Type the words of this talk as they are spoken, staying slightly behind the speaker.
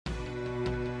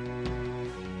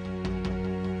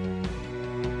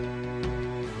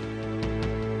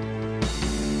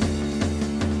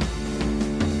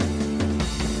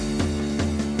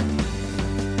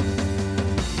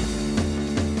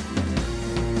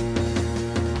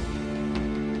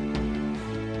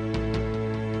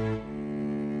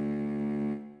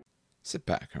Sit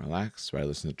back and relax while I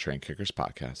listen to Train Kickers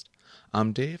podcast.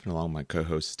 I'm Dave, and along with my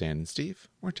co-hosts Stan and Steve,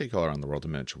 we're going to take you all around the world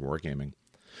of miniature wargaming.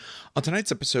 On tonight's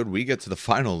episode, we get to the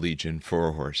final Legion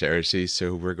for Horus Heresy,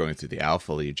 so we're going through the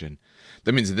Alpha Legion.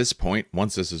 That means at this point,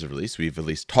 once this is released, we've at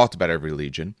least talked about every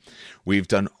Legion. We've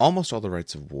done almost all the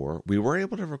Rites of War. We were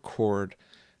able to record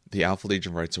the Alpha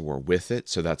Legion Rites of War with it,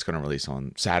 so that's going to release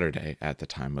on Saturday at the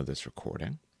time of this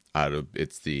recording.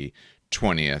 It's the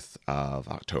 20th of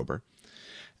October.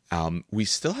 We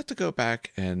still have to go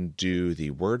back and do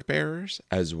the Word Bearers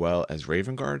as well as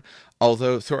Raven Guard.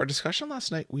 Although through our discussion last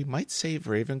night, we might save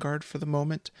Raven Guard for the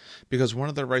moment because one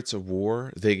of the Rites of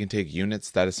War, they can take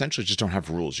units that essentially just don't have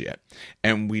rules yet.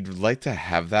 And we'd like to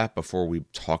have that before we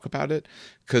talk about it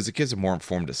because it gives a more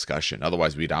informed discussion.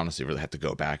 Otherwise, we'd honestly really have to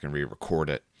go back and re-record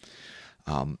it.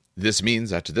 This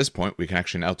means that to this point, we can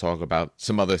actually now talk about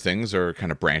some other things or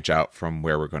kind of branch out from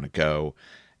where we're going to go.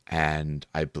 And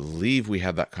I believe we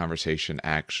have that conversation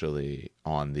actually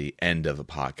on the end of the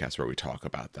podcast where we talk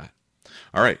about that.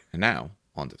 All right, and now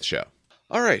on to the show.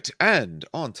 All right, and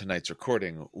on tonight's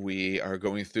recording, we are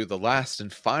going through the last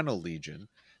and final Legion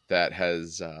that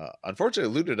has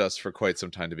unfortunately eluded us for quite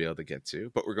some time to be able to get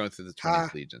to, but we're going through the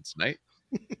 20th Legion tonight.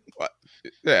 What?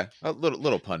 Yeah, a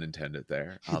little pun intended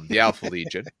there. The Alpha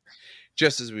Legion.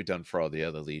 Just as we've done for all the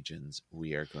other legions,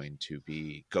 we are going to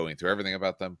be going through everything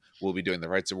about them. We'll be doing the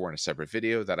Rites of War in a separate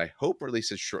video that I hope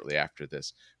releases shortly after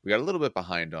this. We got a little bit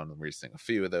behind on releasing a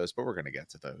few of those, but we're going to get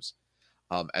to those.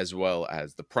 As well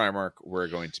as the Primarch, we're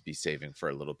going to be saving for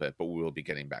a little bit, but we will be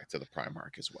getting back to the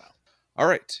Primarch as well. All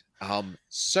right.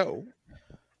 So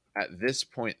at this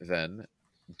point then,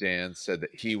 Dan said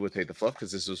that he would take the fluff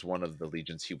because this was one of the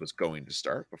legions he was going to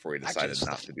start before he decided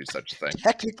not to do such a thing.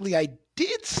 Technically, I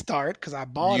did start because I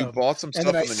bought them. You bought some stuff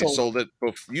and then you sold it.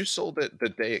 You sold it the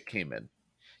day it came in.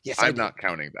 Yes, I'm not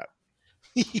counting that.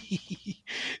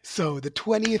 So the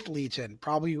 20th Legion,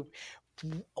 probably,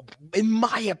 in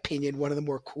my opinion, one of the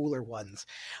more cooler ones.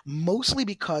 Mostly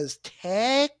because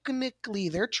technically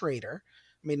they're traitor.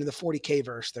 I mean, in the 40K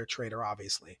verse, they're traitor,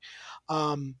 obviously.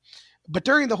 But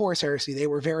during the Horus Heresy, they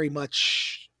were very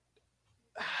much...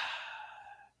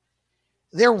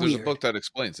 There's weird. There's a book that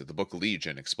explains it. The book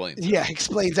Legion explains it. Yeah,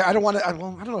 explains it. I don't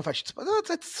know if I should spoil it.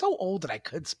 It's so old that I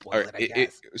could spoil it, I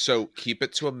guess. So keep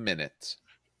it to a minute.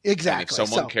 Exactly. And if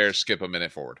someone cares, skip a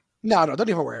minute forward. No, don't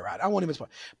even worry about it. I won't even spoil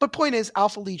it. But point is,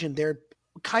 Alpha Legion, they're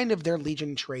kind of their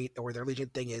Legion trait or their Legion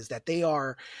thing is that they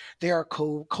are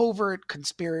covert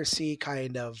conspiracy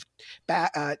kind of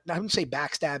I wouldn't say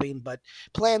backstabbing, but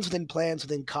plans within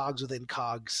cogs within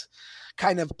cogs,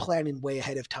 kind of planning way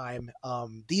ahead of time.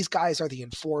 These guys are the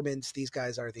informants, these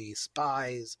guys are the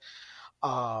spies,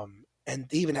 and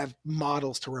they even have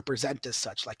models to represent as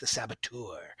such, like the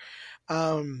Saboteur.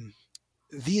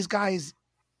 These guys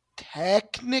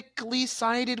technically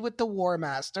sided with the War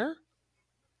Master.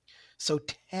 So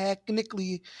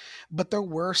technically, but there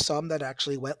were some that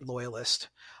actually went loyalist.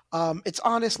 It's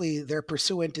honestly, their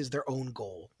pursuant is their own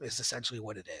goal, is essentially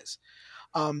what it is.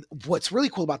 What's really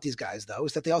cool about these guys, though,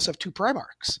 is that they also have two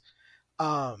Primarchs.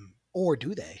 Or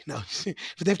do they? No,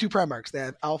 but they have two Primarchs. They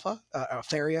have Alpha,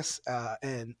 Therius,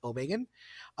 and Omegan.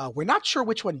 We're not sure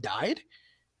which one died,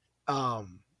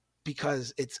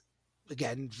 because it's,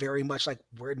 again, very much like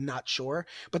we're not sure.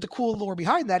 But the cool lore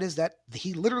behind that is that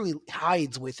he literally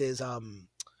hides with his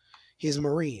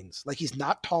Marines. Like, he's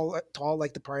not tall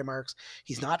like the Primarchs.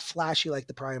 He's not flashy like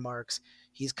the Primarchs.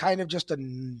 He's kind of just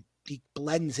he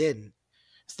blends in.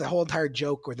 It's the whole entire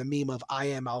joke or the meme of I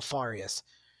am Alfarius.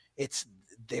 It's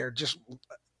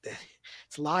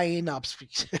lying,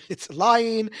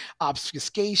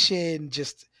 obfuscation,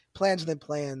 just plans within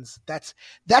plans. That's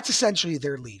essentially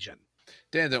their Legion.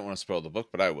 Dan didn't want to spoil the book,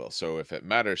 but I will. So if it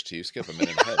matters to you, skip a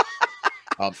minute ahead.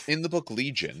 In the book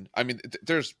Legion, I mean,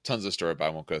 there's tons of story, but I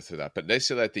won't go through that. But they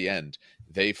say that at the end,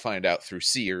 they find out through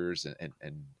seers and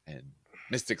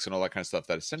mystics and all that kind of stuff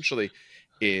that essentially,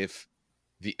 if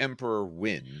the Emperor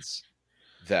wins,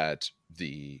 that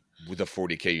the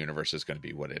 40K universe is going to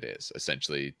be what it is,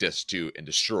 essentially destitute and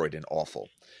destroyed and awful.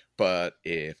 But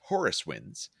if Horus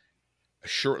wins,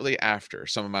 shortly after,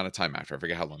 some amount of time after, I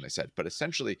forget how long they said, but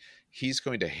essentially he's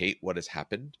going to hate what has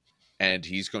happened and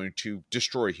he's going to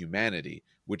destroy humanity,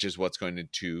 which is what's going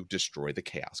to destroy the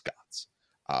Chaos Gods,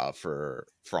 for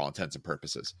all intents and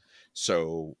purposes.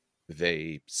 So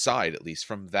they side, at least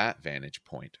from that vantage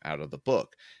point out of the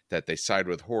book, that they side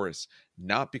with Horus,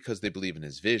 not because they believe in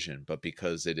his vision, but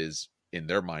because it is, in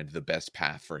their mind, the best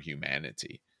path for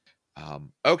humanity.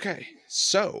 Okay,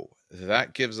 so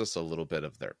that gives us a little bit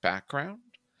of their background.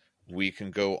 We can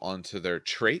go on to their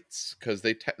traits, because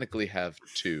they technically have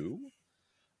two.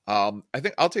 I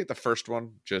think I'll take the first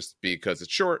one just because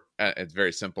it's short and it's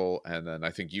very simple, and then I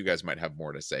think you guys might have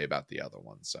more to say about the other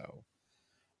one. So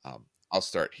I'll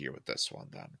start here with this one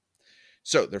then.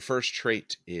 So their first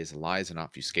trait is lies and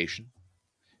obfuscation.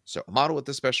 So a model with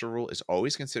this special rule is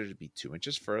always considered to be 2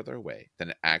 inches further away than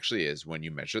it actually is when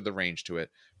you measure the range to it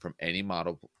from any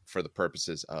model for the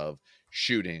purposes of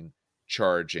shooting,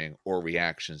 charging, or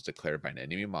reactions declared by an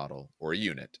enemy model or a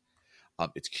unit.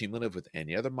 It's cumulative with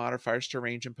any other modifiers to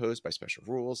range imposed by special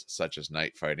rules, such as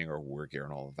night fighting or war gear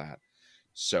and all of that.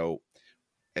 So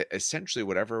essentially,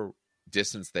 whatever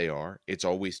distance they are, it's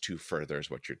always 2 further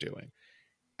is what you're doing.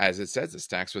 As it says, it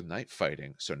stacks with night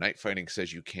fighting. So night fighting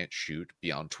says you can't shoot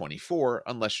beyond 24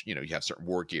 unless, you have certain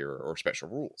war gear or special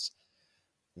rules.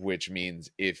 Which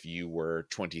means if you were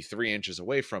 23 inches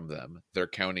away from them, they're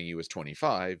counting you as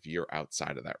 25, you're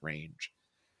outside of that range.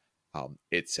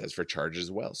 It says for charges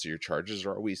as well. So your charges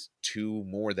are always 2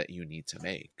 more that you need to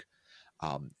make.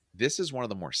 This is one of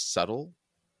the more subtle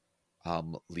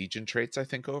Legion traits, I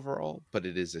think, overall, but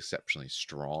it is exceptionally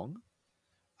strong.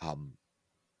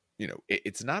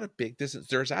 It's not a big distance.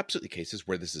 There's absolutely cases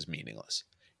where this is meaningless.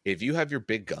 If you have your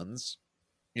big guns,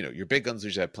 your big guns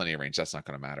usually have plenty of range. That's not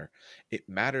going to matter. It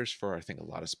matters for, I think, a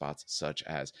lot of spots, such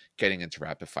as getting into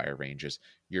rapid fire ranges,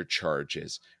 your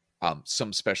charges,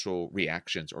 some special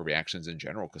reactions or reactions in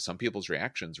general, because some people's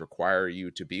reactions require you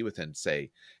to be within,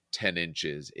 say, 10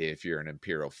 inches if you're an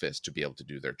Imperial Fist to be able to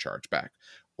do their charge back,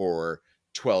 or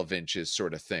 12 inches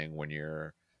sort of thing when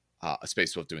you're a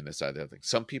Space Wolf doing this other thing.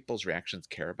 Some people's reactions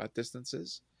care about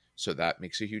distances, so that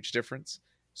makes a huge difference.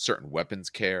 Certain weapons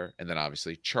care, and then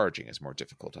obviously charging is more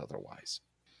difficult otherwise.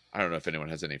 I don't know if anyone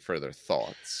has any further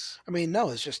thoughts. I mean, no,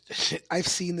 it's just I've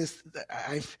seen this.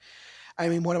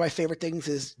 One of my favorite things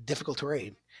is difficult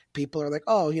terrain. People are like,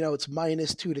 oh, it's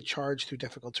 -2 to charge through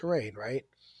difficult terrain, right?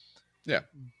 Yeah.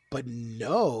 But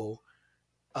no,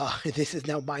 this is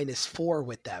now -4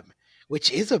 with them,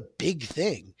 which is a big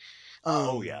thing.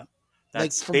 Oh, yeah.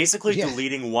 That's basically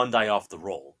deleting 1 die off the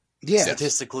roll. Yeah.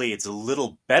 Statistically, it's a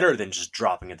little better than just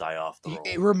dropping a die off the roll.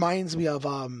 It reminds me of,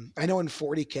 I know in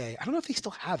 40K, I don't know if they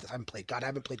still have this. I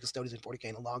haven't played Custodians in 40K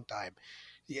in a long time.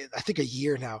 Yeah, I think a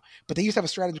year now. But they used to have a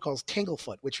strategy called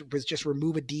Tanglefoot, which was just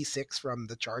remove a D6 from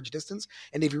the charge distance.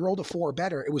 And if you rolled a 4 or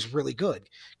better, it was really good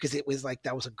because it was like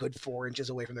that was a good 4 inches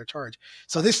away from their charge.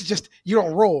 So this is just, you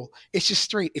don't roll. It's just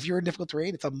straight. If you're in difficult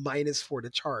terrain, it's a -4 to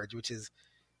charge,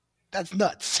 that's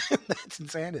nuts. That's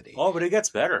insanity. Oh, but it gets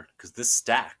better because this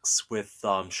stacks with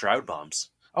Shroud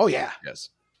Bombs. Oh, yeah. Yes.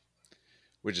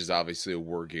 Which is obviously a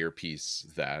war gear piece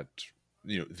that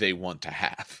they want to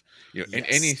have. And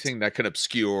anything that can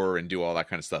obscure and do all that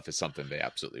kind of stuff is something they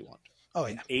absolutely want. Oh,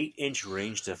 yeah. 8-inch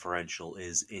range differential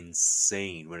is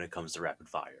insane when it comes to rapid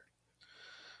fire.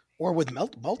 Or with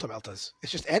multi-meltas.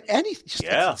 It's just anything.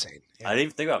 That's insane. Yeah. I didn't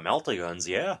even think about multi-guns.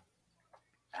 Yeah.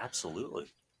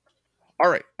 Absolutely. All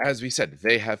right. As we said,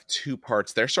 they have 2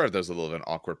 parts there. Sorry, there's a little bit of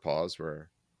an awkward pause where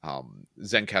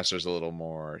Zencaster's a little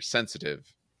more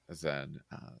sensitive than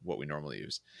what we normally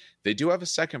use. They do have a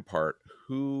second part.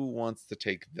 Who wants to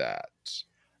take that?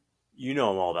 I'm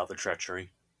all about the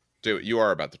treachery. Dude, you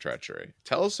are about the treachery.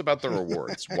 Tell us about the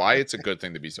rewards. Why it's a good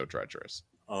thing to be so treacherous.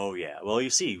 Oh, yeah. Well,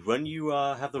 you see, when you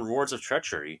have the rewards of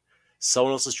treachery,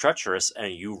 someone else is treacherous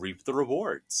and you reap the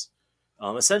rewards.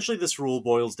 Essentially, this rule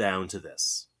boils down to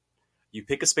this. You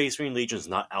pick a Space Marine Legion that's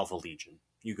not Alpha Legion.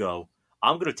 You go,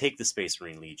 I'm going to take the Space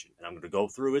Marine Legion, and I'm going to go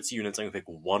through its units. I'm going to pick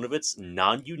one of its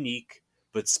non-unique,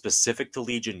 but specific to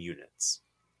Legion units.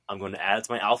 I'm going to add it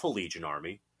to my Alpha Legion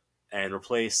army, and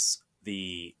replace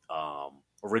the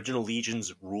original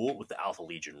Legion's rule with the Alpha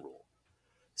Legion rule.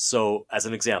 So, as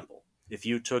an example, if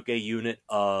you took a unit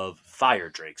of Fire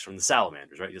Drakes from the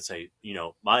Salamanders, right? You'd say,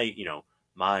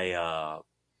 my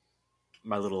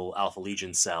little Alpha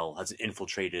Legion cell has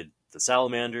infiltrated the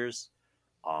Salamanders.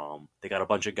 They got a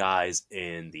bunch of guys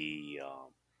in the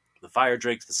Fire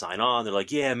Drakes to sign on. They're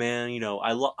like, yeah, man,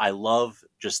 I love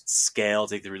just scale. I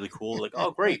think they're really cool. Like,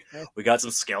 oh, great. We got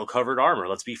some scale-covered armor.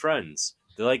 Let's be friends.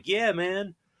 They're like, yeah,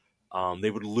 man.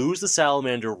 They would lose the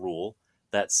Salamander rule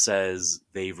that says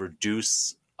they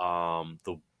reduce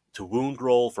the wound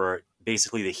roll for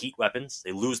basically the heat weapons.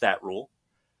 They lose that rule.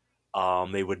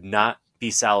 They would not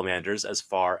be Salamanders as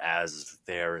far as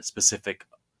their specific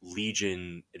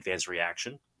Legion advanced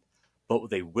reaction. But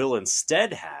what they will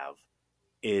instead have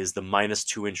is the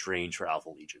 -2-inch range for Alpha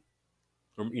Legion.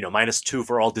 Or, -2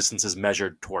 for all distances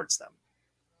measured towards them.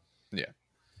 Yeah.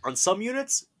 On some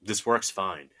units, this works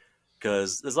fine.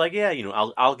 Because it's like, yeah,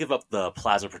 I'll give up the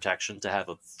plasma protection to have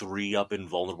a 3-up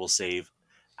invulnerable save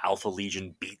Alpha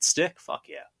Legion beat stick. Fuck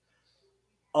yeah.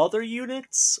 Other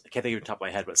units, I can't think of the top of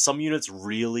my head, but some units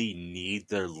really need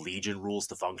their Legion rules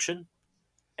to function,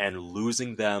 and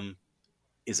losing them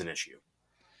is an issue.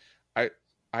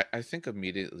 I, I think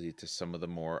immediately to some of the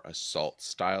more assault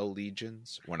style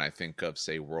legions when I think of,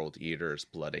 say, World Eaters,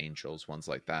 Blood Angels, ones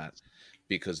like that,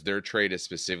 because their trait is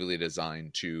specifically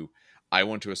designed to, I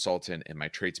want to assault in, and my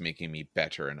trait's making me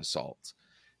better in assault.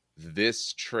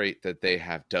 This trait that they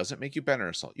have doesn't make you better in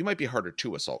assault. You might be harder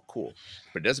to assault, cool,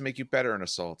 but it doesn't make you better in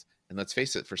assault. And let's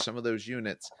face it, for some of those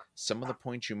units, some of the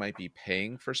points you might be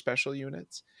paying for special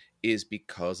units is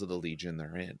because of the legion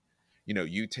they're in.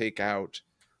 You take out,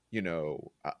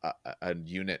 a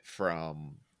unit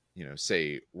from,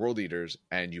 say, World Eaters,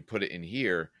 and you put it in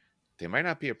here, they might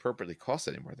not be appropriately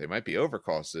costed anymore. They might be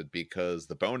overcosted because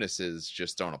the bonuses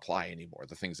just don't apply anymore,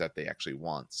 the things that they actually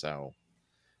want. So,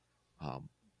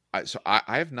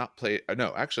 I have not played.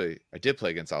 No, actually, I did play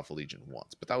against Alpha Legion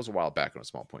once, but that was a while back in a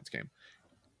small points game.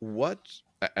 What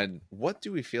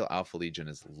do we feel Alpha Legion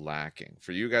is lacking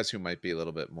for you guys who might be a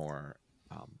little bit more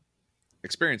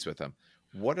experienced with them?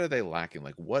 What are they lacking?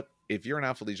 Like, what if you're an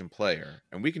Alpha Legion player,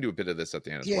 and we can do a bit of this at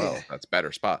the end as well. That's better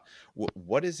spot.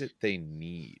 What is it they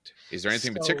need? Is there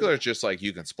anything particular? It's just like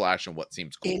you can splash on what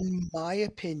seems cool. In my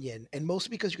opinion, and mostly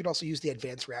because you could also use the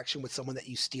advanced reaction with someone that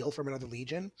you steal from another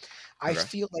legion, I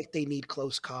feel like they need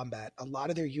close combat. A lot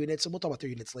of their units, and we'll talk about their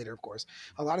units later, of course,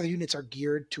 a lot of the units are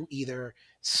geared to either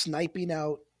sniping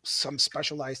out some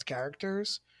specialized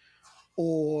characters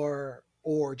or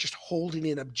just holding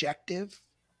an objective.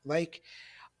 Like,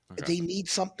 they need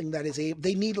something that is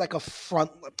they need like a front.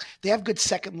 They have good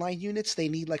second line units. They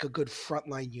need like a good front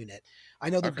line unit. I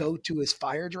know the go-to is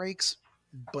Fire Drakes,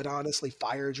 but honestly,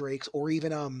 Fire Drakes or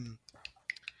even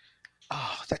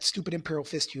that stupid Imperial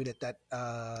Fist unit that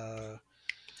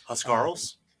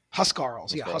Huskarls.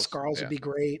 Huskarls, yeah, Huskarls would be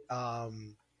great.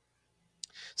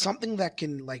 Something that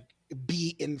can like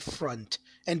be in front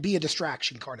and be a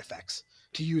distraction Carnifex,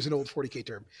 to use an old 40k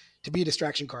term, to be a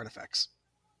distraction Carnifex.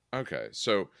 Okay,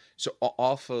 so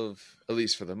off of, at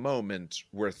least for the moment,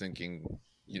 we're thinking,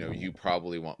 you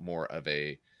probably want more of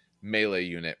a melee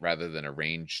unit rather than a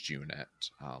ranged unit.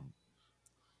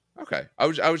 Okay, I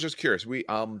was just curious. We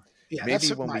maybe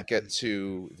when we get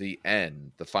to the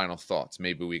end, the final thoughts,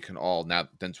 maybe we can all, now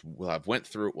then we'll have went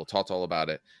through it, we'll talk all about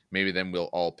it. Maybe then we'll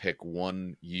all pick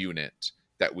one unit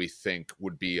that we think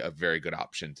would be a very good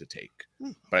option to take.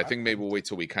 But I think maybe we'll wait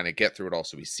till we kind of get through it all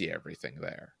so we see everything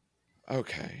there.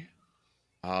 Okay.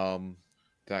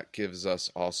 That gives us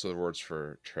also the words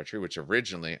for treachery, which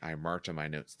originally I marked on my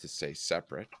notes to say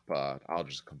separate, but I'll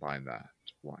just combine that.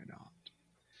 Why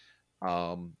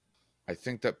not? I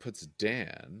think that puts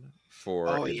Dan for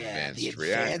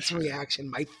advanced reaction.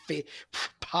 My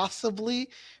possibly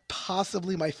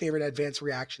my favorite advanced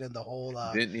reaction in the whole.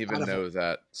 Didn't even know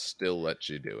that still lets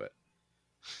you do it.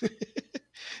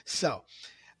 So,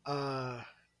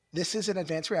 this is an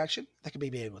advanced reaction that can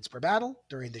be made once per battle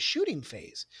during the shooting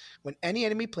phase, when any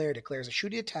enemy player declares a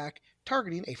shooting attack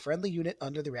targeting a friendly unit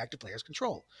under the reactive player's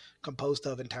control, composed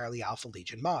of entirely Alpha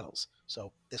Legion models.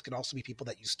 So this can also be people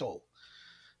that you stole.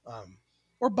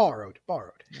 Or borrowed.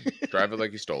 Drive it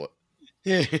like you stole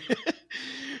it.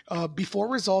 Before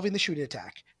resolving the shooting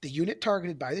attack, the unit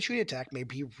targeted by the shooting attack may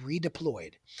be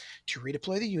redeployed. To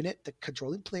redeploy the unit, the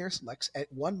controlling player selects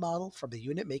at one model from the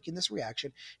unit making this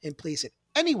reaction and place it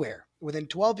anywhere within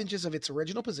 12 inches of its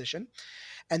original position,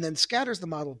 and then scatters the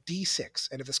model D6.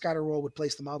 And if the scatter roll would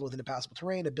place the model within impassable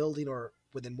terrain, a building, or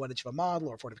within 1 inch of a model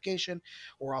or fortification,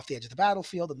 or off the edge of the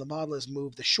battlefield, and the model is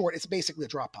moved it's basically a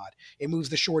drop pod. It moves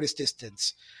the shortest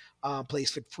distance,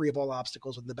 placed free of all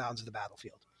obstacles within the bounds of the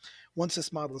battlefield. Once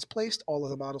this model is placed, all of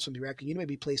the models from the reacting unit may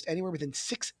be placed anywhere within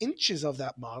 6 inches of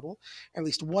that model, at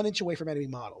least 1 inch away from enemy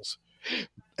models.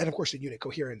 And of course, the unit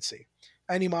coherency.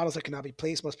 Any models that cannot be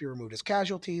placed must be removed as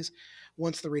casualties.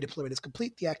 Once the redeployment is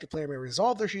complete, the active player may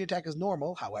resolve their shooting attack as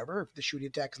normal. However, if the shooting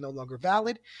attack is no longer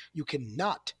valid, you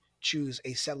cannot choose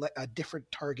a different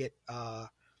target to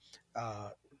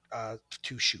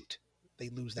shoot. They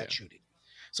lose that shooting.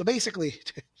 So basically,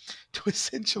 to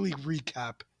essentially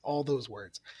recap all those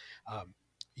words,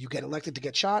 you get elected to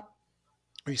get shot,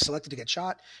 or you selected to get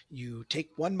shot. You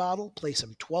take one model, place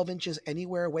them 12 inches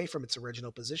anywhere away from its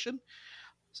original position,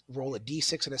 roll a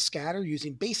D6 and a scatter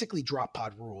using basically drop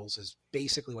pod rules is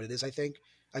basically what it is, I think.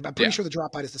 I'm pretty sure the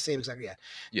drop pod is the same exactly. Yeah.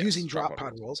 Yes, using drop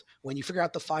pod rules. When you figure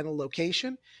out the final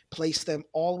location, place them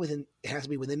all within, it has to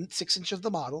be within 6 inches of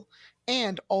the model,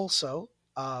 and also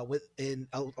within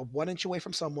a 1 inch away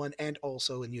from someone, and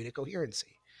also in unit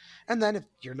coherency. And then if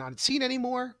you're not seen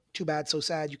anymore, too bad, so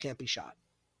sad, you can't be shot.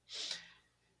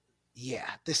 Yeah,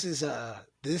 this is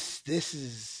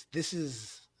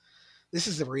this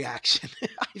is a reaction.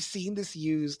 I've seen this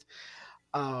used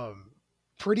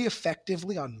pretty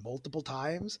effectively on multiple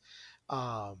times.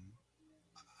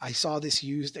 I saw this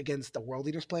used against the World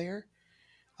Eaters player.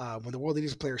 When the World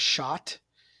Eaters player shot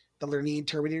the Lernian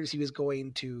Terminators, he was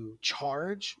going to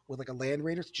charge with like a Land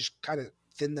Raider to just kind of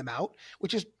thin them out,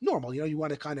 which is normal. You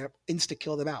want to kind of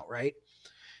insta-kill them out, right?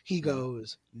 He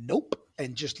goes, nope,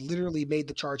 and just literally made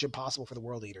the charge impossible for the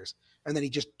World Eaters. And then he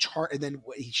just and then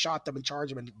he shot them and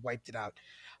charged them and wiped it out.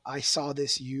 I saw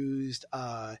this used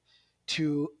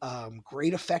to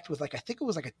great effect with I think it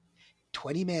was like a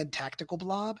 20-man tactical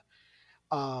blob.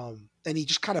 And he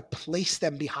just kind of placed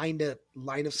them behind a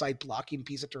line of sight blocking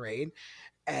piece of terrain,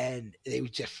 and they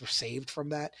just were saved from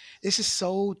that. This is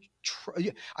so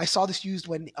I saw this used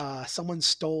when someone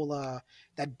stole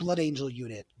that Blood Angel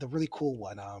unit, the really cool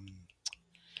one,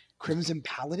 Crimson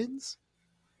Paladins.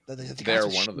 They're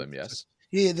one of them, yes.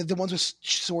 Yeah, the ones with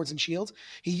swords and shields.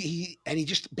 He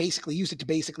just basically used it to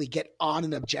basically get on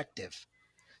an objective.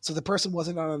 So the person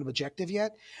wasn't on an objective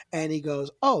yet, and he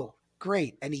goes, "Oh,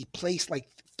 great!" And he placed like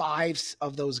 5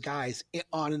 of those guys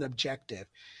on an objective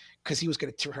because he was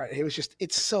going to try. It was just,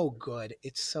 it's so good.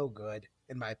 It's so good,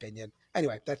 in my opinion.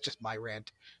 Anyway, that's just my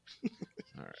rant.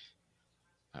 All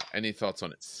right. Any thoughts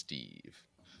on it, Steve?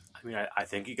 I mean, I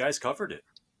think you guys covered it.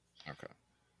 Okay,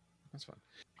 that's fine.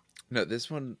 No, this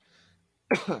one.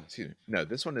 Excuse me. No,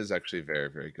 this one is actually very,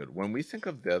 very good. When we think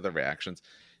of the other reactions,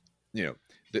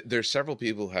 there's several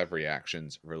people who have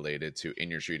reactions related to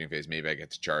in your shooting phase. Maybe I get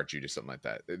to charge you to something like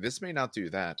that. This may not do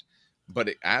that, but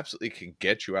it absolutely can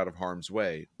get you out of harm's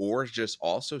way or just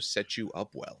also set you up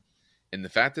well. And the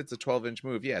fact that it's a 12-inch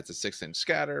move, yeah, it's a 6-inch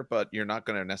scatter, but you're not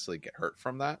going to necessarily get hurt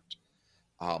from that.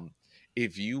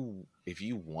 If you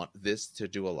want this to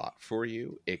do a lot for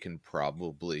you, it can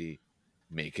probably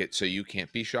make it so you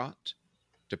can't be shot,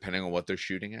 depending on what they're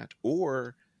shooting at.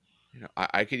 Or,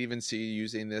 I could even see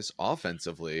using this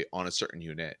offensively on a certain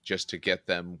unit just to get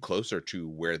them closer to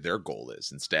where their goal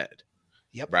is instead.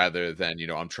 Yep. Rather than,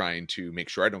 I'm trying to make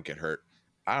sure I don't get hurt.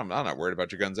 I'm not worried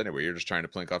about your guns anyway. You're just trying to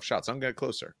plink off shots. I'm going to get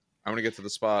closer. I want to get to the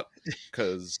spot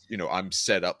because, I'm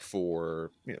set up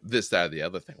for this, that, or the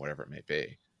other thing, whatever it may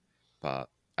be. But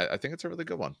I think it's a really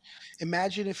good one.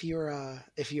 Imagine if you're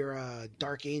a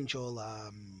Dark Angel,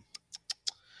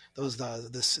 the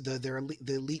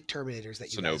elite Terminators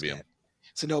that you guys get.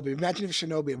 Cenobium. Imagine if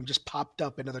Cenobium just popped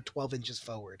up another 12 inches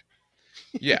forward.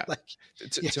 Yeah.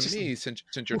 To me, since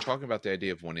you're talking about the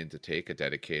idea of wanting to take a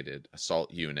dedicated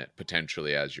assault unit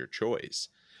potentially as your choice,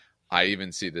 I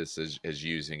even see this as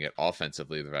using it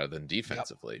offensively rather than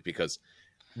defensively. Yep. Because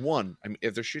one, I mean,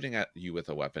 if they're shooting at you with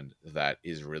a weapon that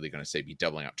is really going to say be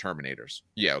doubling out Terminators,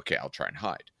 yeah, okay, I'll try and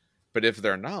hide. But if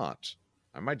they're not,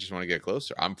 I might just want to get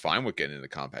closer. I'm fine with getting into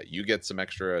combat. You get some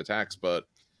extra attacks, but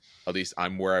at least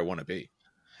I'm where I want to be.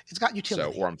 It's got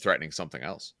utility. Or I'm threatening something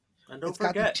else. And don't it's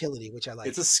forget, got utility, which I like.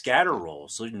 It's a scatter roll,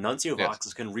 so Nuncio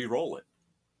Voxes can re-roll it.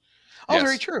 Oh, yes.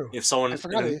 Very true. If someone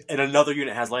in another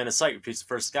unit has line of sight, repeats the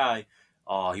first guy,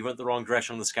 he went the wrong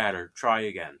direction on the scatter, try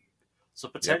again. So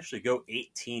potentially go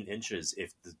 18 inches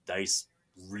if the dice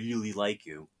really like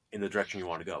you in the direction you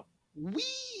want to go.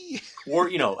 Whee! Or,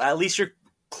 at least you're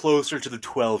closer to the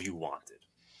 12 you wanted.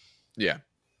 Yeah.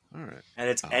 All right. And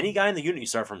it's any guy in the unit you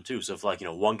start from, too. So if,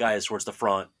 one guy is towards the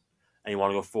front and you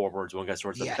want to go forwards, one guy's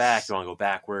towards the back, you want to go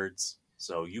backwards.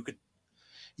 So you could...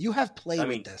 You have play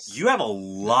with this. You have a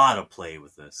lot of play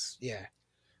with this. Yeah.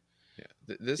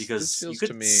 Yeah. This feels you could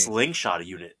to me... slingshot a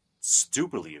unit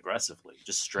stupidly aggressively.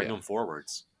 Just string them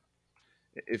forwards.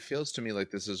 It feels to me like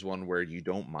this is one where you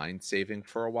don't mind saving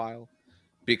for a while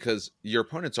because your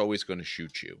opponent's always going to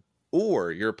shoot you.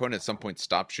 Or your opponent at some point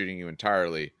stops shooting you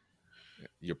entirely.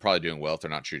 You're probably doing well if they're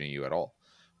not shooting you at all.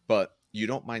 But you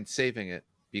don't mind saving it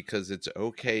because it's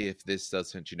okay if this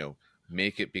doesn't,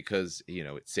 make it because,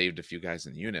 it saved a few guys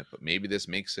in the unit. But maybe this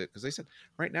makes it, because they said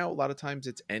right now, a lot of times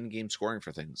it's end game scoring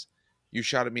for things. You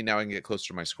shot at me, now I can get closer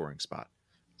to my scoring spot.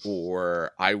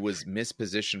 Or I was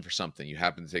mispositioned for something. You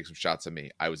happened to take some shots at me.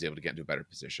 I was able to get into a better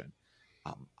position.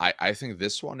 I think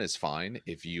this one is fine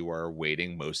if you are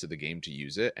waiting most of the game to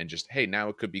use it and just, hey, now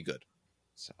it could be good.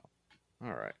 So,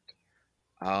 all right.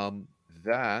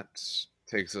 That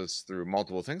takes us through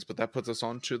multiple things, but that puts us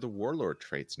on to the Warlord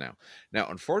traits now. Now,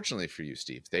 unfortunately for you,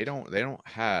 Steve, they don't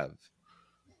have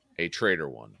a traitor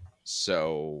one.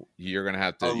 So you're going to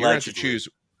have to choose.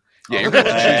 Yeah, you're going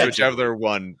to choose whichever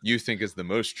one you think is the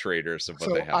most traitorous of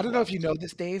what they have. I don't know if you know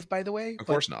this, Dave, by the way. Of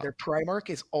course not. Their Primarch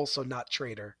is also not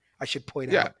traitor. I should point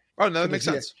out. Yeah. Oh, no, that makes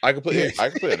sense. I completely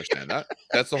understand that.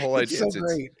 That's the whole idea. It's so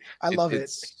great. I love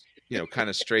it. kind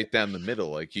of straight down the middle.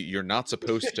 Like you're not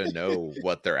supposed to know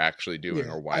what they're actually doing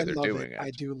or why I they're love doing it.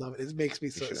 I do love it. It makes me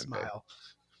so shouldn't be. smile.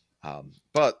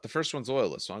 But the first one's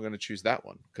loyalist, so I'm going to choose that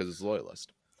one because it's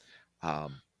loyalist.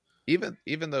 Even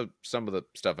though some of the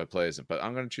stuff I play isn't, but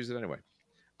I'm going to choose it anyway.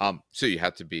 So you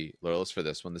have to be loyalist for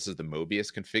this one. This is the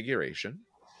Mobius configuration.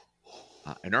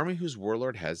 An army whose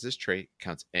warlord has this trait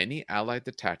counts any allied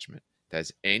detachment that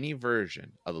has any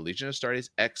version of the Legion of Astartes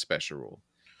X special rule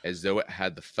as though it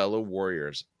had the fellow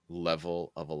warriors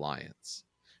level of alliance,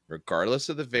 regardless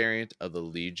of the variant of the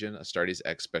Legion Astartes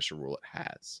X special rule it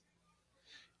has.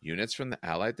 Units from the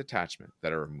allied detachment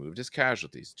that are removed as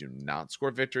casualties do not score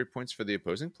victory points for the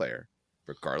opposing player,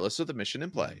 regardless of the mission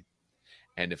in play.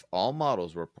 And if all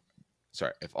models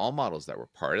that were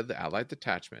part of the allied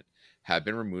detachment have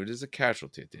been removed as a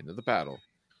casualty at the end of the battle,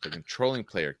 the controlling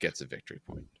player gets a victory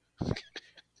point.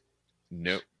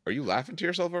 No, are you laughing to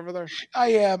yourself over there? I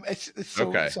am. It's so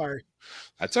Okay. sorry.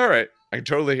 That's all right. I can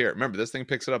totally hear it. Remember, this thing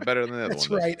picks it up better than the other That's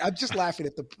one. right. I'm just laughing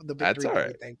at the victory That's all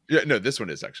right. thing. Yeah, no, this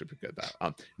one is actually pretty good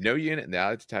though. No unit in the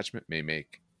allied detachment may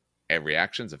make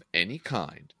reactions of any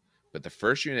kind, but the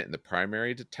first unit in the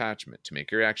primary detachment to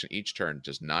make a reaction each turn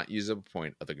does not use up a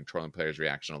point of the controlling player's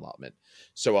reaction allotment.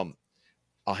 So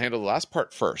I'll handle the last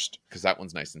part first because that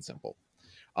one's nice and simple.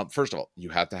 First of all, you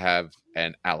have to have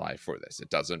an ally for this. It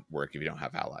doesn't work if you don't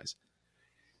have allies.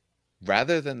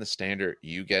 Rather than the standard,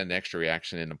 you get an extra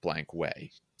reaction in a blank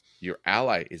way. Your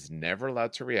ally is never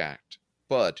allowed to react,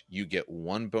 but you get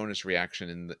one bonus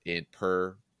reaction in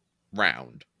per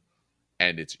round,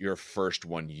 and it's your first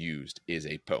one used is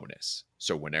a bonus.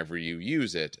 So whenever you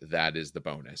use it, that is the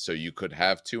bonus. So you could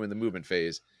have 2 in the movement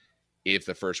phase if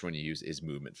the first one you use is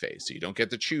movement phase. So you don't get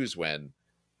to choose when.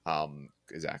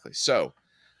 Exactly. So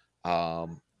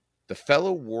the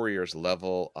fellow warriors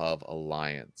level of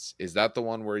alliance, is that the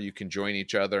one where you can join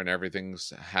each other and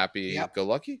everything's happy go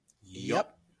lucky?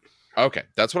 Yep. Okay,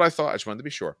 that's what I thought. I just wanted to be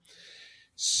sure.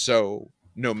 So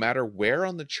no matter where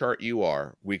on the chart you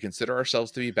are, we consider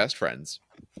ourselves to be best friends.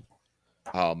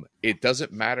 It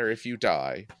doesn't matter if you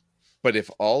die, but if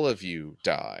all of you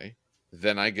die,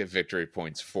 then I get victory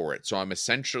points for it. So I'm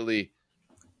essentially...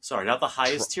 Sorry, not the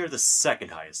highest tier, the second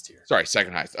highest tier. Sorry,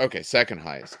 second highest. Okay, second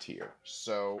highest tier.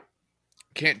 So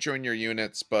can't join your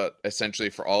units, but essentially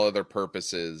for all other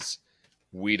purposes,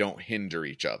 we don't hinder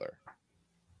each other.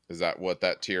 Is that what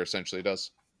that tier essentially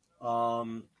does?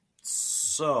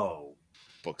 So...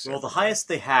 Books. Well, the highest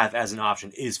they have as an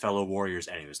option is fellow warriors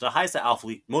anyways. The highest that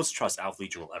most trust Alpha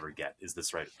Legion will ever get is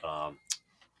this, right?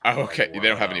 Okay. They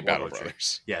don't have any battle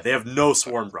brothers. Yeah, they have no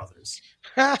sworn brothers.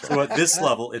 So at this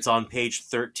level, it's on page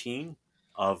 13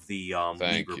 of the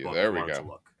Liber book. There we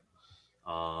go.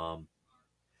 Look.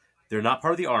 They're not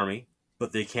part of the army,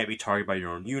 but they can't be targeted by your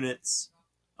own units.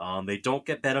 They don't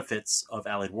get benefits of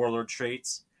allied warlord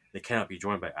traits. They cannot be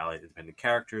joined by allied independent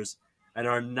characters, and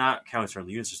are not counted on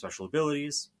the units or special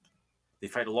abilities. They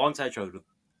fight alongside each other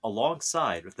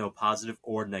with no positive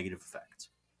or negative effect.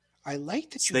 I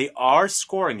like that so they are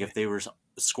scoring if they were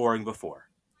scoring before.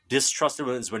 Distrusted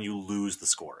is when you lose the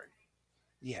scoring.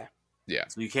 Yeah. Yeah.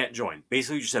 So you can't join.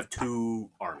 Basically, you just have 2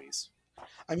 armies.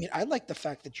 I mean, I like the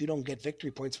fact that you don't get victory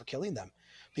points for killing them.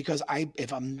 Because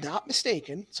if I'm not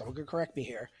mistaken, someone could correct me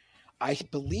here, I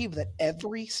believe that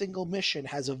every single mission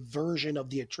has a version of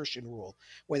the attrition rule,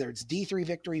 whether it's D3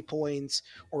 victory points,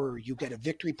 or you get a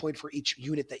victory point for each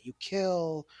unit that you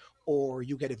kill, or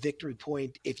you get a victory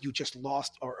point if you just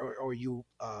lost, or you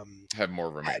have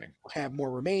more remaining. Have more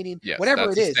remaining. Yes, whatever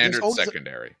that's it is. Standard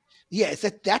secondary.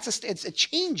 It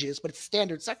changes, but it's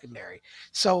standard secondary.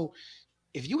 So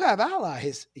if you have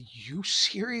allies,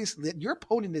 your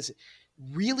opponent is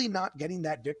really not getting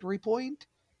that victory point.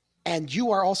 And you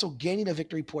are also gaining a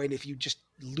victory point if you just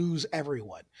lose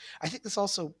everyone. I think this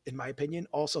also, in my opinion,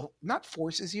 also not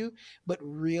forces you, but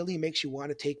really makes you want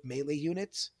to take melee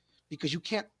units, because you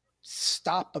can't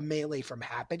stop a melee from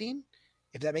happening,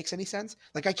 if that makes any sense.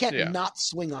 Like, I can't not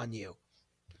swing on you.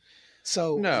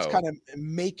 So It's kind of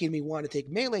making me want to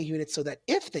take melee units so that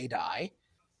if they die,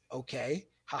 okay,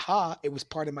 haha, it was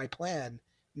part of my plan.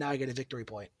 Now I get a victory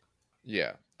point.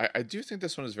 Yeah. I do think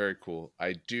this one is very cool.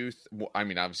 I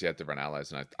mean, obviously you have to run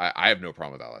allies, and I have no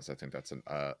problem with allies. I think that's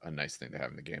a nice thing to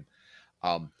have in the game.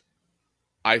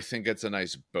 I think it's a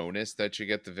nice bonus that you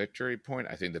get the victory point.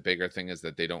 I think the bigger thing is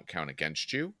that they don't count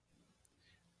against you.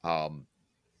 I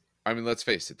mean, let's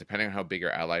face it, depending on how big your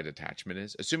allied attachment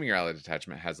is, assuming your allied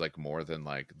attachment has like more than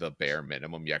like the bare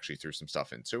minimum, you actually threw some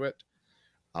stuff into it.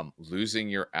 Losing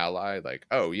your ally, like,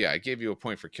 oh yeah, I gave you a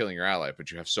point for killing your ally,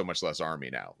 but you have so much less army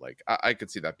now. Like, I could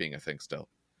see that being a thing still.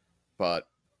 But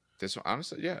this one,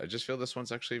 honestly, yeah, I just feel this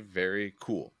one's actually very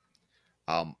cool.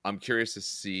 I'm curious to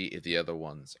see if the other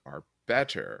ones are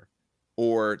better,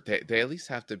 or they at least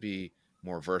have to be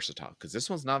more versatile, because this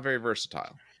one's not very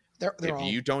versatile. They're If all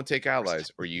you don't take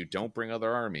allies or you don't bring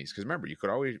other armies, because remember, you could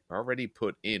already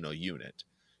put in a unit,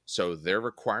 so their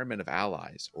requirement of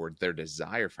allies or their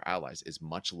desire for allies is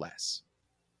much less,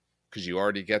 because you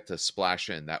already get to splash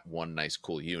in that one nice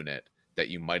cool unit that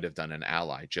you might have done an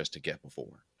ally just to get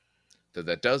before. So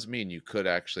that does mean you could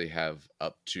actually have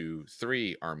up to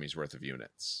 3 armies worth of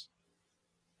units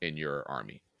in your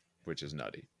army, which is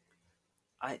nutty.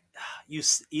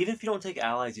 Even if you don't take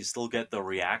allies, you still get the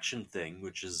reaction thing,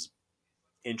 which is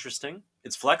interesting.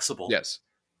 It's flexible. Yes,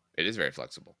 it is very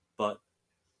flexible, but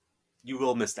you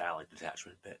will miss the ally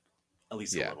detachment bit, at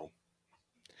least a little.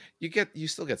 You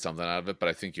still get something out of it, but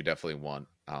I think you definitely want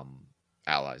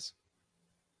allies.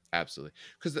 Absolutely,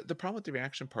 because the problem with the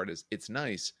reaction part is it's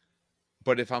nice,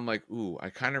 but if I'm like, ooh, I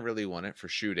kind of really want it for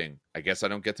shooting, I guess I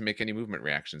don't get to make any movement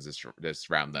reactions this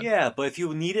round then. Yeah, but if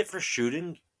you need it for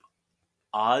shooting,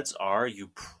 odds are you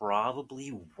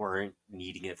probably weren't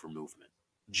needing it for movement,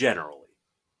 generally.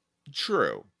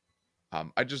 True.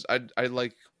 I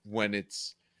like when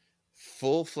it's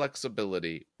full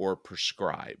flexibility or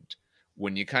prescribed.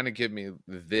 When you kind of give me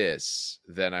this,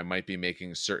 then I might be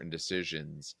making certain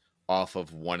decisions off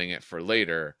of wanting it for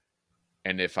later.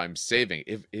 And if I'm saving,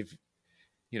 if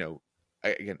you know,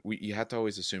 you have to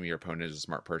always assume your opponent is a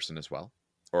smart person as well,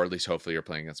 or at least hopefully you're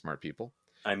playing against smart people.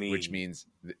 I mean, which means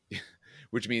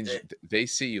they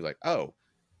see you like, oh,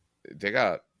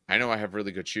 I know I have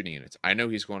really good shooting units. I know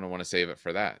he's going to want to save it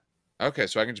for that. Okay,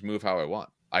 so I can just move how I want.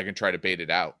 I can try to bait it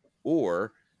out,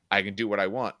 or I can do what I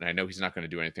want, and I know he's not going to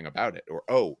do anything about it. Or,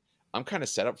 oh, I'm kind of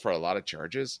set up for a lot of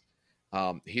charges.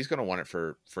 He's going to want it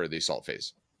for the assault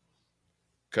phase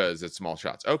because it's small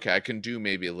shots. Okay, I can do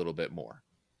maybe a little bit more.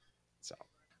 So,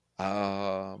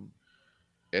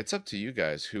 it's up to you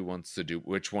guys who wants to do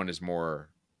which one is more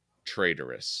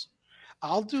traitorous.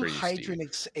 I'll do Hydran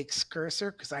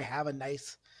Excurser because I have a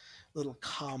nice little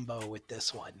combo with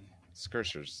this one.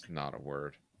 Excursor's not a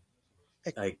word.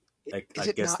 I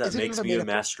guess that makes me a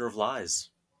master of lies.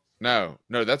 No,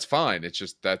 that's fine. It's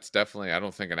just that's definitely I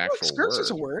don't think an actual word.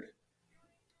 Excurser's a word.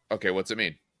 Okay, what's it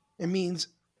mean? It means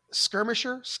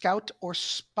skirmisher, scout, or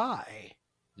spy.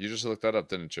 You just looked that up,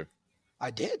 didn't you?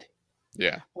 I did.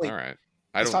 Yeah. Wait, all right.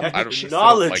 I don't.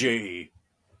 Technology.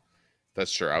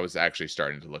 That's true. I was actually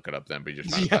starting to look it up then, but you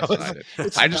just found it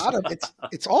fascinating.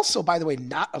 It's also, by the way,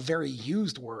 not a very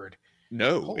used word.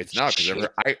 No, it's not.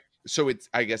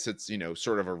 I guess it's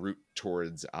sort of a route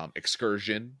towards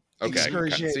excursion. Okay,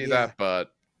 excursion, I can see that,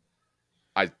 but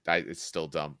it's still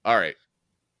dumb. All right,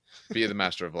 be the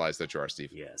master of lies that you are, Steve.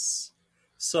 Yes.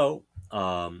 So,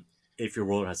 if your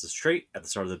ruler has this trait at the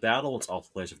start of the battle, once all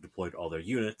players have deployed all their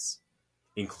units,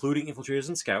 including infiltrators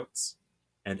and scouts,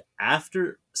 and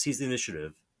after seize the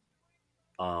initiative,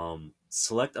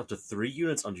 select up to 3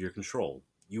 units under your control.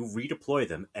 You redeploy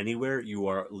them anywhere you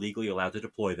are legally allowed to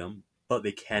deploy them, but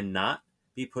they cannot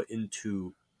be put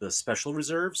into the special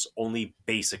reserves, only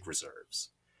basic reserves.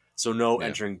 So no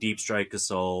entering deep strike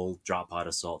assault, drop pod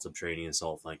assault, subterranean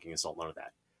assault, flanking assault, none of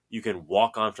that. You can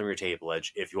walk on from your table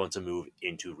edge if you want to move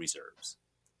into reserves.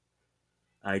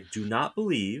 I do not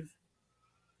believe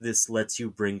this lets you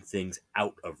bring things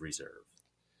out of reserve.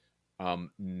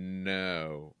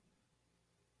 No.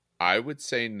 I would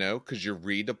say no, because you're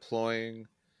redeploying.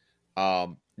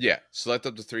 Select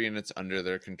up to 3 units under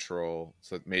their control,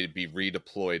 so it may be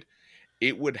redeployed.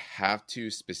 It would have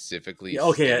to specifically.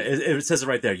 It says it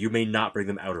right there. You may not bring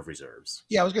them out of reserves.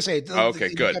 Yeah, I was gonna say.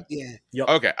 Good. Yep.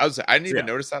 Okay, I didn't even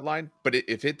notice that line, but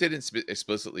if it didn't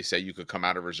explicitly say you could come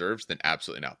out of reserves, then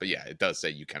absolutely not. But yeah, it does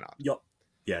say you cannot. Yep.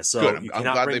 Yeah. So you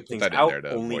cannot bring things out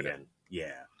only in.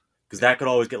 Yeah. Because that could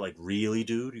always get really,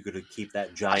 dude. You could keep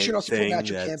that giant thing that's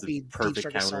a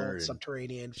perfect counter.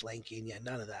 Subterranean, flanking,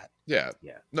 none of that. Yeah.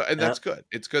 No, and that's good.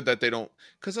 It's good that they don't,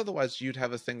 because otherwise you'd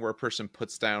have a thing where a person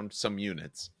puts down some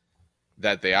units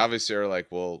that they obviously are like,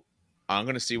 well, I'm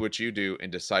going to see what you do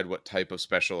and decide what type of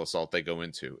special assault they go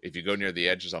into. If you go near the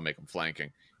edges, I'll make them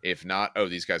flanking. If not,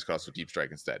 these guys could also deep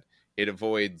strike instead. It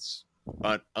avoids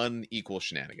unequal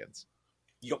shenanigans.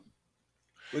 Yep.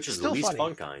 Which is the least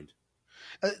fun kind.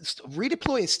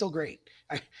 Redeploy is still great.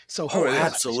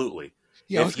 Absolutely.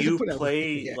 Yeah, if you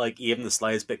play even the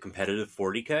slightest bit competitive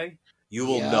 40k, you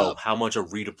will know how much a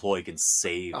redeploy can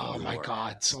save. Oh my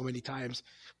god, so many times.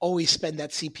 Always spend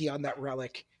that CP on that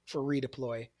relic for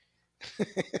redeploy.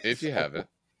 If you have it.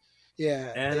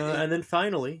 Yeah. And then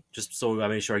finally, just so I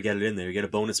make sure I get it in there, you get a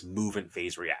bonus movement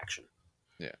phase reaction.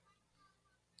 Yeah.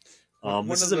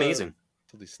 This is amazing.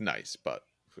 At least nice, but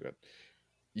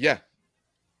yeah.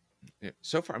 Yeah.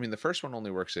 So far, I mean, the first one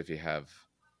only works if you have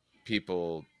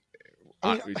people.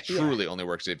 I mean, It yeah. truly only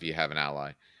works if you have an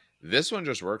ally. This one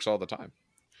just works all the time.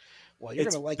 Well, you're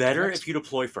It's gonna like the better next if you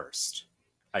deploy first,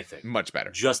 I think. Much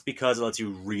better. Just because it lets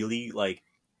you really like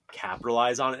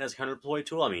capitalize on it as a counter deploy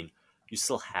tool. I mean, you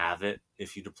still have it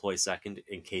if you deploy second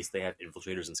in case they have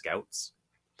infiltrators and scouts,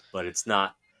 but it's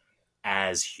not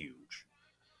as huge.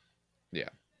 Yeah.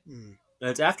 Hmm. And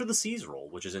it's after the seize roll,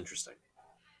 which is interesting.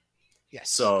 Yes.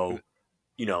 So,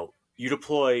 you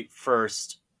deploy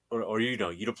first, or you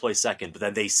deploy second, but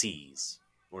then they seize.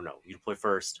 Or no, you deploy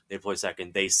first, they deploy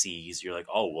second, they seize. You're like,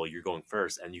 oh, well, you're going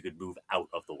first, and you could move out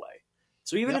of the way.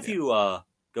 So even Yep. if you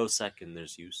go second,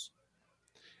 there's use.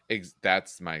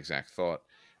 That's my exact thought.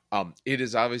 It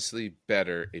is obviously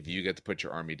better if you get to put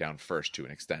your army down first to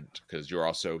an extent, because you're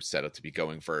also set up to be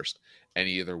going first. And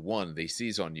either one, they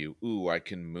seize on you. Ooh, I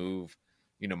can move,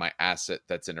 my asset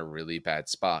that's in a really bad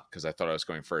spot because I thought I was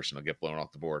going first and I'll get blown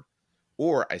off the board.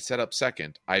 Or I set up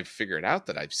second. I've figured out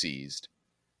that I've seized,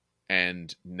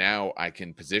 and now I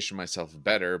can position myself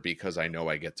better because I know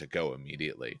I get to go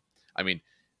immediately. I mean,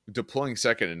 deploying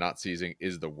second and not seizing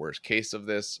is the worst case of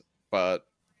this, but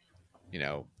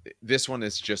this one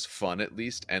is just fun at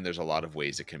least, and there's a lot of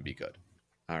ways it can be good.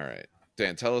 All right,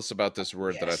 Dan, tell us about this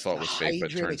word that I Yes, thought the was fake,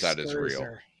 but Hydran turns out is real.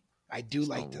 Excurser. I do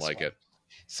like Don't this like one. it.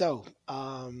 So,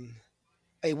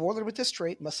 a warlord with this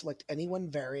trait must select any one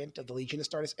variant of the Legion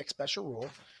Astartes X special rule,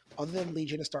 other than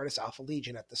Legion Astartes Alpha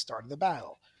Legion, at the start of the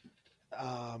battle,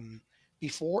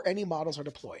 before any models are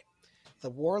deployed. The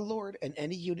warlord and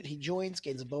any unit he joins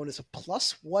gains a bonus of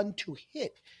 +1 to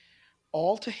hit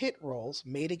all to hit rolls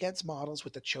made against models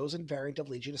with the chosen variant of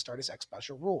Legion Astartes X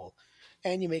special rule,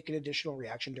 and you make an additional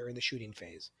reaction during the shooting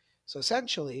phase. So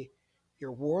essentially,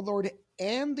 your warlord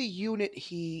and the unit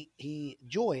he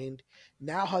joined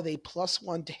now have a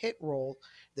 +1 to hit roll.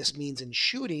 This means in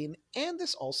shooting, and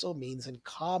this also means in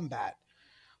combat.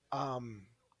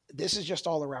 This is just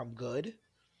all around good.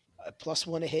 A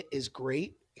 +1 to hit is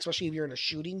great, especially if you're in a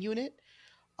shooting unit.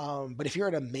 But if you're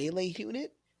in a melee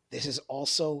unit, this is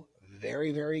also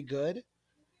very, very good.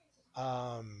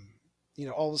 All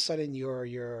of a sudden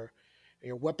your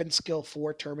weapon skill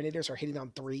 4 Terminators are hitting on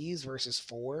 3s versus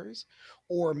 4s,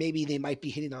 or maybe they might be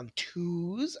hitting on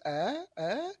 2s.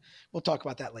 We'll talk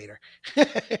about that later.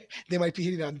 They might be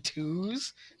hitting on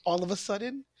 2s all of a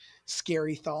sudden.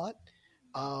 Scary thought.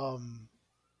 No,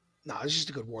 it's just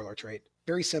a good warlord trait.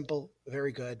 Very simple,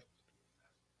 very good.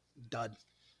 Dud.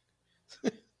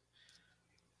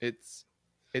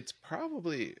 It's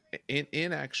probably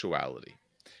in actuality,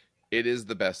 it is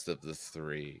the best of the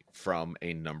three from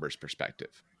a numbers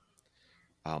perspective,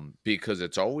 because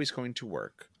it's always going to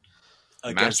work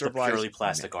Against Master the of Lies- purely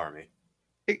plastic army.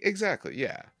 Exactly,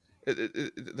 yeah.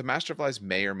 The Master of Lies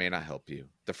may or may not help you.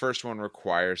 The first one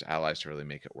requires allies to really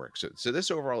make it work. So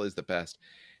this overall is the best.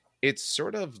 It's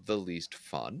sort of the least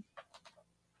fun.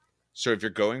 So if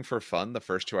you're going for fun, the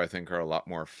first two I think are a lot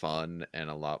more fun and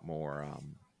a lot more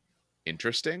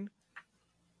interesting.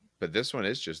 But this one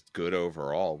is just good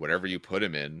overall. Whatever you put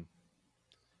him in,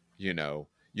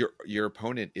 your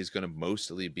opponent is going to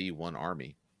mostly be one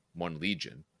army, one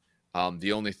legion.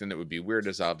 The only thing that would be weird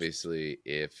is obviously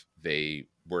if they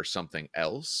were something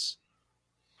else,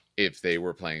 if they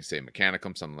were playing, say,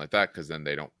 Mechanicum, something like that, because then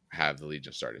they don't have the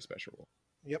Legion starting special rule.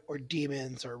 Yep, or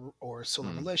demons, or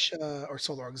solar militia, or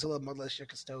solar auxiliary militia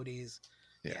custodes.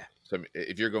 Yeah. So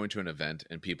if you're going to an event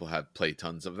and people have play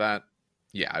tons of that,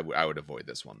 yeah, I would avoid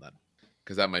this one then,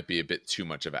 because that might be a bit too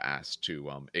much of an ask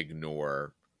to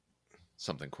ignore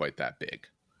something quite that big.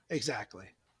 Exactly.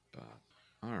 But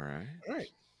all right. All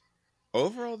right.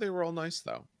 Overall, they were all nice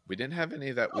though. We didn't have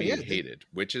any that we hated,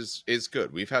 which is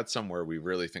good. We've had some where we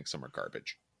really think some are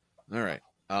garbage. All right.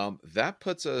 That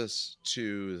puts us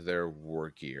to their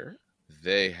war gear.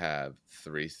 They have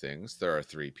 3 things. There are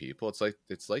 3 people. It's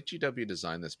like GW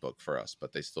designed this book for us,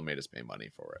 but they still made us pay money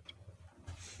for it.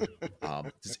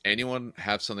 Does anyone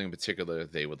have something in particular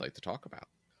they would like to talk about?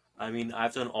 I mean,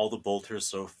 I've done all the bolters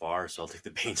so far, so I'll take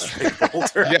the Bane Strike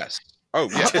bolter. Yes. Oh,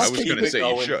 yeah. I was going to say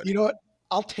you should. You know what?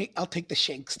 I'll take the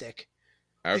shank stick.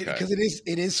 Okay. Because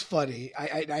it is funny.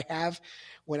 I have,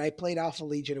 when I played Alpha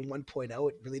Legion in 1.0,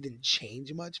 it really didn't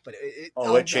change much, but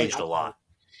it changed a lot.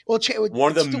 Well,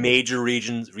 one of the major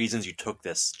reasons you took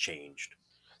this changed.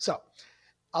 So,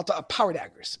 I'll talk power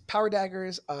daggers. Power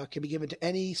daggers can be given to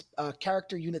any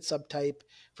character unit subtype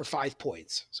for 5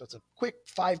 points. So it's a quick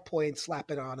 5 points.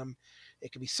 Slap it on them.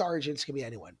 It can be sergeants. It can be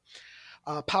anyone.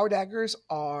 Power daggers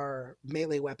are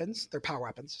melee weapons. They're power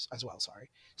weapons as well. Sorry.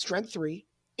 Strength 3,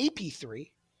 AP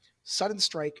 3, sudden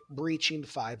strike, breaching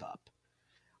 5 up.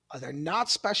 They're not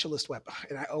specialist weapon,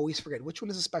 and I always forget which one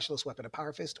is a specialist weapon: a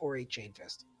power fist or a chain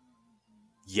fist.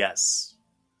 Yes.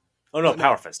 Oh no, No, no.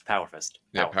 Power Fist. Power Fist.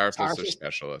 Yeah, Power Power Fists are Fist-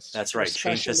 specialists. That's Or right.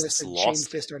 Chain specialist Fists and chain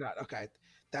lost. fist or not. Okay,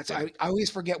 that's Yeah. I always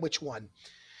forget which one.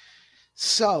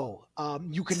 So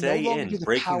you can no Stay longer in do the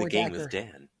Breaking power the Game dagger. with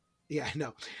Dan. Yeah, I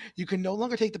know. You can no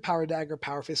longer take the power dagger,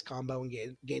 power fist combo and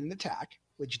gain an attack,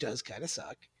 which does kind of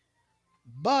suck.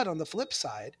 But on the flip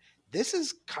side, this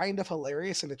is kind of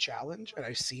hilarious in a challenge, and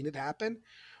I've seen it happen,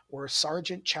 where a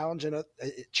sergeant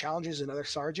challenges another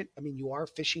sergeant. I mean, you are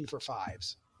fishing for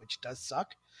fives, which does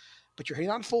suck, but you're hitting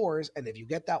on fours, and if you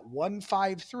get that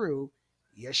 1-5 through,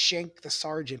 you shank the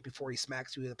sergeant before he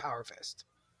smacks you with a power fist.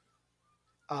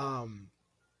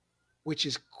 Which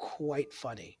is quite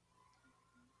funny.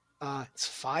 It's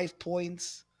 5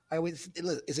 points.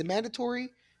 Is it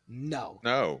mandatory? No.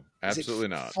 No, Is it absolutely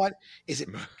not. Fun? Is it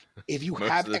if you Most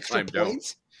have of the extra time, don't.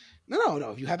 points? No.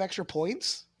 If you have extra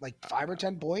points, like 5 or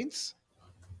 10 points,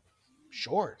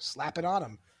 sure, slap it on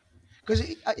them. Because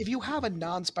if you have a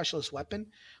non-specialist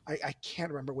weapon, I can't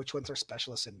remember which ones are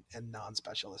specialist and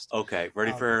non-specialist. Okay,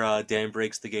 ready for Dan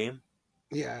Breaks the Game?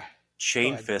 Yeah.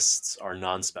 Chain ahead. Fists are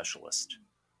non-specialist.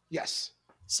 Yes.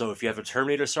 So if you have a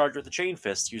Terminator Sergeant with a Chain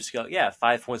Fist, you just go,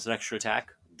 5 points of extra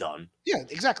attack, done. Yeah,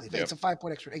 exactly. Yep. It's a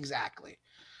 5-point extra. Exactly.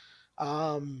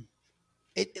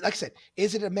 Like I said,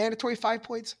 is it a mandatory 5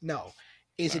 points? No.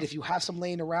 Is it No. if you have some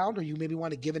laying around, or you maybe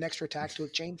want to give an extra attack to a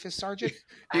chain fist sergeant?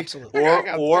 Absolutely. I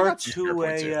got Or some spare to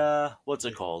points here. what's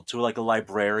it called? To like a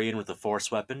librarian with a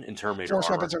force weapon in Terminator Force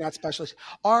armor. weapons are not specialist.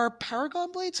 Are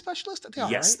Paragon blades specialist? They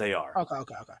are, Yes, right? they are. Okay.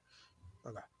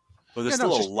 But there's Yeah,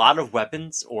 no, still it's a lot of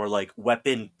weapons or like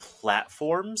weapon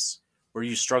platforms where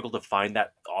you struggle to find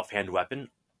that offhand weapon.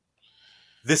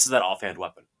 This is that offhand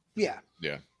weapon. Yeah.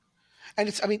 Yeah. And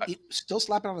it's still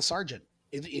slap it on a sergeant.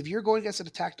 If you're going against a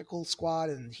tactical squad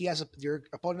and your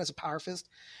opponent has a power fist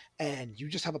and you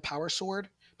just have a power sword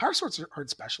swords aren't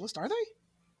specialist, are they?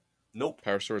 Nope.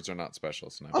 Power swords are not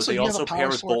specialists now. But Also, they you have also a power pair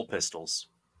with sword- bolt pistols.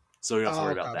 So you don't have to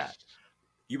worry about okay. that.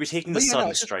 You'll be taking But the yeah, sudden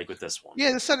no, it's just- strike with this one.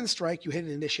 Yeah, the sudden strike, you hit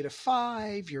an initiative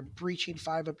 5, you're breaching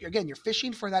 5 up. Again, you're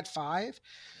fishing for that 5.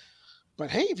 But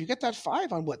hey, if you get that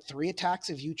 5 on 3 attacks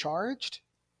if you charged?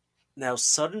 Now,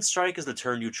 sudden strike is the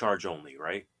turn you charge only,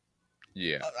 right?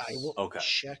 Yeah. I will Okay.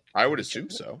 check. I would Let me check assume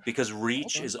it. so. Because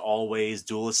reach Okay. is always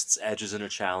duelist's edges in a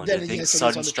challenge. Then, I think yes, it is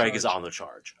sudden on the strike is charge. on the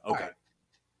charge. All Okay. right.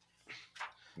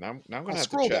 Now I'm going to I'll have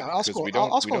scroll to check. down. I'll 'cause scroll. we don't-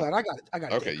 I'll we scroll don't- down. I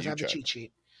got it. Okay, because you I have the check. cheat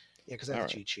sheet. Yeah, because I have All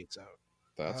the right. cheat sheet. So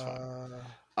That's fine.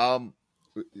 fine.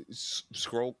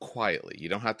 Scroll quietly. You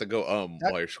don't have to go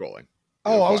That- while you're scrolling.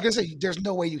 Oh, I was gonna say there's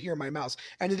no way you hear my mouse,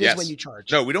 and it is Yes. when you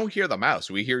charge. No, we don't hear the mouse.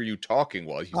 We hear you talking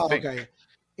while you Oh, think. okay.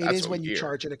 It That's is what when we you hear.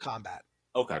 charge in a combat.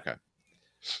 Okay. Okay.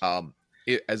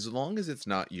 As long as it's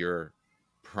not your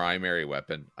primary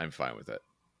weapon, I'm fine with it.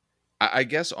 I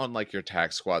guess on like your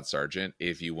tax squad sergeant,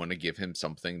 if you want to give him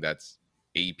something that's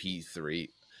AP3,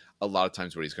 a lot of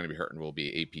times what he's going to be hurting will be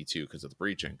AP2 because of the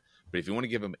breaching. But if you want to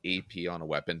give him AP on a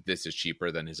weapon, this is cheaper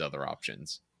than his other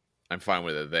options. I'm fine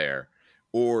with it there.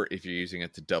 Or if you're using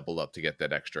it to double up to get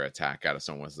that extra attack out of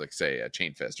someone's, like, say, a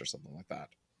chain fist or something like that.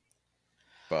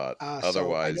 But So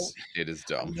otherwise, it is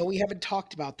I dumb. know we haven't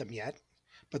talked about them yet,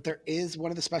 but there is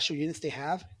one of the special units they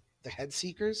have, the Head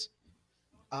Seekers,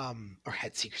 or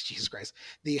Head Seekers, Jesus Christ,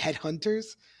 the Head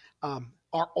Hunters, are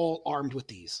all armed with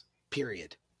these.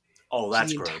 Period. Oh,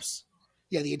 that's the gross.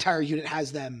 Yeah, the entire unit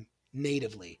has them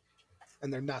natively,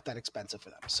 and they're not that expensive for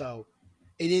them. So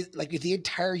it is like if the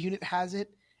entire unit has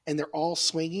it and they're all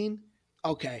swinging,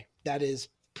 okay, that is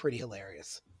pretty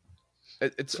hilarious.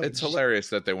 It's So just- hilarious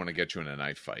that they want to get you in a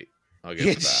knife fight. I'll give Yeah,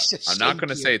 you that. just I'm not shank going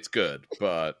to you. say it's good,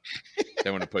 but they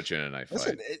want to put you in a knife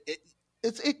Listen, fight.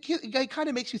 it kind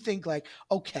of makes you think like,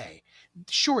 okay,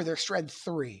 sure, they're strength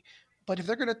 3, but if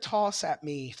they're going to toss at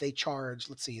me, if they charge,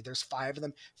 let's see, there's 5 of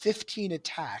them, 15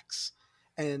 attacks,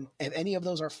 and if any of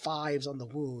those are 5s on the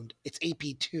wound, it's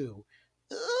AP2.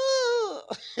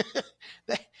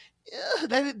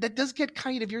 That does get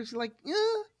kind of, you're like,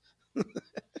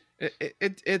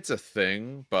 It's a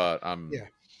thing, but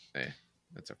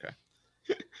it's okay.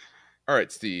 All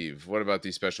right, Steve, what about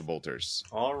these special bolters?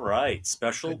 All right,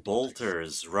 special Good bolters.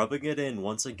 bolters, rubbing it in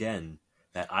once again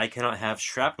that I cannot have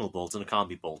shrapnel bolts in a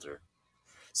combi bolter.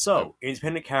 So,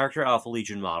 independent character Alpha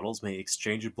Legion models may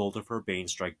exchange a bolter for a Bane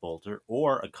Strike bolter,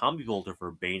 or a combi bolter for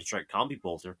a Bane Strike combi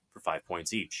bolter for 5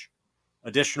 points each.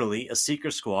 Additionally, a Seeker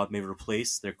squad may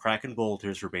replace their Kraken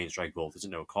bolters for Bane Strike bolters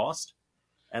at no cost,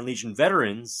 and Legion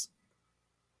veterans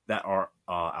that are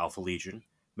Alpha Legion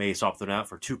may swap them out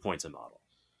for 2 points a model.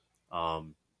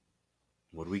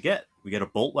 What do we get? We get a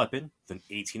bolt weapon with an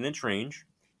 18-inch range,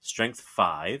 strength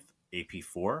 5, AP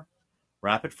 4,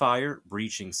 rapid fire,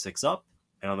 breaching 6 up,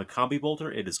 and on the combi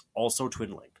bolter, it is also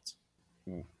twin linked.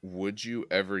 Would you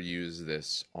ever use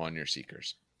this on your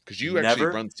Seekers? Because you actually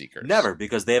Never, run Seekers. never,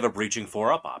 because they have a breaching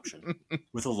 4 up option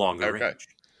with a longer Okay. range.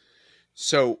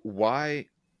 So why?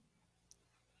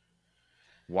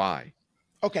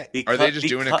 Okay. Are they just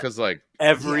doing it because like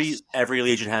every Yes.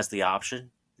 Legion has the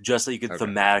option, just so you can Okay.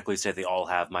 thematically say they all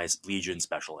have my Legion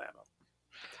special ammo.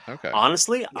 okay?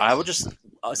 Honestly, I Yes. would just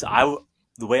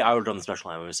the way I would have done the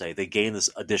special ammo would say they gain this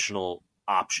additional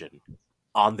option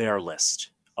on their list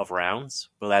of rounds,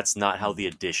 but that's not how the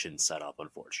edition's set up,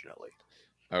 unfortunately.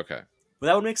 Okay. But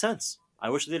that would make sense. I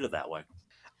wish they did it that way.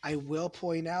 I will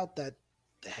point out that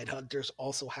the Headhunters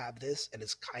also have this, and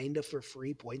it's kind of for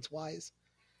free points wise.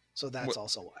 So that's Well,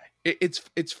 also why.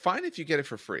 It's fine if you get it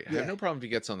for free. I Yeah. have no problem if you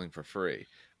get something for free.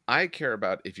 I care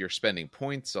about if you're spending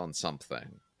points on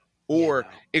something, or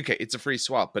okay, it's a free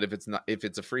swap. But if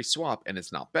it's a free swap and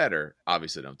it's not better,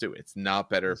 obviously don't do it. It's not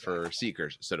better for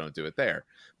Seekers, so don't do it there.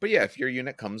 But yeah, if your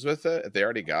unit comes with it, if they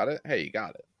already got it, hey, you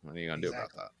got it. What are you gonna do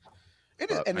about that? It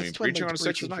is, But, and I it's mean, twin breaching linked on a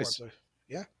 6 is breaching nice. form, so-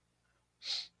 yeah.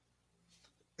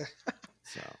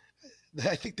 So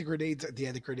I think the grenades.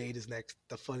 Yeah, the grenade is next.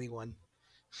 The funny one.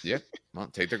 yeah, well,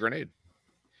 take the grenade.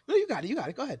 No, you got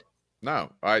it. Go ahead.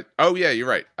 No, oh yeah, you're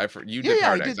right. You did Yeah,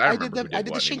 power I decks. did. I remember did who the. I did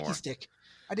the what shaky anymore. stick.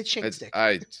 I did shake stick.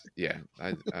 I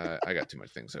got too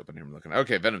much things open here. I'm looking.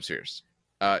 Okay, Venom Spheres.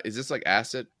 Is this like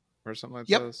acid or something like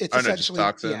Yep, this? it's no, just essentially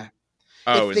toxin. yeah.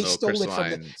 Oh, They and little stole it from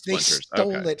crystalline They splinters.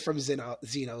 stole Okay. it from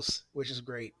Xenos, which is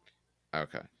great.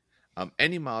 Okay.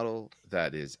 Any model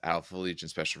that is Alpha Legion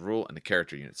special rule and the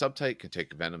character unit subtype can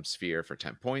take a Venom Sphere for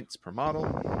 10 points per model.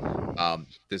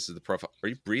 This is the profile. Are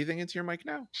you breathing into your mic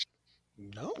now?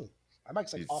 No, my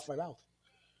mic's like He's- off my mouth.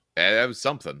 That was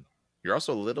something. You're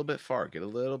also a little bit far. Get a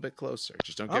little bit closer.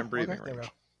 Just don't get in breathing okay, there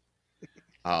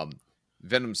we range.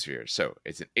 Venom Sphere. So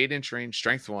it's an 8-inch range,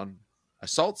 strength 1,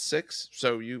 assault 6.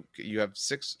 So you have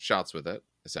 6 shots with it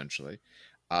essentially.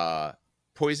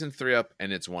 Poison 3 up,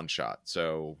 and it's 1 shot.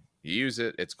 So you use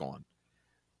it, it's gone.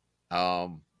 I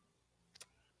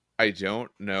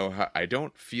don't know how. I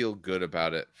don't feel good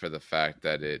about it for the fact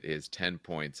that it is 10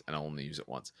 points and I'll only use it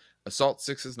once. Assault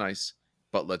 6 is nice,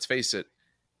 but let's face it.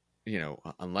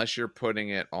 Unless you're putting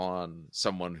it on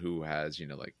someone who has,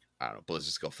 like, I don't know,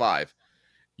 Ballistic Skill 5,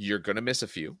 you're going to miss a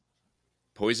few.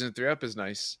 Poison 3 up is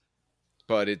nice,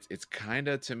 but it's kind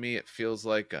of, to me, it feels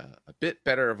like a bit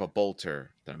better of a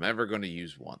bolter that I'm ever going to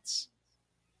use once.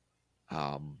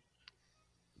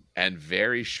 And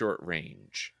very short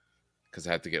range, because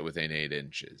I have to get within 8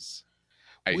 inches.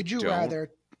 Would you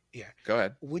rather? Yeah. Go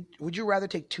ahead. Would you rather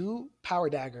take 2 power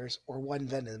daggers or 1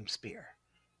 venom spear?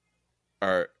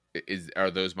 Are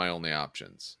those my only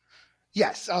options?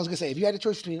 Yes, I was gonna say if you had a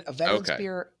choice between a venom Okay.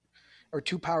 spear or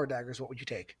 2 power daggers, what would you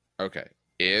take? Okay.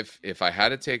 If I had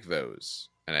to take those,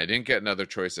 and I didn't get another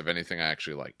choice of anything I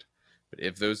actually liked, but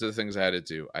if those are the things I had to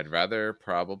do, I'd rather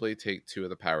probably take 2 of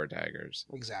the power daggers.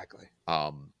 Exactly.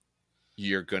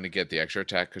 You're going to get the extra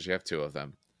attack because you have 2 of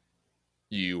them.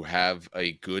 You have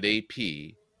a good AP.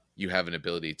 You have an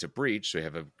ability to breach, so you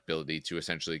have an ability to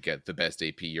essentially get the best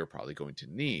AP you're probably going to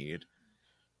need.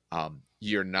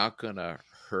 You're not going to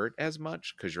hurt as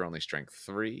much because you're only strength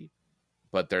 3,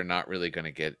 but they're not really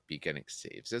going to be getting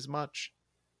saves as much.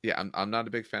 Yeah, I'm not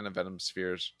a big fan of Venom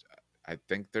Spheres. I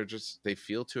think they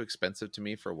feel too expensive to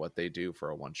me for what they do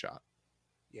for a 1-shot.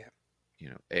 Yeah.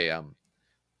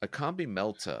 A combi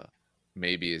Melta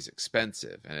maybe is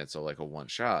expensive and it's like a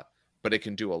 1-shot, but it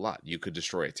can do a lot. You could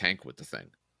destroy a tank with the thing.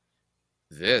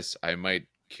 This, I might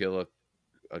kill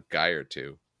a guy or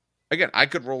 2. Again, I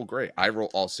could roll great. I roll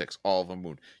all 6, all of them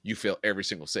wound. You fail every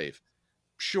single save.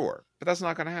 Sure, but that's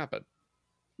not going to happen.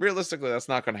 Realistically, that's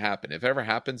not going to happen. If it ever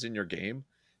happens in your game,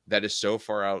 that is so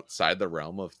far outside the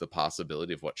realm of the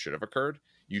possibility of what should have occurred,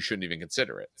 you shouldn't even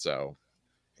consider it. So,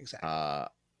 Exactly. I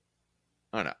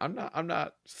don't know. I'm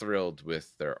not thrilled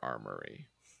with their armory,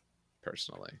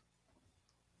 personally.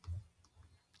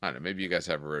 I don't know. Maybe you guys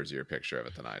have a rosier picture of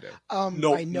it than I do.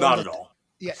 No, I know not that- at all.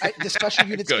 Yeah, the special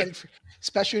units Good. get it.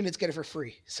 Special units get it for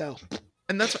free. So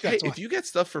And that's hey, That's why. if you get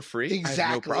stuff for free, I have no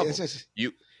exactly. problem. It's just-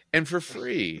 And for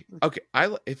free, okay. I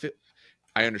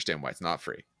understand why it's not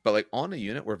free, but like on a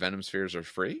unit where Venom Spheres are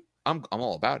free, I'm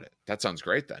all about it. That sounds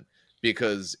great then,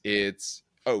 because it's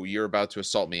you're about to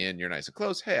assault me and you're nice and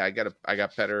close. Hey, I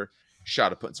got better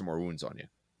shot of putting some more wounds on you.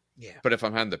 yeah. But if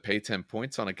I'm having to pay 10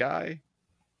 points on a guy,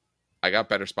 I got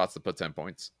better spots to put 10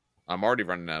 points. I'm already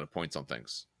running out of points on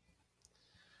things.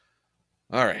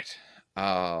 All right.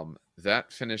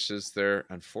 That finishes their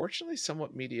unfortunately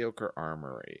somewhat mediocre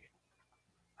armory.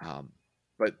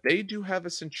 but they do have a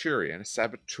Centurion, a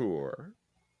Saboteur.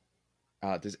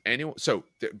 Does anyone? So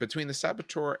between the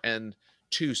Saboteur and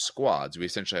 2 squads, we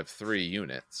essentially have 3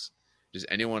 units. Does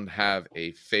anyone have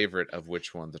a favorite of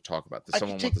which one to talk about? Does I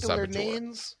someone can want take the the Saboteur?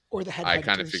 Lernains or the Headhunters. I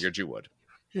kind of figured you would.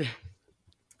 Yeah.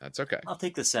 That's okay. I'll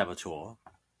take the Saboteur.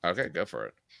 Okay, go for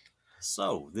it.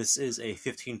 So, this is a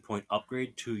 15-point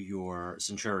upgrade to your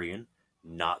Centurion,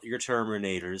 not your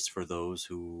Terminators for those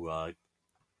who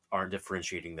aren't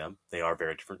differentiating them. They are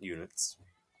very different units.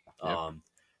 Yep.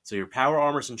 So, your Power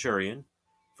Armor Centurion,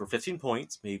 for 15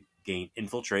 points, may gain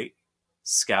Infiltrate,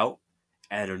 Scout,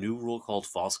 and a new rule called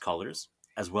False Colors,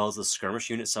 as well as the Skirmish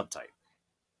Unit subtype.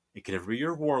 It can be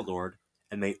your Warlord,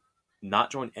 and may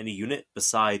not join any unit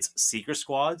besides Seeker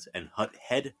Squads and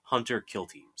Headhunter kill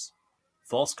teams.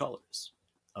 False Colors.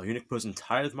 A unit composed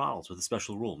entirely of models with a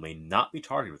special rule may not be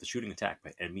targeted with a shooting attack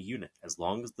by enemy unit as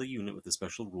long as the unit with the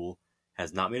special rule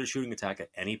has not made a shooting attack at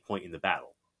any point in the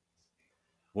battle.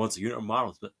 Once a unit or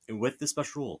model with this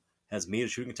special rule has made a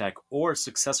shooting attack or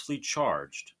successfully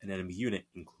charged an enemy unit,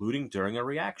 including during a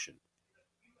reaction,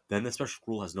 then the special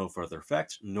rule has no further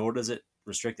effect, nor does it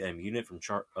restrict the enemy unit from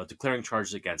declaring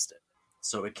charges against it.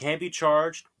 So it can be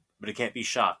charged, but it can't be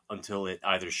shot until it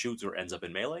either shoots or ends up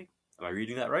in melee. Am I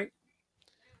reading that right?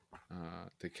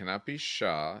 They cannot be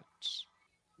shot.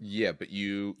 Yeah, but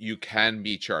you can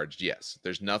be charged. Yes,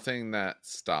 there's nothing that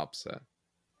stops it.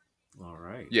 All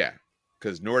right. Yeah,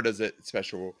 because nor does it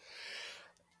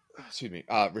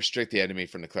restrict the enemy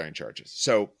from declaring charges.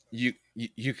 So you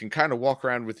can kind of walk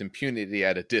around with impunity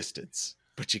at a distance,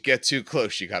 but you get too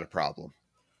close, you got a problem.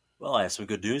 Well, I have some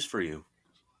good news for you.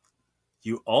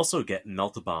 You also get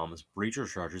Melta Bombs,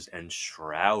 Breacher Charges, and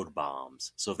Shroud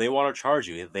Bombs. So if they want to charge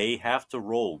you, they have to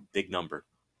roll big number.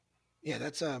 Yeah,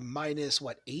 that's a minus,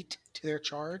 8 to their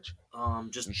charge?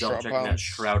 Just And double Shroud checking that Bombs?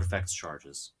 Shroud affects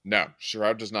charges. No,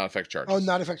 Shroud does not affect charges. Oh,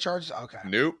 not affect charges? Okay.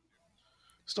 Nope.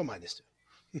 Still minus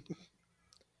 2.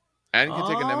 And you can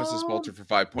take a Nemesis Bolter for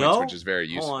 5 points, which is very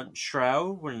useful. Hold on.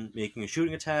 Shroud, when making a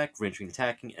shooting attack, ranging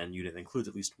attacking, and unit that includes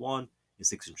at least one, is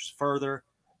 6 inches further.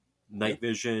 Night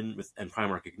Vision and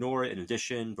Primarch ignore it. In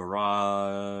addition,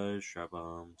 Barrage, Shroud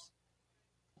Bombs.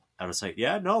 Out of sight.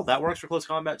 Yeah, no, that works for close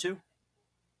combat too.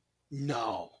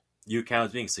 No. You count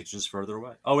as being 6 inches further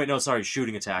away. Oh, wait, no, sorry.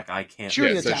 Shooting attack. I can't.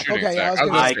 Shooting Yeah, so attack. shooting Okay, attack.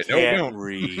 I No, can't no.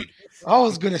 read. I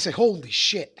was going to say, holy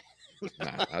shit.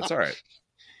 Nah, that's all right.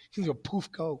 He's going to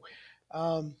poof go.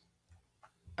 I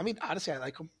mean, honestly, I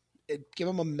like him. Give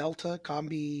him a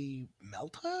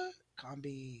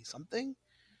combi something,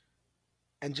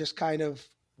 and just kind of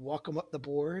walk him up the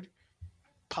board,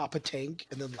 pop a tank,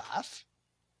 and then laugh.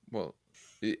 Well,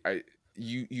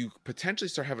 you potentially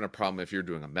start having a problem if you're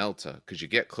doing a Melta, because you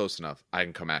get close enough, I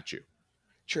can come at you.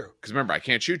 True. Because remember, I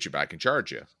can't shoot you, but I can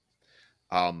charge you.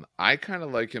 I kind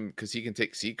of like him because he can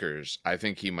take Seekers. I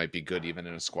think he might be good even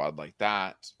in a squad like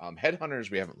that. Headhunters,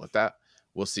 we haven't looked at.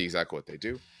 We'll see exactly what they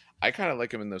do. I kind of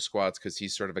like him in those squads because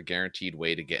he's sort of a guaranteed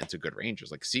way to get into good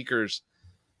ranges. Like Seekers,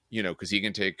 because he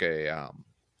can take a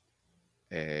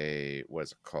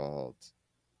what's it called?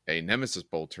 A Nemesis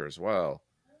Bolter as well.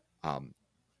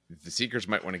 The Seekers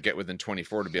might want to get within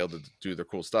 24 to be able to do their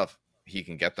cool stuff. He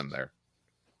can get them there.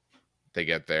 They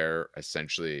get there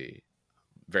essentially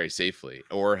very safely.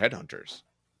 Or Headhunters.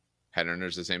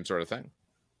 Headhunters, the same sort of thing.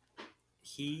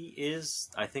 He is,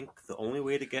 I think, the only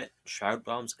way to get Shroud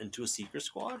Bombs into a Seeker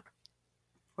squad?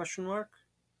 Question mark?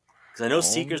 Because I know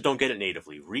Seekers don't get it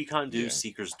natively. Recon do, Yeah.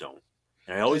 Seekers don't.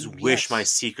 And I always wish my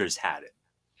Seekers had it.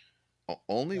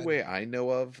 Only way I know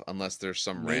of, unless there's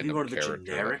some Maybe random one of the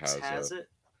character that generics has it. it.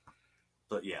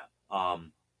 But yeah,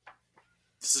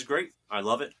 this is great. I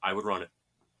love it. I would run it.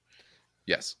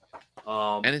 Yes.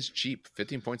 And it's cheap.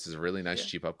 15 points is a really nice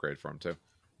cheap upgrade for him too.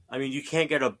 I mean, you can't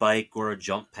get a bike or a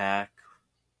jump pack,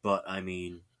 but I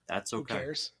mean, that's okay. Who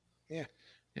cares? Yeah.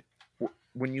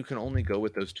 When you can only go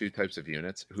with those 2 types of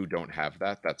units who don't have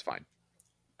that, that's fine.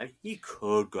 I mean, he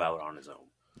could go out on his own.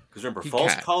 Because remember, He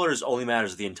false can. colors only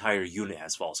matters if the entire unit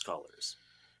has false colors.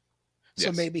 So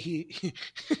Yes. maybe he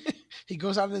he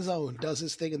goes out on his own, does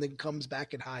his thing, and then comes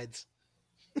back and hides,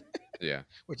 Yeah.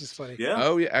 which is funny. Yeah.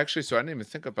 Oh yeah, actually, so I didn't even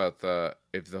think about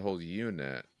if the whole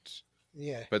unit,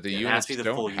 Yeah. but the It has units to be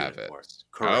the full don't have unit it. for it.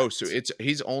 Oh, Correct. so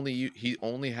he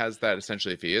only has that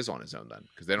essentially if he is on his own then,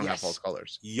 because they don't have Yes. false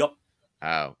colors. Yup.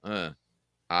 Oh,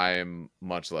 I'm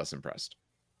much less impressed.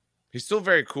 He's still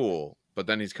very cool, but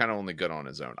then he's kind of only good on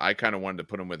his own. I kind of wanted to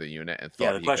put him with a unit and thought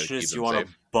Yeah, the he question could is, keep do you them want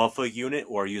safe. to buff a unit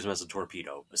or use them as a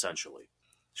torpedo, essentially?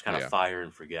 Just kind of Yeah. fire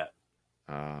and forget.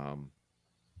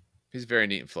 He's very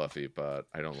neat and fluffy, but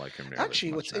I don't like him nearly as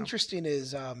Actually, much what's now. interesting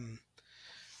is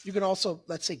You can also,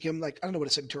 let's say, give him like, I don't know what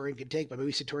a Centurion can take, but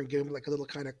maybe Centurion give him like a little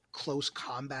kind of close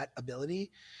combat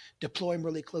ability, deploy him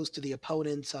really close to the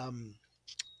opponent's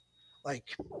like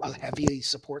a heavy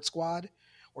support squad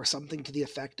or something to the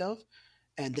effect of,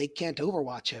 and they can't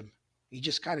overwatch him. He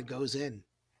just kind of goes in.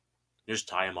 You just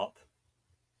tie him up.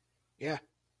 Yeah.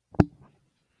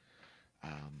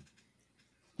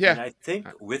 Yeah. And I think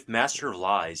with Master of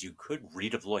Lies, you could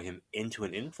redeploy him into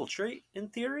an infiltrate in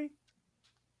theory.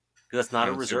 Because that's not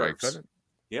a don't see why you reserves. couldn't.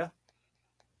 Yeah.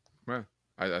 Well,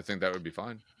 I think that would be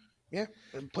fine. Yeah,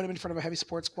 and put him in front of a heavy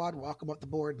support squad, walk him up the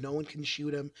board. No one can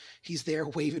shoot him. He's there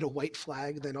waving a white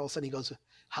flag. Then all of a sudden he goes,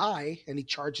 hi, and he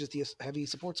charges the heavy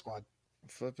support squad.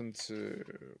 Flip into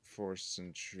Force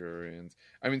Centurions.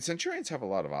 I mean, Centurions have a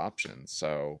lot of options,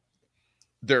 so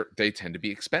they tend to be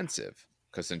expensive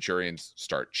because Centurions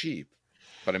start cheap.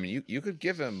 But I mean, you could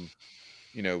give him,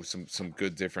 some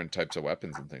good different types of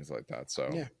weapons and things like that. So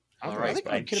Yeah. All I right. think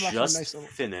I we get him off just a nice little-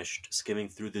 finished skimming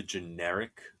through the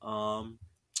generic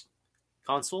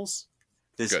consoles.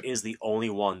 This Good. is the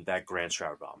only one that grants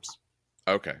Shroud Bombs.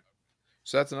 Okay.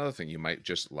 So that's another thing. You might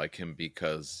just like him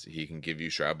because he can give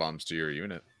you Shroud Bombs to your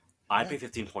unit. I Yeah. pay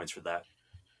 15 points for that.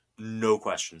 No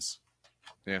questions.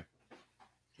 Yeah,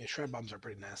 shred bombs are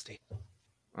pretty nasty.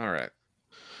 All right.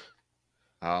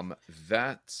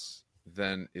 That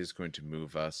then is going to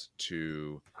move us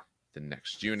to the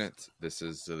next unit. This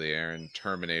is the Aaron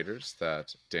Terminators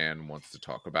that Dan wants to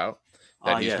talk about.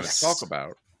 That he's going to yes. talk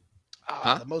about.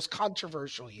 Huh? The most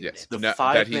controversial unit. Yes. The No, that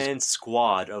 5-man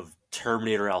squad of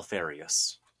Terminator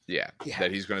Alfarius. Yeah, Yeah.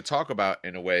 that he's going to talk about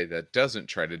in a way that doesn't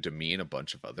try to demean a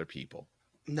bunch of other people.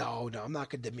 No, I'm not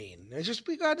going to demean. It's just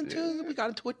we got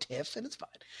into a tiff, and it's fine.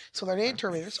 So their name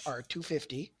Terminators are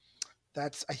 250.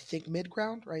 That's, I think,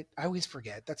 mid-ground, right? I always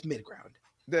forget. That's mid-ground.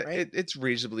 Right? It's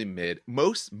reasonably mid.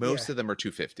 Most Yeah. of them are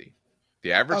 250.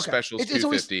 The average special is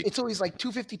 250. It's always like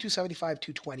 250, 275,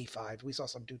 225. We saw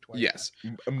some 220. Yes,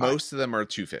 most of them are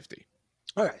 250.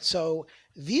 All right, so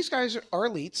these guys are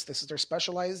elites. This is their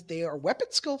specialized. They are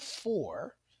weapon skill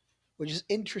 4, which is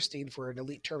interesting for an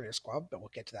elite Terminator squad, but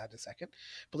we'll get to that in a second.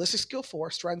 Ballistic skill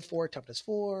 4, strength 4, toughness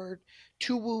 4,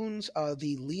 2 wounds.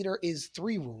 The leader is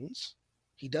 3 wounds.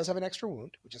 He does have an extra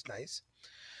wound, which is nice.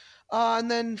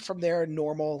 And then from there,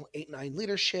 normal 8-9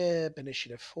 leadership,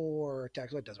 initiative 4,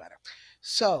 attack, it doesn't matter.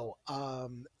 So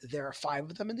there are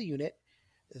 5 of them in the unit.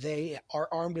 They are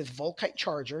armed with Volkite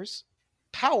chargers,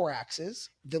 power axes.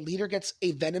 The leader gets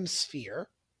a Venom Sphere.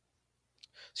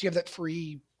 So you have that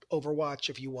free Overwatch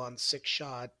if you want,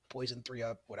 6-shot, poison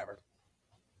 3-up, whatever.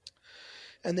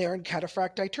 And they are in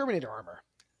Cataphracti Terminator armor.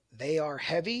 They are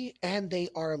heavy and they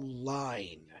are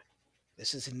line.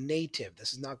 This is native.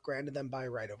 This is not granted them by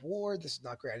right of war. This is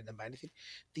not granted them by anything.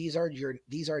 These are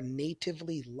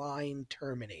natively line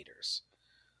Terminators.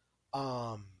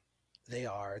 They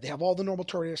have all the normal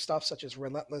Terminator stuff, such as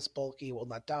relentless, bulky, will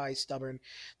not die, stubborn.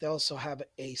 They also have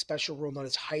a special rule known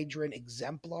as Hydran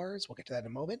Exemplars. We'll get to that in a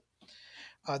moment.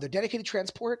 They're dedicated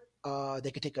transport.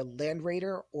 They could take a Land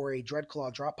Raider or a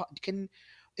Dreadclaw drop pod.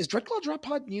 Is Dreadclaw drop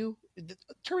pod new? The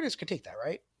Terminators can take that,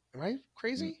 right? Am I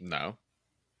crazy? No,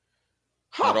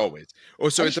 Huh. not always. Oh,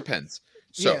 so I it just- depends.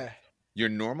 So Yeah. your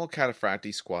normal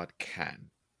Cataphracti squad can,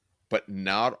 but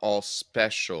not all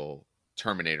special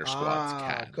Terminator squads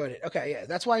can. Good. Okay, yeah.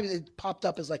 That's why it popped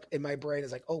up as like in my brain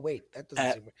is like, oh wait, that doesn't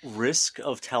At seem risk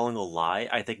of telling a lie,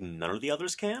 I think none of the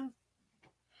others can.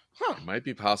 huh. It might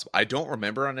be possible. I don't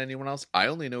remember on anyone else. I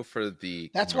only know for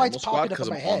the That's why it's normal squad popping up because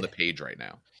in I'm my on the head. page right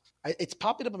now. It's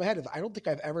popping up in my head. I don't think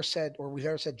I've ever said or we've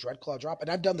ever said Dreadclaw drop, and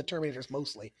I've done the Terminators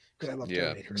mostly because I love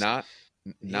Yeah, Terminators. not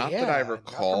that Yeah, I not from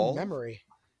recall. memory.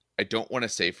 I don't want to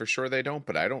say for sure they don't,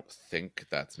 but I don't think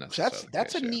that's So necessarily.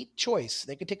 that's the a case, yeah. neat choice.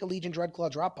 They could take a Legion Dreadclaw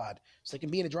drop pod, so they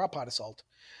can be in a drop pod assault.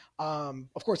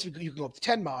 Of course, you can go up to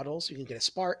 10 models. You can get a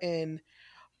Spartan.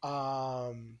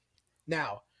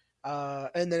 Now,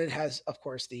 and then it has, of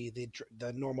course, the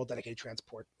normal dedicated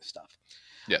transport stuff.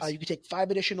 Yes. You can take 5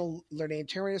 additional Lernaean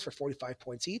Terminators for 45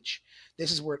 points each.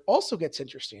 This is where it also gets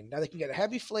interesting. Now they can get a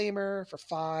Heavy Flamer for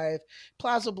 5,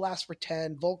 Plasma Blast for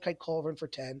 10, Volkite Culverin for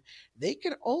 10. They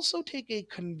can also take a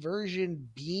Conversion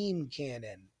Beam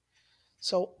Cannon.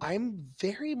 So I'm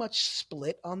very much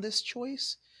split on this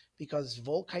choice because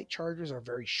Volkite Chargers are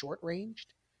very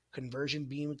short-ranged. Conversion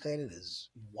Beam Cannon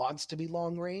wants to be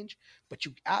long-range, but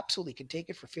you absolutely can take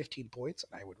it for 15 points,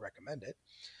 and I would recommend it.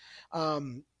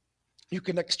 You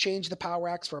can exchange the Power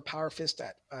Axe for a Power Fist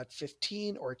at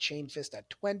 15 or a Chain Fist at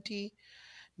 20.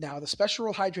 Now, the Special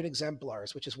Rule Hydran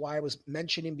Exemplars, which is why I was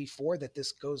mentioning before that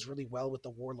this goes really well with the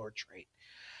Warlord trait.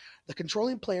 The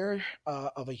controlling player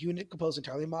of a unit composed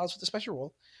entirely of models with a special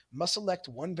rule must select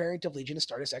one variant of Legion to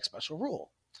start as X special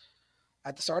rule.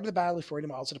 At the start of the battle, before any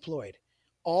models are deployed,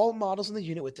 all models in the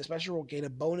unit with this special rule gain a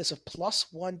bonus of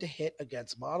 +1 to hit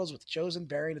against models with the chosen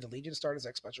variant of the Legion Starter's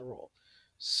X special rule.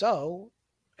 So,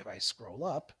 if I scroll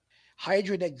up,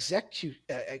 Hydran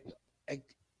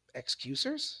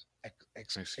Excusers?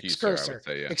 Excursor.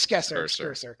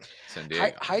 Excursor.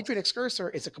 Hydran Excursor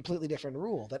is a completely different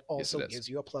rule that also gives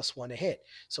you a +1 to hit.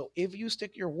 So if you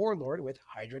stick your Warlord with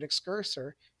Hydran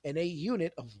Excursor in a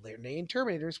unit of Lernaean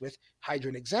Terminators with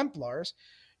Hydran Exemplars,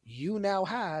 you now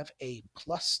have a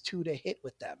 +2 to hit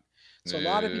with them. So a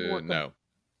lot of people no.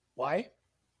 Why?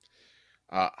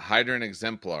 Hydran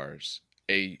Exemplars,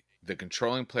 the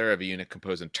controlling player of a unit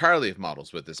composed entirely of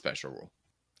models with this special rule.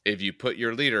 If you put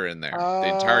your leader in there,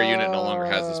 the entire unit no longer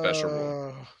has the special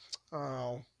rule.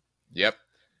 Oh. Yep.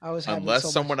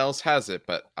 Unless someone else has it,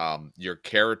 but your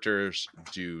characters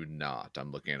do not.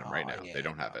 I'm looking at them right now. Yeah, they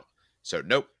don't have it. So,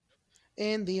 nope.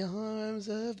 In the arms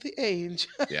of the angel.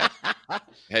 Yeah.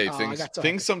 Hey,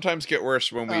 things sometimes get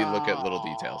worse when we look at little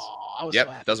details.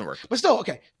 Yep, doesn't work. But still,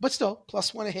 okay.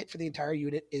 +1 a hit for the entire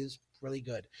unit is really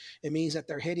good. It means that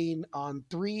they're hitting on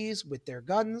 3s with their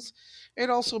guns.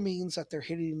 It also means that they're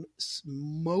hitting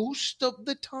most of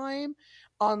the time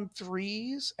on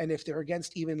 3s. And if they're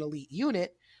against even an elite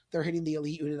unit, they're hitting the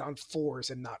elite unit on 4s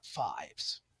and not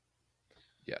 5s.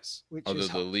 Yes. Although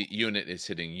the elite unit is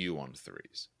hitting you on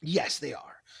 3s. Yes, they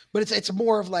are. But it's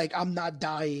more of like, I'm not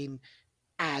dying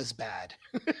as bad.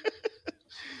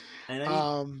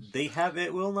 And they have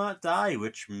It Will Not Die,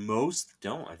 which most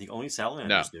don't. I think only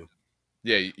Salamanders do.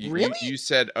 Yeah, really? You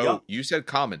said, you said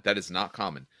common. That is not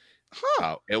common.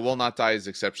 Huh. It Will Not Die is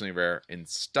exceptionally rare, and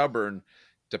stubborn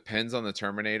depends on the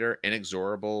Terminator.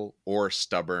 Inexorable or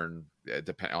stubborn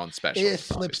depend on special. It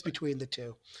flips between the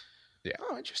two. Yeah.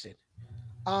 Oh, interesting.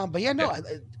 But yeah, no,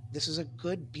 this is a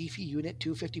good beefy unit,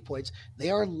 250 points.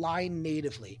 They are line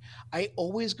natively. I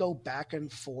always go back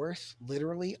and forth,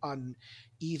 literally, on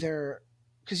either,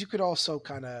 because you could also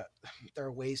kind of, there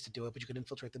are ways to do it, but you can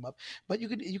infiltrate them up. But you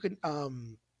can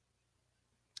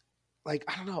like,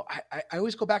 I don't know. I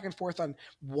always go back and forth on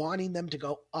wanting them to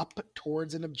go up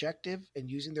towards an objective and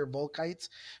using their Volkites,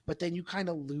 but then you kind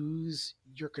of lose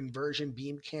your conversion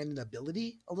beam cannon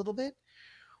ability a little bit.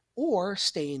 Or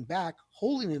staying back,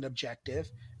 holding an objective,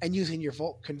 and using your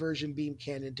Volt conversion beam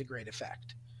cannon to great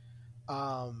effect.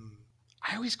 I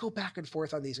always go back and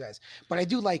forth on these guys, but I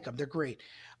do like them. They're great.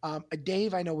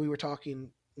 Dave, I know we were talking,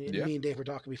 me and Dave were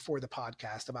talking before the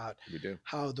podcast about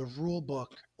how the rule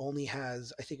book only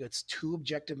has, I think it's 2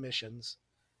 objective missions.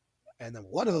 And then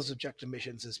one of those objective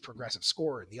missions is progressive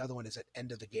score, and the other one is at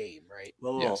end of the game, right?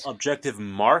 Well, objective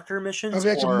marker missions?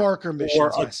 Marker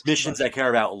missions, or missions that care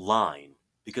about line.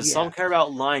 Because some care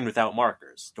about line without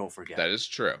markers. Don't forget. That is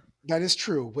true. That is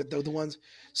true. With the ones,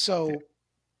 so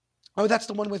that's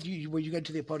the one with you where you get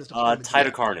to the opponent's Tide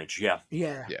of Carnage. Yeah.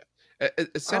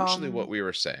 Essentially, what we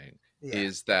were saying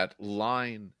is that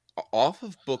line off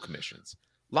of book missions,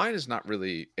 line is not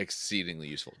really exceedingly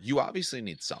useful. You obviously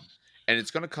need some, and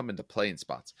it's going to come into play in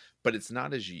spots, but it's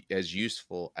not as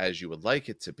useful as you would like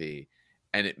it to be,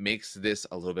 and it makes this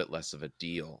a little bit less of a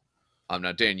deal.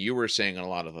 Now, Dan, you were saying in a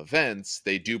lot of events,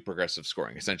 they do progressive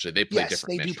scoring. Essentially, they play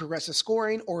different missions. Do progressive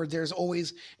scoring, or there's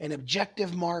always an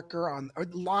objective marker on. Or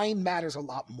line matters a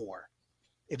lot more,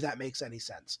 if that makes any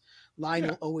sense. Line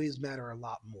will always matter a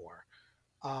lot more.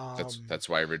 That's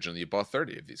why originally you bought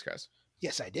 30 of these guys.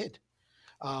 Yes, I did.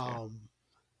 I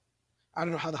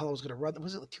don't know how the hell I was going to run.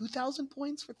 Was it 2,000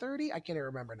 points for 30? I can't even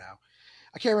remember now.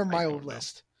 I can't remember my old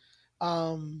list.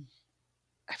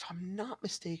 If I'm not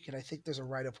mistaken, I think there's a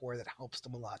Rite of War that helps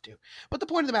them a lot too. But the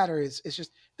point of the matter is, it's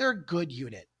just they're a good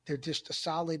unit. They're just a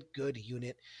solid, good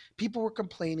unit. People were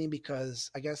complaining because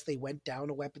I guess they went down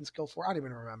a weapon skill 4. I don't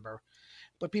even remember.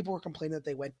 But people were complaining that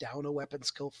they went down a weapon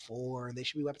skill 4 and they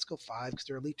should be weapon skill 5 because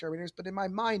they're elite Terminators. But in my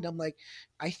mind, I'm like,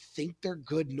 I think they're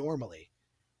good normally.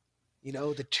 You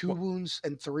know, the 2 wounds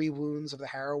and 3 wounds of the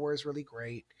Harrower is really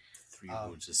great. 3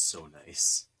 wounds is so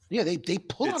nice. Yeah, they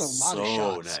pull out a lot of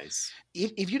shots. Nice.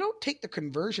 If you don't take the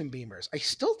conversion beamers, I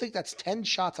still think that's 10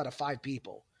 shots out of 5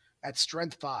 people at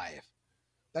strength 5.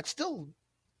 That's still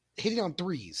hitting on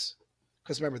 3s.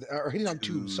 Because remember, or hitting on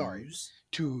 2s, sorry.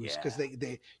 2s, because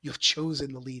you've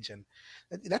chosen the Legion.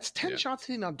 That's 10 shots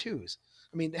hitting on 2s.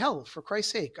 I mean, hell, for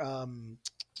Christ's sake,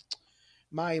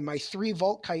 my 3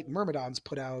 Volkite Myrmidons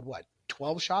put out,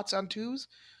 12 shots on 2s?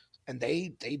 And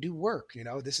they do work, you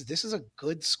know. This is a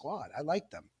good squad. I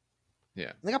like them.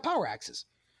 Yeah. And they got power axes.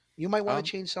 You might want to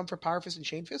change some for Power Fist and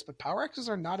Chain Fist, but power axes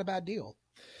are not a bad deal.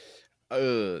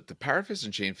 The Power Fist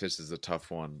and Chain Fist is a tough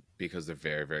one because they're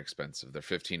very, very expensive. They're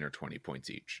 15 or 20 points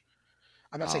each.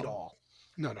 I'm not saying all.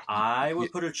 No. I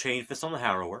would put a Chain Fist on the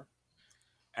Harrower.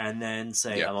 and then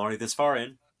say, Yeah. I'm already this far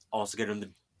in. Also get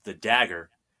in the dagger,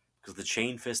 because the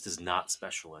chain fist is not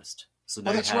specialist. So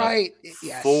now Oh, you that's have right.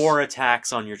 Yes. 4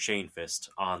 attacks on your chain fist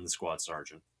on the squad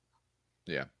sergeant.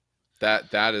 Yeah.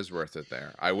 That is worth it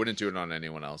there. I wouldn't do it on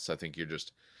anyone else. I think you're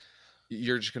just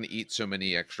going to eat so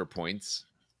many extra points,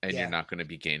 and Yeah. you're not going to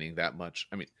be gaining that much.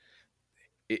 I mean,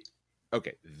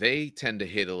 okay, they tend to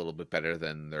hit a little bit better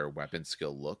than their weapon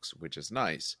skill looks, which is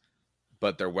nice.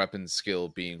 But their weapon skill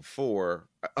being 4,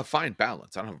 a fine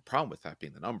balance. I don't have a problem with that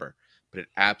being the number, but it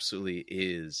absolutely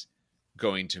is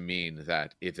going to mean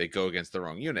that if they go against the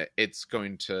wrong unit, it's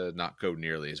going to not go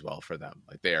nearly as well for them.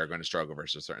 Like, they are going to struggle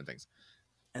versus certain things.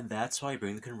 And that's why you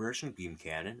bring the conversion beam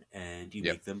cannon and you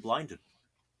Yep. make them blinded.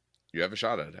 You have a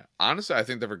shot at it. Honestly, I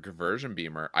think that for conversion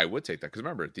beamer, I would take that. Because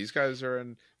remember, these guys are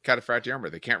in cataphractic armor.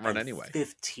 They can't run And anyway.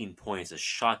 15 points is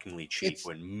shockingly cheap It's-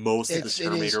 when most of the it is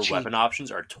Terminator cheap. weapon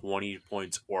options are 20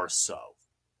 points or so.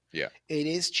 Yeah. It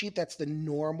is cheap. That's the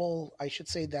normal. I should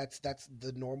say that's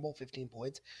the normal 15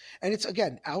 points. And it's,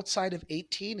 again, outside of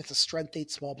 18, it's a strength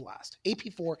 8 small blast.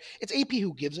 AP4, it's AP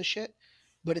who gives a shit,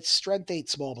 but it's strength 8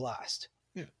 small blast.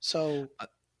 Yeah. So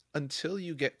Until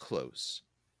you get close,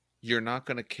 you're not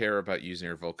going to care about using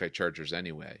your Volkite chargers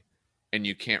anyway, and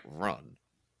you can't run.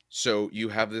 So you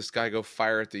have this guy go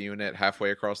fire at the unit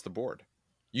halfway across the board.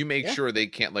 You make Yeah. sure they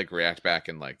can't like react back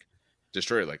and like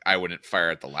destroy. Like, I wouldn't fire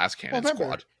at the last cannon remember,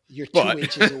 squad. you're 2 But-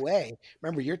 inches away.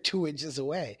 Remember, you're 2 inches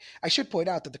away. I should point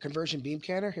out that the conversion beam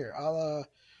cannon here, I'll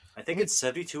I think it's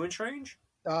 72-inch range.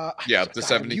 Yeah, up to God, I've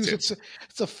 72. used it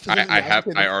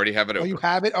I already have it Oh, open. you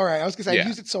have it? All right. I was gonna say Yeah. I've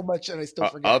used it so much and I still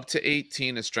forget. Up to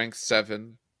 18 is strength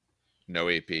 7, no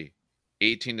AP.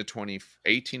 18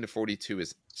 to 42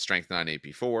 is strength 9,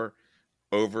 AP 4.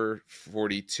 Over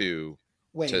 42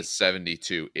 Wait, to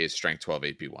 72 is strength 12,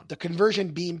 AP 1. the conversion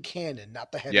beam cannon,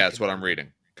 not the heavy. Yeah, that's what I'm conversion.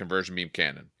 reading. Conversion beam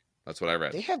cannon. That's what I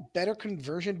read. They have better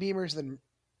conversion beamers than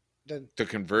The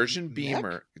conversion Mech?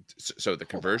 beamer. So the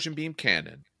conversion beam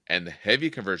cannon and the heavy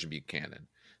conversion beam cannon,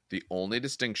 the only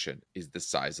distinction is the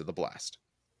size of the blast.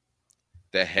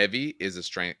 The heavy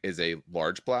is a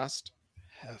large blast.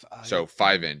 have I. So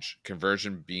 5-inch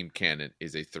conversion beam cannon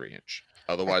is a 3-inch.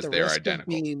 Otherwise, at the they are risk of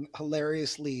identical. being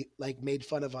hilariously made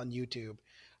fun of on YouTube,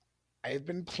 I've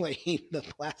been playing the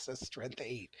blast as strength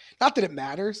 8. Not that it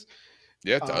matters.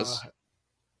 Yeah, it does.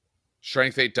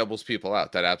 Strength 8 doubles people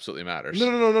out. That absolutely matters.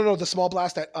 No. The small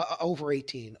blast at over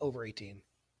 18. Over 18.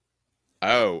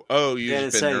 Oh, you've Dan been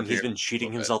is saying nerfing he's it been a cheating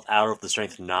little bit. himself out of the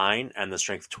strength 9 and the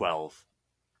strength 12.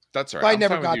 That's all right. Well, I I'm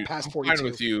never fine with got you- past I'm 42. fine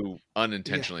with you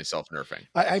unintentionally self-nerfing.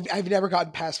 I've never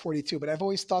gotten past 42, but I've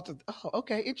always thought that. Oh,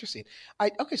 okay, interesting.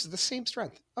 Okay, so the same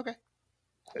strength. Okay,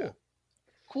 cool, Yeah.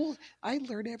 cool. I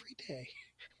learn every day.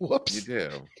 Whoops. You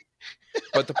do.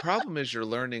 But the problem is you're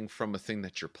learning from a thing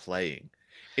that you're playing.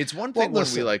 It's one Well, thing when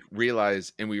listen. we like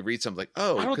realize and we read something like,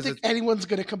 oh, I don't because think anyone's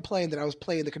going to complain that I was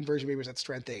playing the conversion beamers at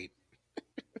strength 8.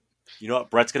 You know what?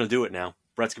 Brett's going to do it now.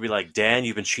 Brett's going to be like, Dan,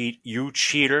 you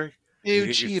cheater. You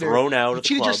get cheater! thrown out You of the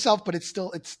cheated club. yourself, but it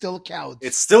still counts.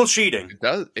 It's still cheating.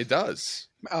 it does.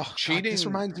 oh, God, cheating, this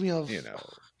reminds me of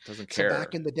doesn't so care.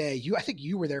 back in the day. I think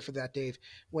you were there for that, Dave,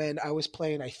 when I was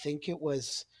playing. I think it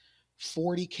was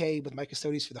 40K with my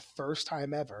custodies for the first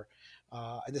time ever,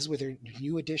 and this is with their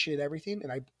new edition and everything.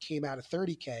 And I came out of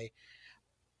 30K,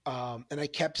 and I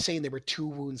kept saying there were 2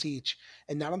 wounds each,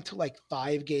 and not until like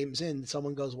 5 games in,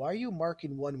 someone goes, "Why are you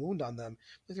marking 1 wound on them?"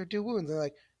 Like, they're 2 wounds. They're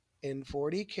like, in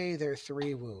 40K, they're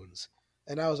 3 wounds.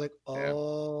 And I was like, Yeah,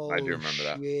 oh, I do remember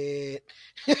that. shit.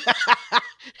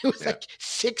 It was Yeah. like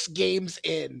 6 games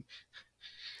in.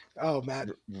 Oh,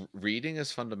 man. Reading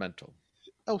is fundamental.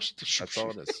 Oh, That's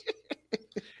all it is.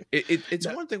 It's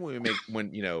No. one thing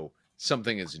when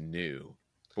something is new,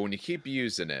 but when you keep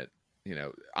using it,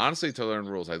 honestly, to learn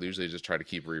rules, I usually just try to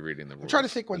keep rereading the rules. I'm trying to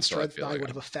think when until I Strength feel 9 like would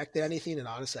have affected anything, and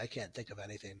honestly, I can't think of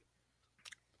anything.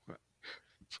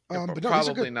 Yeah, But no, these are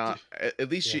probably good. not. At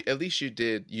least Yeah.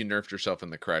 you nerfed yourself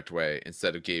in the correct way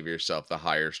instead of gave yourself the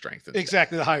higher strength. instead.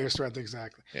 Exactly, the higher strength,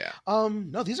 exactly. Yeah.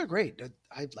 No, these are great.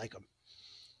 I like them.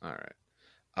 All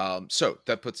right. So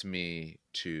that puts me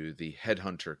to the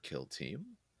Headhunter kill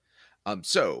team.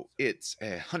 So it's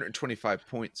 125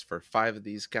 points for 5 of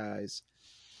these guys.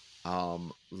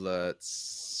 Let's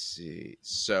see.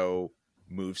 So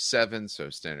move 7, so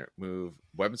standard move,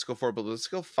 weapon skill 4, but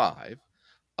skill 5.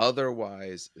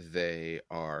 Otherwise, they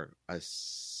are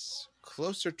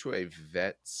closer to a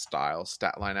vet style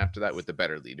stat line after that with the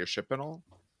better leadership and all.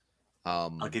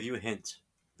 I'll give you a hint.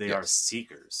 They Yes. are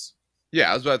seekers Yeah,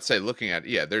 I was about to say, looking at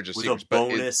they're just with seekers. a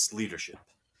bonus leadership.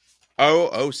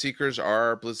 Seekers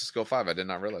are Blizzard skill 5. I did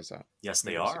not realize that. Yes,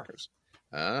 they They're are. Seekers.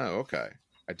 Oh, okay.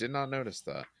 I did not notice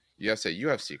that. Yes, you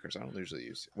have Seekers. I don't usually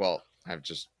use. Well,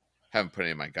 haven't put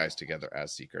any of my guys together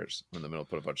as Seekers. I'm in the middle,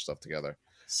 put a bunch of stuff together.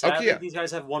 Sadly, yeah. these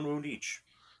guys have 1 wound each.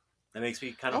 That makes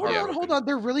me kind of Hold heartbroken. on.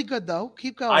 They're really good though.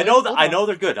 Keep going. I know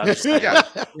they're good. I'm just saying. Yeah.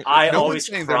 I No always one's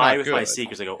saying they're cry not with my good.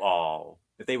 Seekers. I go, oh,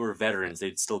 if they were veterans,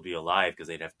 they'd still be alive because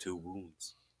they'd have 2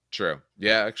 wounds. True.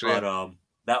 Yeah, actually. But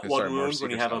that It's 1 our more wound,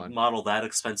 when you Seekers have a talent. model that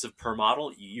expensive per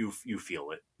model, you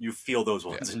feel it. You feel those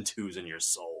 1s and 2s in your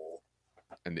soul.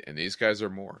 And these guys are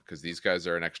more, because these guys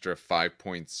are an extra 5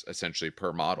 points essentially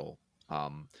per model.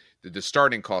 The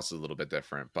starting cost is a little bit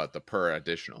different, but the per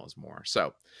additional is more.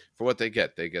 So for what they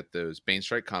get those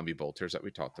Banestrike Combi Bolters that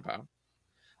we talked about.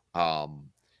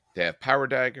 They have power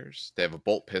daggers. They have a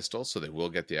bolt pistol, so they will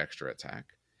get the extra attack.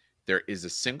 There is a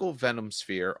single Venom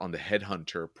Sphere on the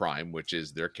Headhunter Prime, which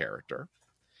is their character.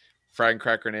 Frag and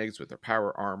Cracker and Eggs with their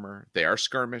power armor. They are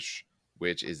Skirmish,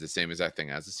 which is the same exact thing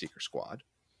as the Seeker Squad.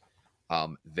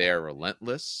 They're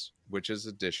Relentless, which is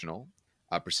additional.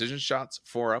 Precision Shots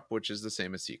 4-up, which is the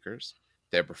same as Seekers.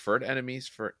 They have Preferred Enemies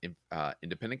for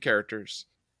independent characters,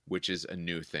 which is a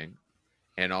new thing.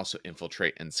 And also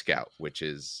Infiltrate and Scout, which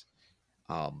is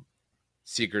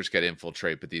Seekers get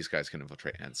Infiltrate, but these guys can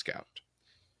Infiltrate and Scout.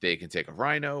 They can take a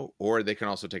Rhino, or they can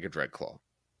also take a Dreadclaw,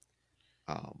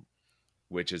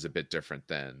 which is a bit different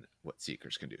than what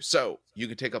Seekers can do. So you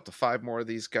can take up to 5 more of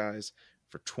these guys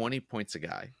for 20 points a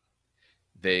guy.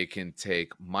 They can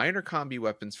take minor combi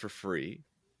weapons for free,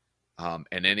 and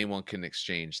anyone can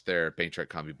exchange their Banestrike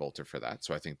Combi Bolter for that.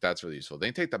 So I think that's really useful. They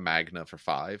can take the Magna for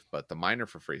 5, but the minor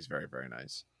for free is very, very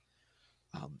nice.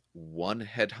 One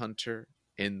Headhunter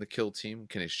in the kill team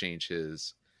can exchange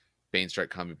his Banestrike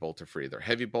Combi Bolter for either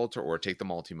Heavy Bolter or take the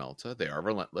Multi-Melta. They are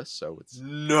Relentless, so it's...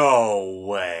 No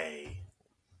way.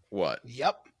 What?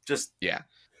 Yep. Just... Yeah.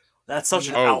 That's such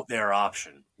an out there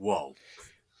option. Whoa.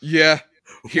 Yeah.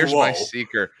 Here's my Whoa.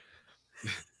 Seeker.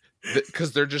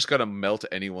 Because they're just going to melt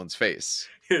anyone's face.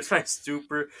 Here's my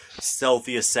super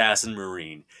stealthy assassin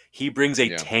marine. He brings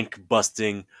a tank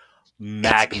busting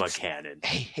magma cannon.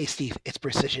 Hey, Steve, it's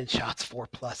Precision Shots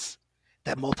 4+.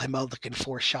 That multi-melta can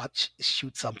 4-shot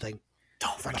shoot something.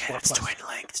 Don't forget it's twin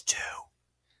length too.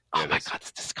 Oh my god,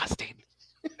 it's disgusting.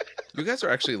 You guys are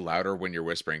actually louder when you're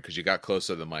whispering because you got close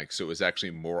to the mic, so it was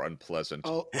actually more unpleasant.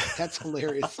 Oh, that's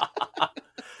hilarious.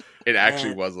 It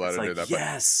actually was louder like, than that.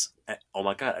 Yes. Oh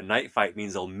my god, a night fight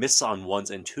means they'll miss on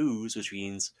 1s and 2s, which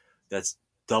means that's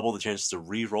double the chances to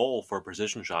re-roll for a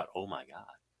precision shot. Oh my god.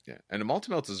 Yeah, and the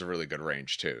Multi-Melt is a really good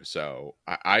range too. So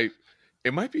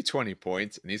it might be 20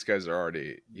 points, and these guys are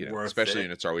already, especially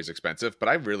units are always expensive, but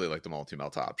I really like the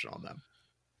Multi-Melt option on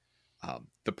them.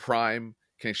 The Prime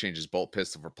can exchange his Bolt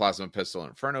Pistol for Plasma Pistol and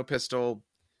Inferno Pistol.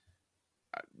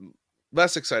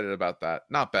 Less excited about that.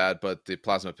 Not bad, but the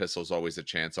Plasma Pistol is always a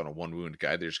chance on a 1-wound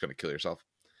guy. They're just going to kill yourself.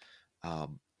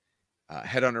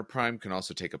 Headhunter Prime can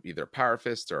also take up either a Power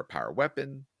Fist or a Power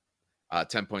Weapon.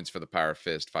 10 points for the Power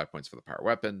Fist, 5 points for the Power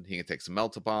Weapon. He can take some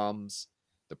Melta Bombs,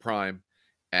 the Prime,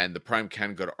 and the Prime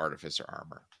can go to Artificer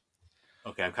Armor.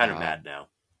 Okay, I'm kind of mad now.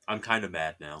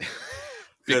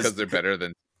 Because they're better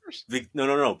than...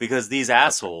 No. Because these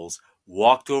assholes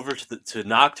walked over to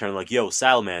Nocturne like, yo,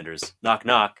 Salamanders, knock,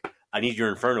 knock. I need your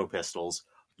Inferno Pistols.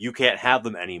 You can't have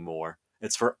them anymore.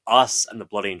 It's for us and the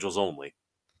Blood Angels only.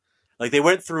 Like, they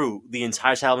went through the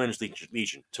entire Salamanders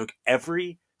Legion, took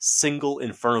every single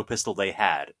Inferno Pistol they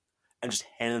had, and just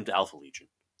handed them to Alpha Legion.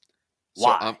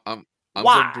 Why? So I'm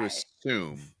going to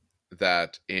assume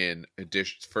that in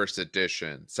first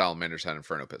edition, Salamanders had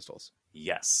Inferno Pistols.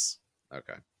 Yes.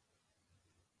 Okay.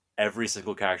 Every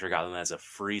single character got them as a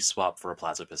free swap for a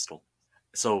Plasma Pistol.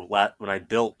 So when I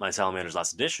built my Salamanders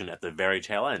last edition, at the very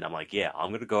tail end, I'm like, yeah, I'm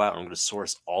going to go out and I'm going to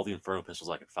source all the Inferno Pistols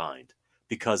I can find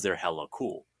because they're hella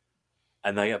cool.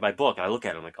 And then I get my book and I look at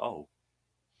it and I'm like, oh,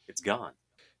 it's gone.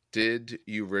 Did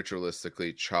you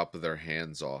ritualistically chop their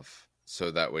hands off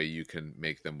so that way you can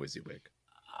make them WYSIWYG?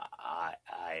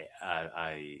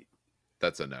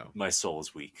 That's a no. My soul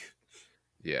is weak.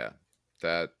 Yeah.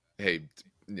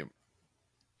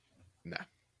 Nah.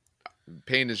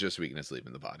 Pain is just weakness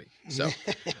leaving the body. So,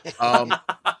 I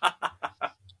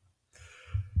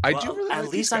do really at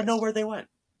like least I know where they went.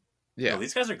 Yeah. No,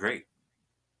 these guys are great.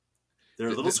 They're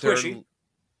a little squishy.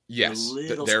 Yes.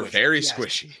 They're very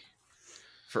squishy.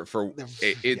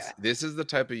 This is the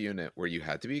type of unit where you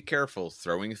had to be careful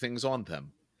throwing things on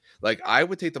them. Like, I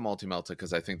would take the Multi-Melta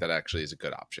because I think that actually is a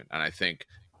good option. And I think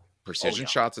Precision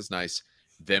Shots is nice.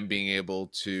 Them being able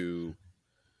to,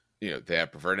 they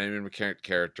have Preferred Enemy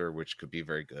character, which could be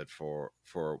very good for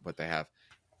what they have.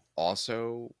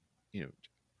 Also,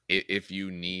 if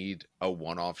you need a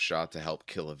one-off shot to help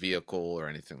kill a vehicle or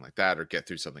anything like that, or get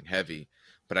through something heavy,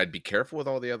 but I'd be careful with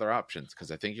all the other options because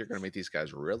I think you're going to make these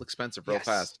guys real expensive real Yes.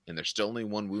 fast, and there's still only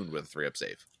one wound with a 3-up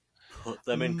save. Put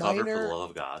them in cover for the Minor-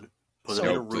 love of God. Put So-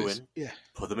 them in a Oh, please. ruin. Yeah.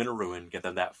 Put them in a ruin. Get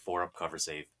them that 4-up cover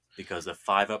save because the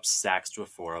 5-up stacks to a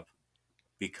 4-up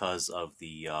because of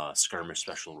the skirmish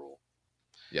special rule.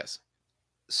 Yes.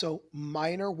 So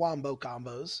minor wombo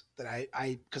combos that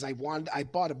I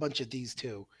bought a bunch of these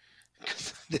too.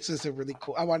 This is a really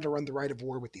cool. I wanted to run the Rite of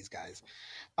War with these guys.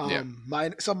 Yeah.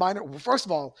 Minor. Well, first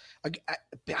of all, you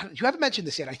haven't mentioned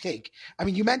this yet. I think. I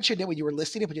mean, you mentioned it when you were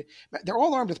listing it, but they're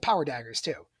all armed with power daggers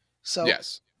too. So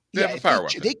Yes. They yeah, have a if power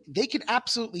weapon. they can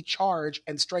absolutely charge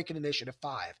and strike an initiative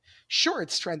 5. Sure,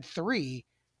 it's strength 3,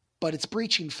 but it's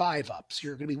breaching 5 up. So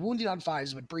you're going to be wounded on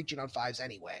 5s, but breaching on 5s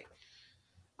anyway.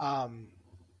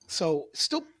 So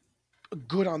still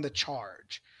good on the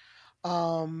charge.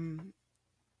 Minor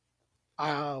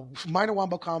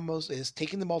wombo combos is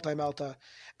taking the multi-melta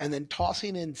and then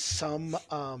tossing in some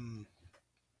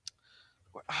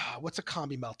what's a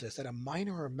combi melta? Is that a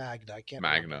minor or a magna? I can't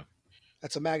remember. Magna.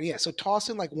 That's a magna. Yeah. So toss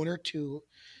in like 1 or 2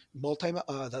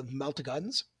 the melta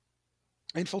guns,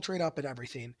 infiltrate up and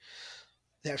everything.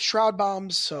 They have shroud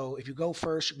bombs, so if you go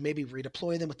first, maybe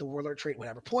redeploy them with the warlord trait.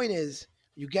 Whatever. Point is,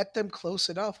 you get them close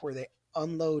enough where they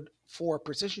unload 4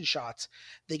 precision shots.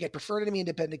 They get preferred enemy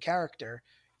independent character.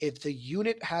 If the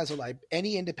unit has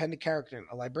any independent character,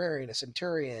 a librarian, a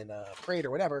centurion, a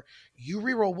praetor, whatever, you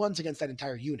reroll 1s against that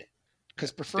entire unit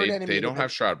because preferred enemy. They don't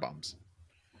have shroud bombs.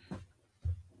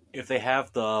 If they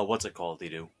have the what's it called? They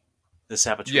do the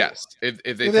saboteur. Yes. If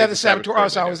they They take have the saboteur. Oh, they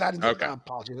so I do. was adding. Okay.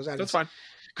 Apologies. I was adding That's fine.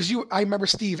 because I remember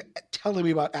Steve telling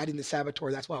me about adding the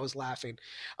saboteur. That's why I was laughing.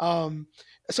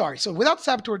 Sorry. So without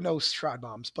saboteur, no shroud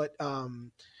bombs, but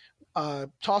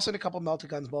toss in a couple melta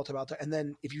guns, multi-melta, and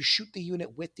then if you shoot the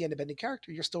unit with the independent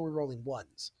character, you're still rerolling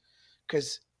 1s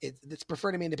because it's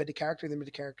preferred to be independent character than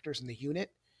the characters in the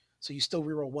unit, so you still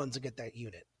reroll 1s to get that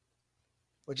unit,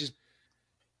 which is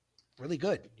really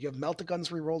good. You have melta guns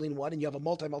rerolling 1, and you have a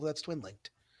multi-melta that's twin linked.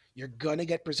 You're gonna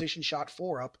get precision shot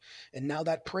 4-up, and now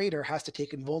that praetor has to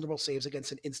take invulnerable saves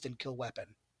against an instant kill weapon.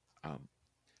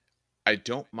 I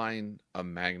don't mind a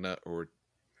magna or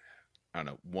I don't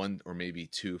know, 1 or maybe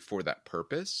 2 for that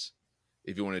purpose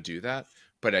if you want to do that.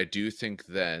 But I do think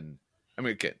then, I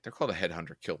mean, again, they're called a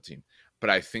headhunter kill team, but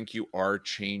I think you are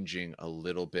changing a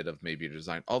little bit of maybe your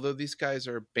design. Although these guys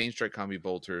are Bane Strike combi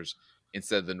bolters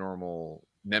instead of the normal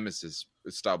Nemesis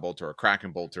style bolter or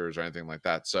Kraken bolters or anything like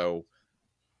that. So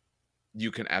you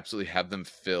can absolutely have them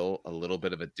fill a little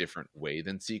bit of a different way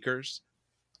than Seekers.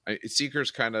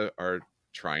 Seekers kind of are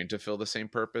trying to fill the same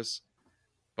purpose,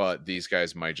 but these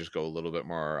guys might just go a little bit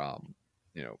more, a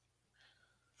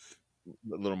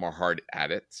little more hard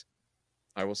at it,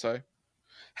 I will say.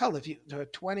 Hell, if you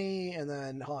 20 and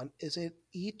then is it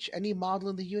each any model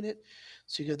in the unit?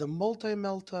 So you give the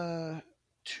multi-melta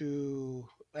to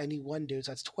any one dude,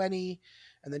 so that's 20,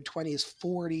 and then 20 is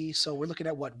 40. So we're looking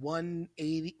at what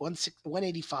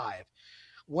 185.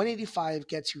 185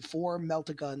 gets you 4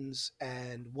 melta guns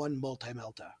and 1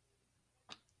 multi-melta.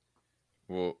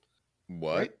 Well,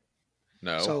 what? Right?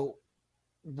 No. So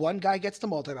one guy gets the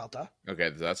multi-melta. Okay,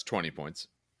 that's 20 points.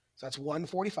 So that's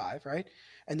 145, right?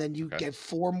 And then you Okay. get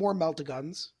 4 more melta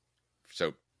guns.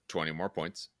 So 20 more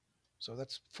points. So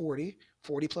that's 40.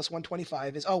 40 plus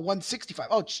 125 is 165.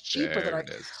 Oh, it's cheaper There than I. it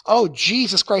is. Oh,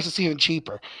 Jesus Christ, it's even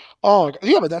cheaper. Oh,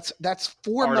 yeah, but that's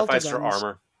 4 melta Artifice guns. for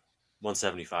armor,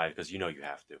 175 because you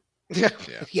have to. Yeah,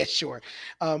 Yeah. yeah, sure.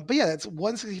 But yeah, that's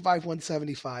 165,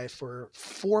 175 for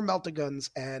 4 melta guns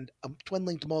and a twin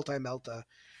linked multi-melta.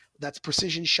 That's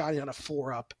precision shotting on a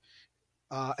 4-up.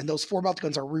 And those 4 melta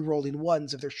guns are re-rolling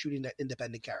 1s if they're shooting at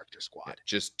independent character squad.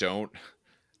 Just don't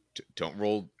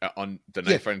roll on the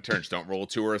night fighting turns. Don't roll a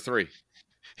 2 or a 3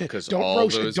 because all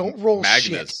those don't roll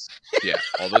Magnus, yeah,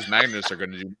 all those Magnus are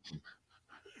going to do.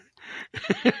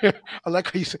 shit. I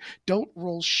like how you say, don't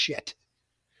roll shit.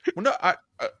 Well, no,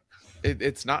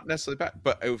 it's not necessarily bad,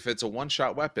 but if it's a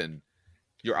one-shot weapon,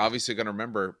 you're obviously going to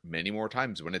remember many more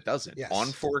times when it doesn't. Yes. On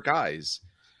 4 guys,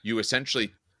 you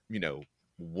essentially,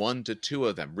 1 to 2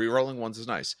 of them. Rerolling 1s is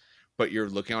nice, but you're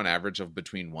looking on average of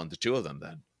between 1 to 2 of them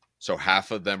then. So half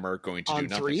of them are going to On do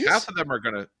nothing. 3s? Half of them are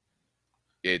going to,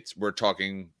 we're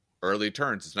talking early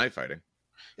turns. It's night fighting.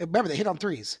 Remember, they hit on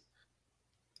 3s.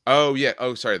 Oh, yeah.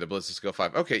 Oh, sorry. The Ballistic Skill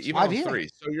 5. Okay. Even 5, on yeah. 3.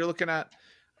 So you're looking at,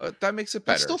 that makes it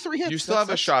better. That's still 3 hits. You still have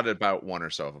a shot at about 1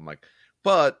 or so of them.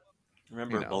 But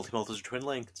Remember, multi-meltas are twin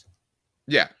linked.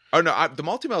 yeah. Oh no, the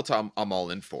multi-melt I'm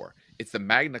all in for. It's the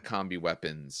Magna combi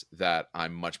weapons that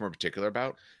I'm much more particular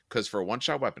about because for a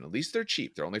one-shot weapon, at least they're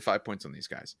cheap. They're only 5 points on these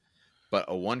guys, but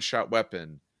a one-shot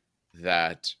weapon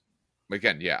that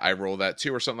again, yeah, I roll that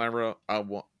 2 or something. Or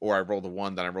I roll the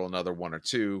 1, then I roll another 1 or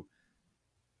 2.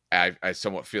 I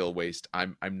somewhat feel a waste.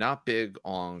 I'm not big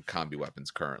on combi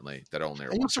weapons currently that only are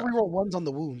And you one also shot. reroll ones on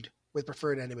the wound with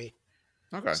preferred enemy.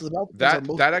 Okay, So the Meltagans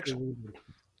are that actually wounded.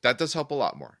 that does help a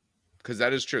lot more, because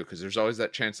that is true. Because there's always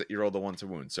that chance that you roll the 1 to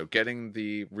wound. So getting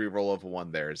the reroll of a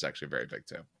 1 there is actually very big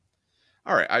too.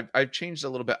 All right, I've changed a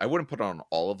little bit. I wouldn't put on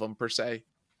all of them per se,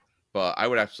 but I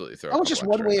would absolutely throw. That was just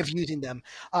one extra way in of using them.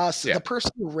 So Yeah. the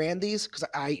person who ran these, because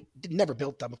I never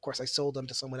built them. Of course, I sold them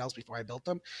to someone else before I built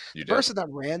them. You The did. person that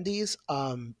ran these,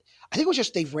 I think it was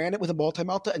just they ran it with a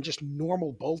multi-melta and just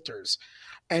normal bolters,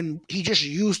 and he just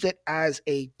used it as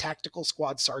a tactical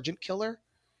squad sergeant killer.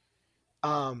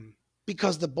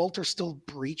 Because the bolter still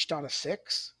breached on a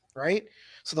 6, right?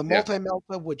 So the Yeah.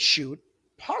 multi-melta would shoot,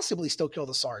 possibly still kill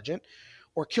the sergeant,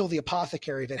 or kill the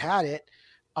apothecary if it had it.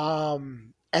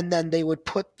 And then they would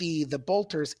put the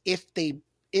bolters if they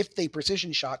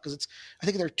precision shot, because I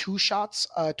think they're 2 shots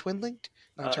twin linked.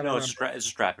 No, it's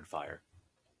just rapid fire.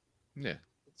 Yeah.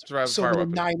 So fire they're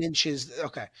weapon. 9 inches.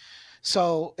 Okay,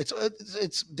 so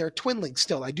it's they're twin linked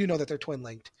still. I do know that they're twin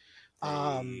linked.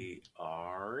 They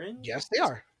aren't. Yes, they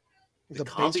are. The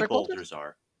base combi strike bolter? bolters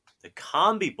are. The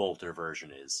combi bolter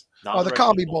version is. Not Oh, the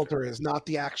regular combi bolter is not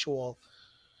the actual.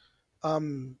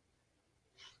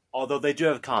 Although they do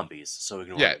have combis, so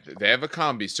ignore Yeah, it. they have a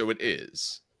combi, so it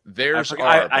is. Theirs I- are,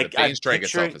 I- but the Bane Strike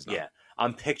itself is not. Yeah,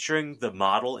 I'm picturing the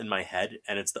model in my head,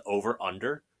 and it's the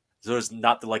over-under. So it's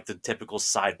not the typical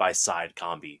side-by-side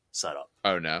combi setup.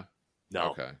 Oh, no?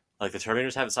 No. Okay. Like the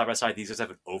Terminators have it side-by-side, these guys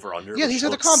have it over-under. Yeah, which these are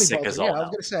the looks combi sick bolter. as Yeah, all I was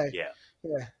hell. gonna say. Yeah.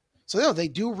 Yeah. So no, they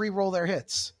do re-roll their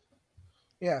hits.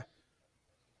 Yeah.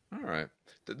 All right.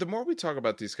 The more we talk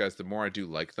about these guys, the more I do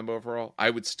like them overall. I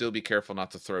would still be careful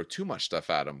not to throw too much stuff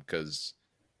at them, because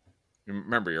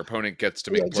remember, your opponent gets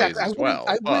to make plays as well.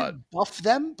 I But wouldn't buff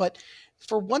them, but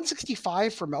for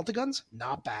 165 for Meltaguns,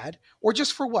 not bad. Or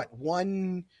just for what?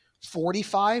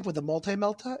 145 with a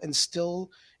multi-melta and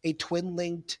still a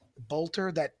twin-linked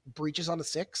bolter that breaches on a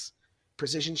 6?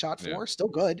 Precision shot 4? Yeah. Still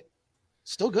good.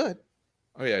 Still good.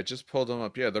 oh yeah, I just pulled them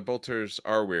up. Yeah, their bolters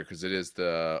are weird because it is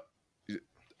they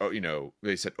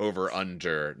said over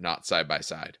under, not side by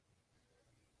side.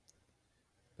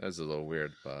 That's a little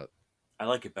weird, but I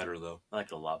like it better, though. I like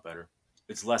it a lot better.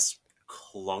 It's less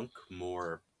clunk,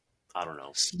 more, I don't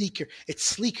know. Sleeker. It's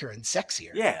sleeker and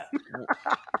sexier. Yeah.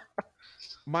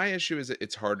 my issue is that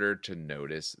it's harder to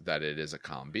notice that it is a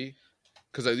combi,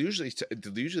 because usually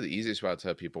the easiest way to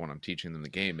tell people when I'm teaching them the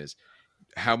game is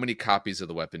how many copies of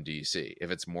the weapon do you see.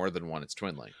 If it's more than one, it's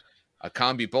twin linked. A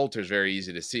combi bolter is very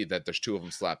easy to see that there's 2 of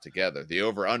them slapped together. The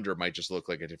over under might just look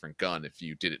like a different gun if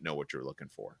you didn't know what you were looking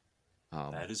for.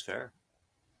 That is fair.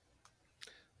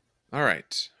 All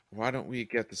right, why don't we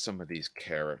get to some of these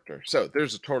characters? So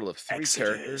there's a total of 3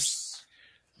 characters.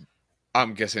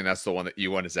 I'm guessing that's the one that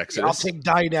you want is Exodus. I'll take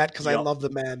Dynet because I Yep. love the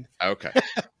man. Okay.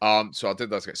 So I'll do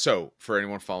those guys. So for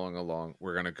anyone following along,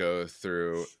 we're gonna go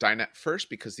through Dynet first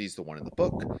because he's the one in the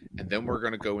book, and then we're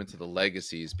gonna go into the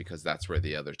legacies because that's where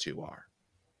the other 2 are.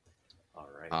 All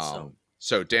right.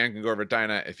 So Dan can go over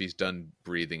Dynet if he's done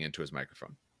breathing into his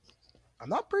microphone. I'm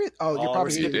not breathing. Oh, you're I'll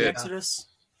probably receive did. the now. Exodus.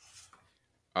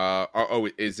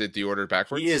 Is it the order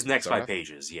backwards? He is next by that?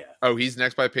 pages, yeah. Oh, he's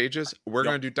next by pages. We're Yep.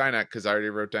 gonna do Dynet because I already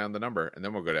wrote down the number, and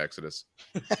then we'll go to Exodus.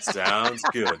 Sounds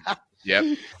good.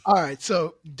 Yep. All right,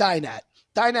 so Dynet.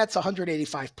 Dynet's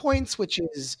 185 points, which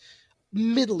is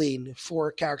middling for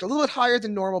a character. A little bit higher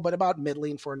than normal, but about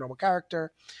middling for a normal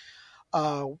character.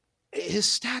 His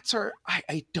stats are,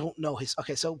 I don't know his.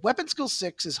 Okay, so weapon skill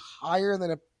 6 is higher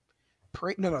than a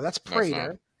No, that's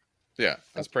Praetor. Yeah,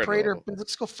 that's Praetor. Praetor. level. Weapon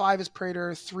skill 5 is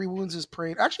Praetor. 3 wounds is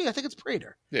Praetor. Actually, I think it's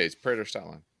Praetor. Yeah, he's Praetor stat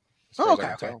line. As Oh, far as I okay,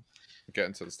 can okay. tell. Get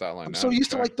into the stat line I'm now. so to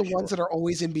used to check, like the ones that are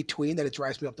always in between that it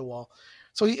drives me up the wall.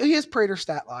 So he has Praetor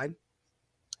stat line.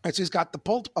 All right, so he's got a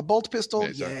bolt pistol. Yeah,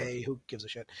 exactly. Yay, who gives a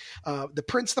shit? The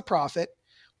Prince, the Prophet,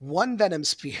 1 Venom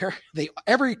Spear.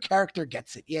 Every character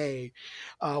gets it. Yay.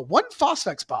 1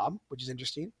 Phosphex Bomb, which is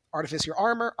interesting. Artificer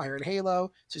Armor, Iron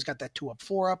Halo. So he's got that 2-up,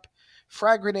 4-up.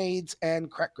 Frag Grenades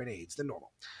and Crack Grenades, the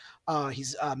normal.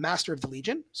 He's Master of the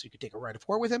Legion, so you can take a Rite of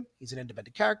War with him. He's an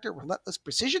independent character. Relentless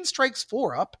Precision Strikes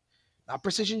 4-up. Not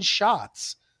precision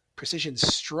shots, precision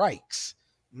strikes.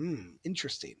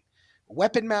 Interesting.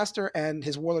 Weapon Master, and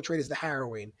his Warlord trait is the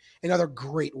Harrowing. Another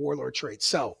great Warlord trait.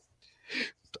 So,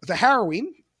 the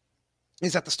Harrowing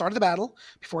is at the start of the battle,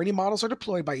 before any models are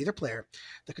deployed by either player.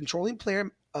 The controlling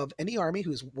player of any army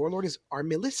whose Warlord is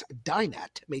Armilis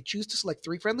Dynet may choose to select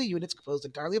 3 friendly units composed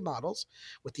entirely of models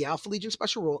with the Alpha Legion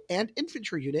special rule and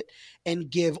infantry unit, and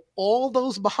give all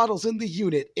those models in the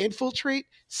unit Infiltrate,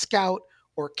 Scout,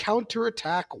 or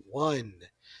counterattack 1.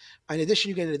 In addition,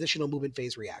 you get an additional movement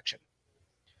phase reaction.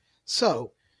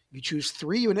 So you choose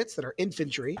 3 units that are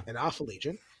infantry and Alpha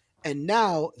Legion, and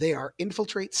now they are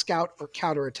infiltrate, scout, or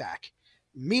counterattack.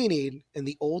 Meaning, in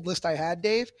the old list I had,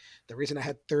 Dave, the reason I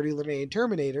had 30 Lernaean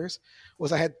Terminators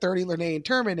was I had 30 Lernaean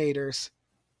Terminators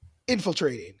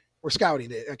infiltrating or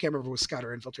scouting. I can't remember if it was scout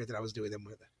or infiltrate that I was doing them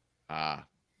with.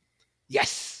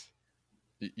 Yes.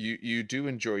 You do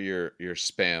enjoy your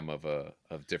spam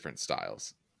of different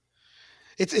styles.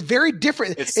 It's very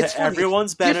different. It's to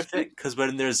everyone's benefit, because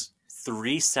when there's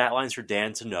 3 stat lines for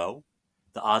Dan to know,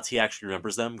 the odds he actually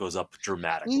remembers them goes up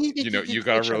dramatically. You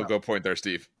got a real good point there,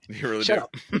 Steve. You really Shut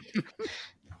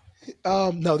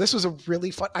do. No, this was a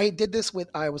really fun. I was going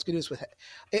to do this with.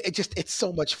 It's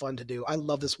so much fun to do. I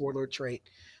love this warlord trait.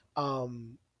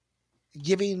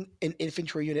 Giving an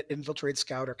infantry unit infiltrate,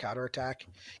 scout, or counterattack.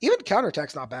 Even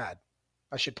counterattack's not bad.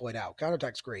 I should point out,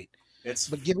 counterattack's great.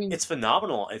 It's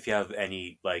phenomenal if you have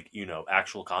any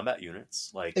actual combat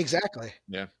units. Exactly.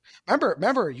 Yeah.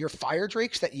 Remember your fire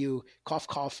drakes that you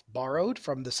cough borrowed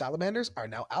from the salamanders are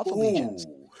now Alpha Legions.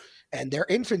 And they're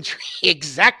infantry.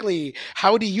 Exactly.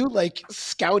 How do you like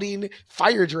scouting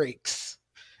fire drakes?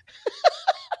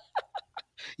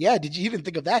 Yeah, did you even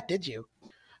think of that, did you?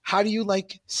 How do you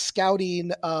like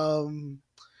scouting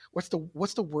what's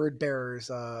the word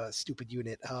bearer's stupid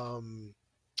unit?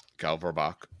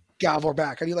 Galvorbach. How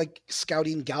do you like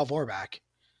scouting Galvorbach?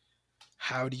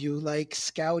 How do you like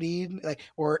scouting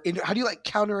how do you like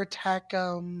counterattack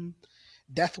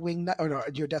Deathwing? Oh no,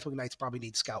 your Deathwing Knights probably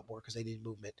need scout more because they need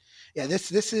movement. Yeah,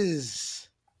 this is.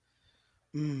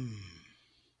 All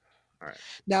right.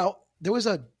 Now there was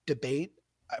a debate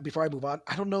before I move on.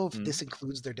 I don't know if this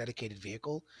includes their dedicated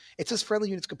vehicle. It says friendly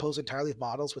units composed entirely of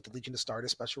models with the Legion Astartes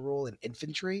special rule and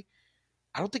infantry.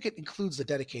 I don't think it includes the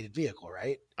dedicated vehicle,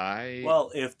 right?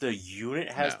 Well, if the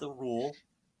unit has the rule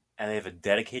and they have a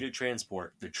dedicated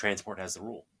transport, the transport has the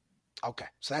rule. Okay,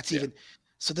 so that's even.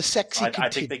 So the sexy. I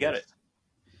think they get it.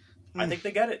 I think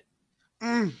they get it.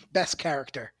 Best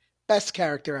character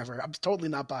ever. I'm totally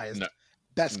not biased. No,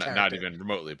 best character. Not even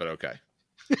remotely, but okay.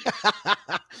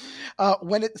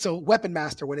 Weapon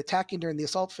Master, when attacking during the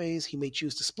assault phase, he may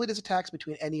choose to split his attacks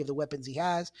between any of the weapons he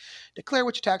has, declare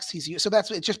which attacks he's used. So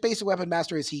it's just basic Weapon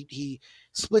Master is he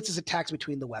splits his attacks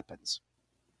between the weapons.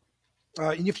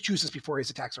 And you have to choose this before his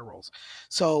attacks or rolls.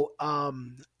 So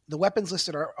the weapons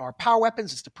listed are power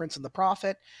weapons. It's the Prince and the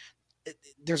Prophet.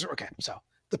 So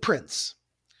the Prince.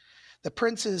 The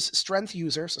Prince is Strength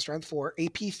user, so Strength 4,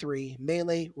 AP 3,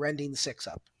 melee, rending 6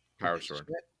 up. Power sword.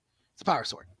 It's a power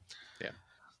sword. Yeah.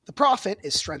 The Prophet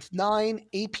is Strength 9,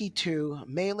 AP 2,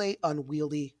 melee,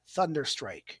 unwieldy, Thunder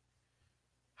Strike.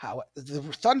 The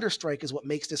Thunder Strike is what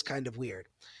makes this kind of weird.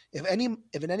 If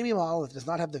an enemy model that does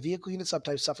not have the vehicle unit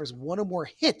subtype suffers 1 or more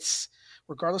hits,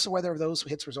 regardless of whether those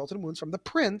hits result in wounds from the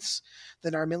Prince,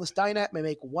 then Armillus Dynat may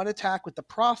make 1 attack with the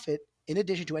Prophet in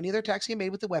addition to any other attacks he made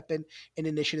with the weapon in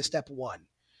Initiative Step 1.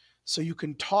 So you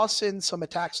can toss in some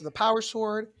attacks with the Power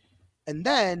Sword, and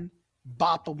then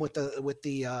bop them with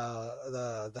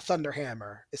the Thunder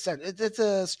Hammer. It's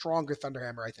a stronger Thunder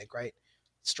Hammer, I think, right?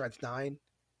 Strength 9.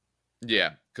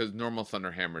 Yeah, because normal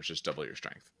Thunder Hammer is just double your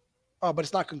strength. Oh, but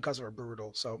it's not concussive or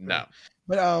brutal, so no.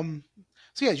 But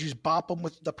so yeah, you just bop them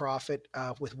with the Prophet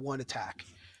with 1 attack.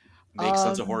 Makes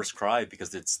Sons of Horus cry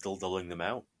because it's still doling them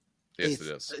out. Yes, it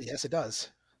is. Yes, it does.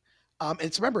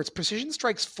 Remember, it's Precision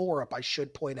Strikes 4 up, I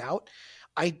should point out.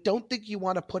 I don't think you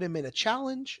want to put him in a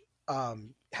challenge.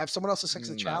 Have someone else assess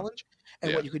the challenge.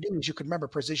 And what you could do is you could remember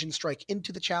Precision Strike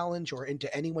into the challenge or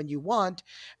into anyone you want.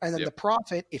 And then the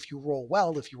Prophet, if you roll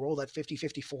that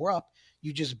 50-54 up,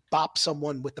 you just bop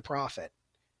someone with the Prophet.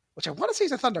 Which I want to say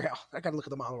is a Thunder Hammer. I got to look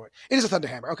at the model. It is a Thunder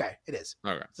Hammer. Okay, it is.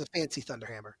 Okay. It's a fancy Thunder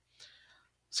Hammer.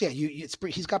 So yeah,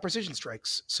 he's got Precision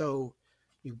Strikes. So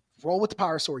you roll with the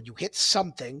Power Sword. You hit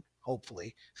something,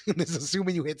 hopefully. This is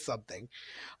assuming you hit something.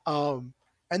 And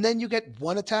then you get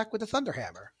 1 attack with the Thunder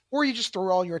Hammer. Or you just throw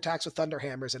all your attacks with Thunder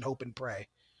Hammers and hope and pray.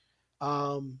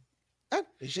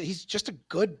 He's just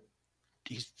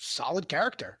he's solid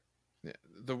character. Yeah.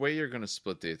 The way you're going to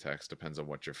split the attacks depends on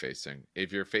what you're facing.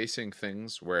 If you're facing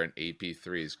things where an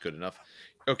AP3 is good enough,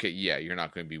 okay, yeah, you're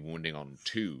not going to be wounding on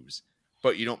 2s,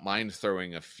 but you don't mind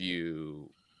throwing a few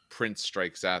Prince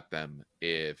strikes at them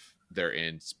if they're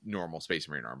in normal Space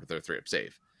Marine armor. They're 3-up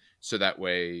save. So that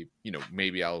way,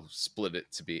 maybe I'll split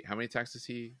it to be... How many attacks is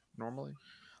he normally?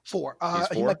 4.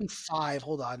 He might be 5.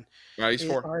 Hold on. No, he's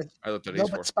 4. I looked at it. No, He's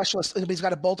 4. but specialist. He's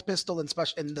got a bolt pistol and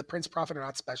the Prince Prophet are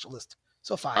not specialist.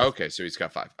 So 5. Okay, so he's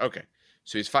got 5. Okay.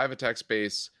 So he's 5 attack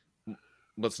space.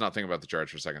 Let's not think about the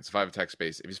charge for a second. So 5 attack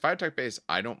space. If he's 5 attack base,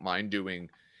 I don't mind doing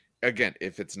again,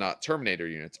 if it's not Terminator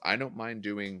units, I don't mind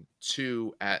doing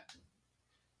 2 at,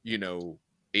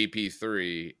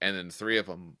 AP3 and then 3 of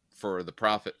them for the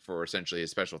profit for essentially a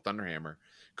special Thunderhammer.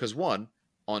 Because 1,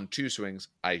 on 2 swings,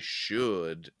 I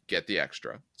should get the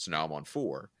extra. So now I'm on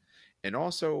 4. And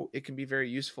also, it can be very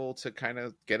useful to kind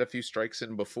of get a few strikes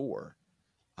in before.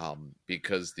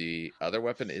 Because the other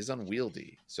weapon is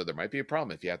unwieldy. So there might be a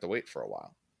problem if you have to wait for a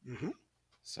while. Mm-hmm.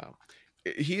 So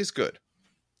he is good.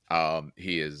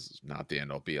 He is not the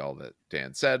end all be all that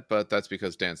Dan said, but that's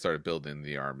because Dan started building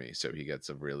the army. So he gets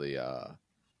a really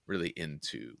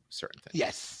into certain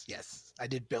things. Yes. I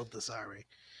did build this army.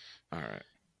 All right.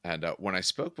 And when I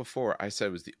spoke before, I said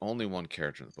it was the only one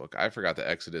character in the book. I forgot that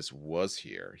Exodus was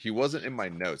here. He wasn't in my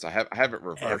notes. I have it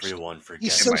reversed. Everyone He's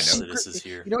forgets so Exodus secret. is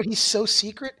here. You know, he's so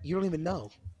secret, you don't even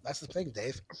know. That's the thing,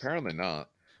 Dave. Apparently not.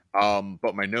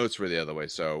 But my notes were the other way.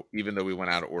 So even though we went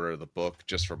out of order of the book,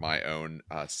 just for my own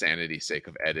sanity sake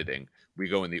of editing, we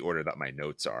go in the order that my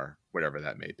notes are, whatever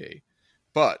that may be.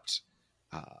 But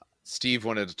Steve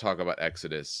wanted to talk about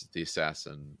Exodus, the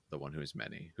assassin, the one who is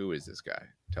many. Who is this guy?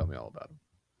 Tell me all about him.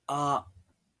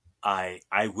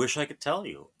 I wish I could tell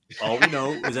you. All we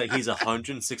know is that he's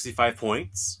 165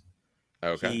 points.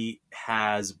 Okay. He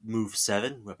has move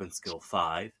 7, weapon skill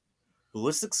 5,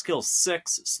 ballistic skill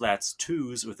 6, slats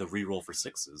 2s with a reroll for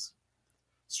 6s,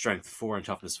 strength 4 and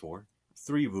toughness 4,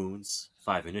 3 wounds,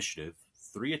 5 initiative,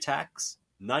 3 attacks,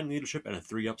 9 leadership, and a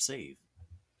 3-up save.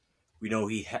 We know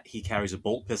he carries a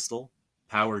bolt pistol,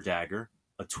 power dagger,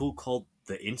 a tool called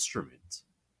the Instrument.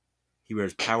 He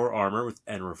wears power armor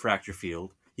and a refractor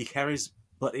field. He carries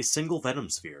but a single venom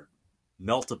sphere,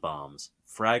 melt-a-bombs,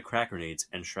 frag crack grenades,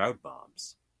 and shroud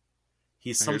bombs.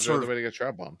 He's some Here's sort the of... way to get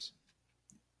shroud bombs.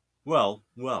 Well,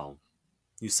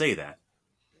 you say that.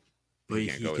 But He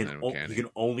can't go in them, can he he?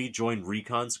 can only join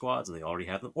recon squads, and they already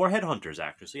have them. Or headhunters,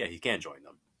 actually. So yeah, he can join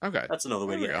them. Okay. That's another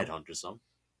way to There we get headhunters some.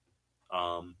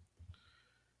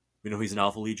 We know he's an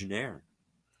Alpha Legionnaire.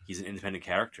 He's an independent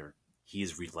character. He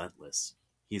is relentless.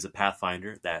 He's a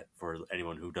Pathfinder that, for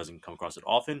anyone who doesn't come across it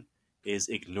often, is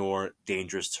ignore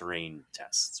dangerous terrain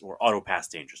tests, or auto-pass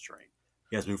dangerous terrain.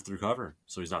 He has move through cover,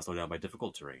 so he's not slowed down by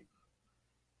difficult terrain.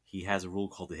 He has a rule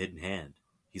called the Hidden Hand.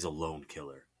 He's a lone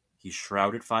killer. He's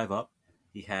shrouded 5-up,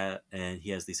 he has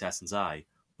the Assassin's Eye,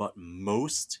 but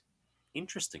most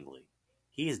interestingly,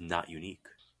 he is not unique.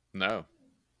 No,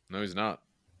 he's not.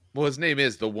 Well, his name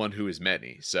is the one who is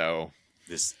many, so...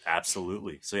 This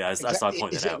absolutely. So yeah, I started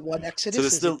pointing is that it out. one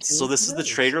Exodus? So this is the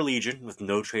Traitor Legion with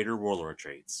no Traitor Warlord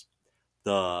traits.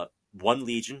 The one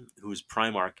Legion whose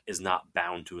Primarch is not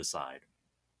bound to a side,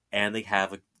 and they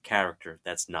have a character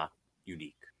that's not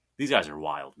unique. These guys are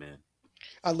wild, man.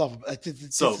 I love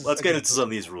them. So let's get into some of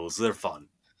these rules. They're fun.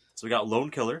 So we got Lone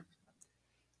Killer.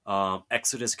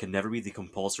 Exodus can never be the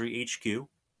compulsory HQ.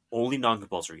 Only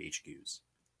non-compulsory HQs.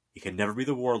 He can never be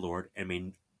the Warlord and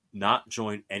may not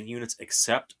join any units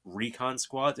except recon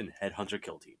squads and headhunter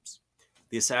kill teams.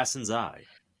 The Assassin's Eye.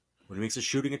 When he makes a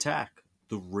shooting attack,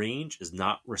 the range is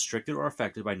not restricted or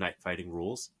affected by night fighting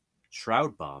rules,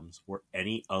 shroud bombs, or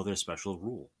any other special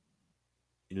rule.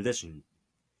 In addition,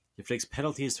 if he takes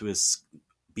penalties to his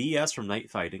BS from night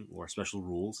fighting or special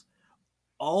rules,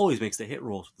 always makes the hit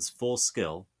rolls with his full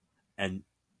skill, and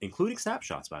including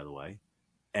snapshots, by the way,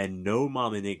 and no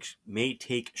model may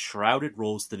take shrouded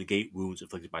rolls to negate wounds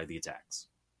inflicted by the attacks.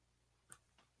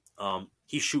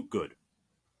 He shoot good,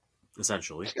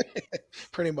 essentially.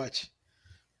 Pretty much.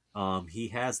 He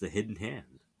has the Hidden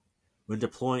Hand. When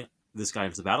deploying this guy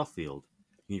into the battlefield,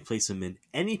 you can place him in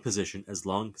any position as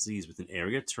long as he's within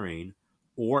area terrain,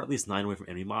 or at least 9 away from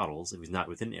enemy models if he's not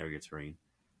within area terrain,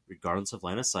 regardless of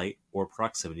line of sight or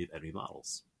proximity of enemy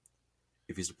models.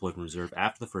 If he's deployed from reserve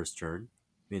after the first turn,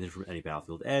 mainly from any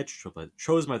battlefield edge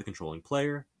chosen by the controlling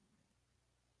player.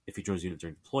 If he joins a unit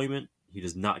during deployment, he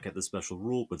does not get the special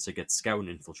rule, but instead gets Scout and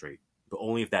Infiltrate, but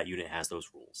only if that unit has those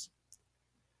rules.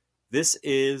 This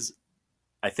is,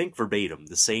 I think verbatim,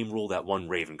 the same rule that one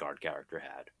Raven Guard character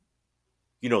had.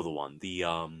 You know the one, the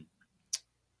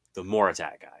more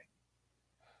attack guy.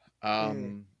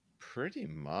 Pretty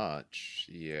much,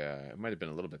 yeah. It might have been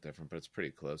a little bit different, but it's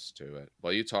pretty close to it.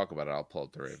 While you talk about it, I'll pull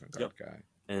up the Raven Guard guy.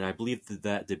 And I believe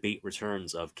that debate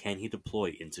returns of can he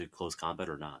deploy into close combat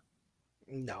or not?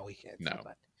 No, he can't. No,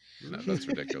 that's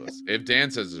ridiculous. If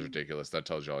Dan says it's ridiculous, that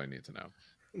tells you all you need to know.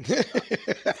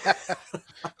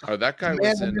 Oh, that guy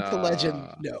was in the legend.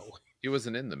 No, he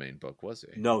wasn't in the main book, was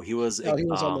he? No, he was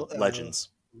on Legends.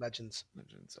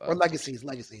 Or Legacies.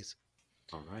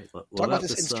 All right. Talk about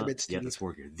this instrument, Steve. Yeah, this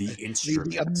work here. The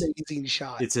Instrument. The amazing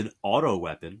shot. It's an auto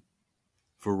weapon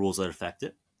for rules that affect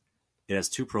it. It has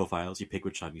 2 profiles. You pick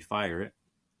which time you fire it.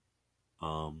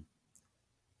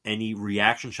 Any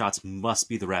reaction shots must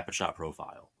be the rapid shot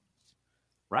profile.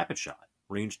 Rapid shot,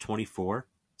 range 24,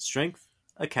 strength,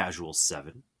 a casual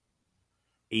 7,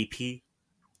 AP,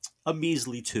 a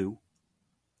measly 2,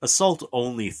 assault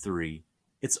only 3,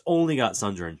 it's only got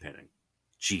Sunder and Pinning.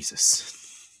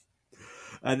 Jesus.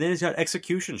 And then it's got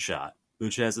execution shot,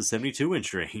 which has a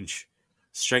 72-inch range,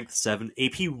 strength 7,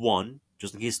 AP 1,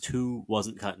 just in case 2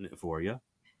 wasn't cutting it for you,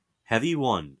 heavy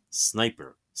 1,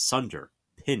 sniper, Sunder,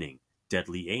 Pinning,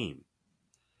 deadly aim.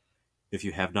 If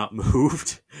you have not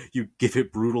moved, you give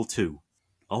it brutal 2.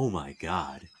 Oh my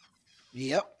god.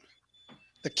 Yep.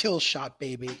 The kill shot,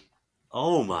 baby.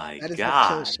 Oh my That is god.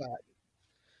 the kill shot.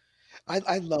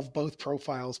 I love both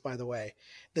profiles, by the way.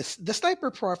 The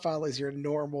sniper profile is your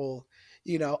normal,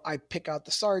 I pick out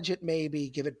the sergeant, maybe,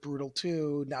 give it brutal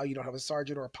 2. Now you don't have a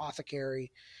sergeant or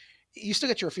apothecary. You still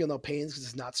get your feel no pains because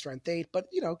it's not strength 8, but,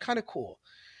 kind of cool.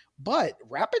 But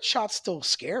rapid shot's still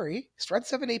scary. Strength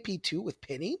 7 AP 2 with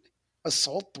pinning?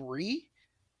 Assault 3?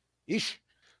 Eesh.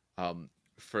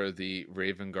 For the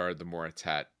Raven Guard, the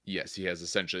Moritat, yes, he has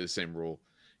essentially the same rule.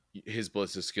 His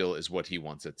ballistic skill is what he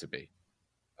wants it to be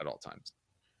at all times.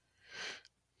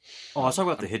 Oh, let's talk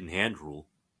about the hidden hand rule.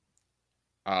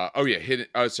 Hidden.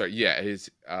 Oh, sorry. Yeah,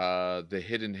 his the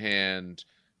hidden hand.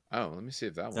 Oh, let me see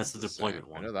if that one's That's the deployment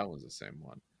one. I know that one's the same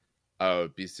one. Oh,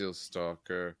 Bestial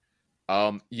Stalker.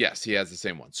 Yes, he has the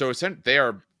same one. So they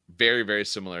are very, very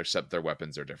similar, except their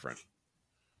weapons are different.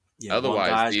 Yeah,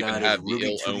 otherwise, they even got have the Ruby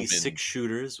ill omen. 6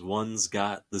 shooters. One's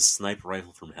got the sniper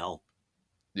rifle from hell.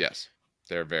 Yes,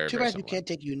 they're very, Too very bad similar. you can't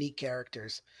take unique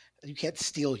characters. You can't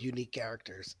steal unique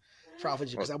characters for Alpha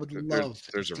G, because I would love.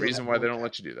 There's a reason why they don't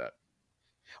let you do that.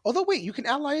 Although, wait, you can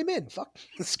ally him in. Fuck,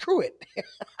 screw it.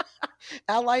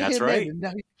 Ally That's him right.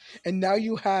 in, and now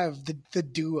you have the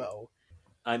duo.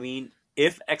 I mean,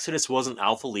 if Exodus wasn't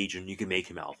Alpha Legion, you could make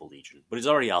him Alpha Legion. But he's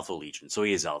already Alpha Legion, so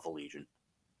he is Alpha Legion.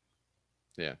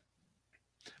 Yeah.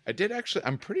 I did actually,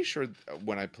 I'm pretty sure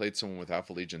when I played someone with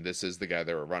Alpha Legion, this is the guy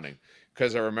they were running.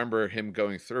 Because I remember him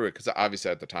going through it, because obviously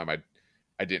at the time I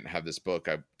didn't have this book.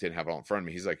 I didn't have it all in front of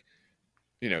me. He's like,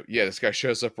 this guy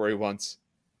shows up where he wants.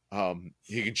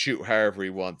 He can shoot however he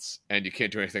wants, and you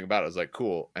can't do anything about it. I was like,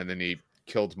 cool. And then he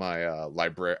killed my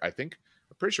library. I'm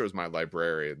pretty sure it was my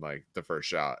librarian, like the first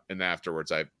shot. And then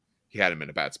afterwards, he had him in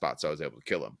a bad spot, so I was able to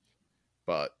kill him.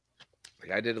 But the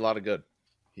guy did a lot of good.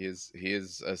 He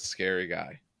is a scary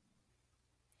guy.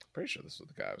 Pretty sure this was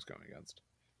the guy I was going against.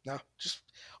 No, just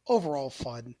overall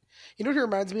fun. You know what he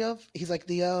reminds me of? He's like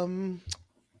the The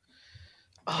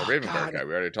Raven Guard guy.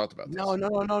 We already talked about this. No.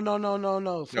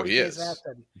 No, he is.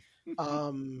 Assassin.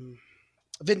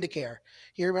 Vindicare.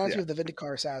 He reminds me of the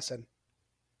Vindicar assassin.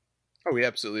 Oh, he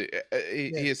absolutely.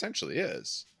 He essentially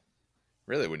is.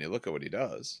 Really, when you look at what he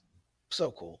does. So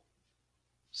cool.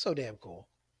 So damn cool.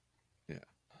 Yeah.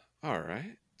 All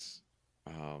right.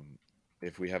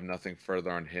 If we have nothing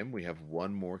further on him, we have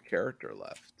one more character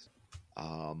left.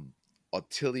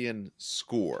 Ottilian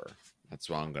Score. That's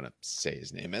what I'm going to say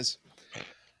his name is.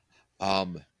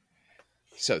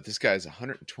 So this guy is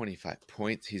 125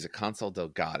 points. He's a Consul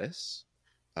Delgatus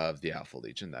of the Alpha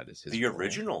Legion. That is his The role.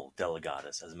 original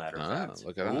Delegatus, as a matter of fact.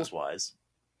 Look at that. Rules-wise.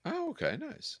 Oh, okay.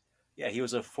 Nice. Yeah, he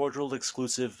was a Forge World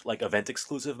exclusive, like event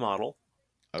exclusive model.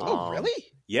 Oh,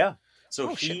 really? Yeah.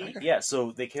 So shit,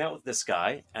 they came out with this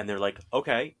guy, and they're like,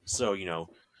 okay, so,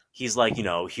 he's like,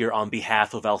 here on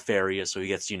behalf of Alpharia, so he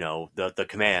gets, the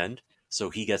command, so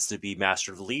he gets to be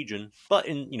Master of the Legion, but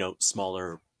in,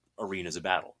 smaller arenas of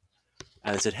battle.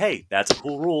 And they said, hey, that's a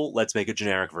cool rule, let's make a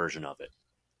generic version of it.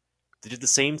 They did the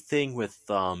same thing with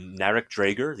Narek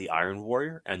Drager, the Iron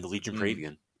Warrior, and the Legion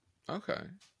Praevian. Okay.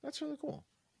 That's really cool.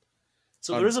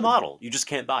 So there is a model, you just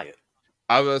can't buy it.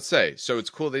 I would say, so it's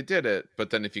cool they did it, but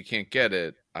then if you can't get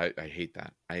it, I hate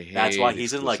that. That's why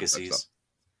he's in exclusive Legacies. stuff.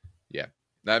 Yeah,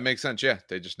 that makes sense. Yeah,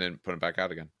 they just didn't put him back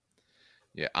out again.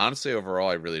 Yeah, honestly, overall,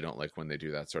 I really don't like when they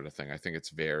do that sort of thing. I think it's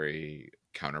very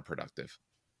counterproductive.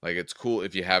 Like, it's cool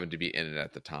if you happen to be in it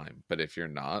at the time, but if you're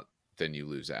not, then you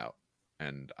lose out.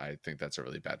 And I think that's a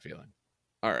really bad feeling.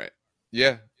 All right.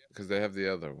 Yeah, because they have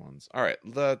the other ones. All right,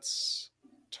 let's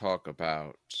talk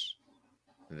about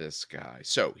this guy.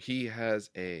 So he has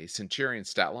a Centurion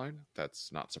stat line.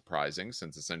 That's not surprising,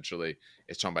 since essentially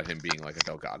it's talking about him being like a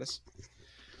Delgatus.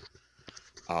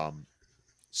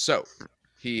 So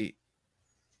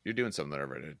you're doing something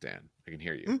over there, Dan. I can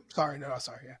hear you. Sorry.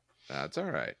 Yeah. That's all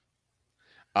right.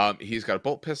 He's got a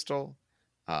bolt pistol,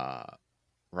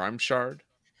 rhyme shard,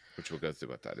 which we'll go through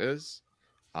what that is.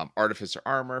 Artificer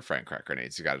armor, frag crack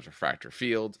grenades. He got a refractor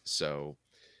field, so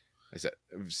I said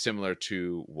similar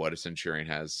to what a Centurion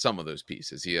has. Some of those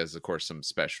pieces. He has, of course, some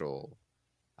special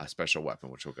weapon,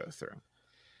 which we'll go through.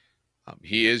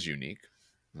 He is unique.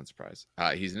 Not surprised.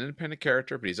 He's an independent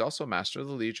character, but he's also a Master of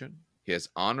the Legion. He has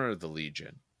Honor of the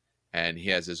Legion, and he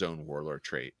has his own Warlord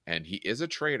trait. And he is a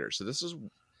traitor. So this is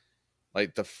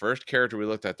like the first character we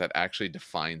looked at that actually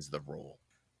defines the role.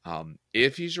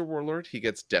 If he's your Warlord, he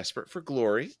gets Desperate for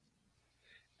Glory.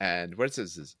 And what it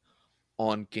says is,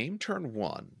 on game turn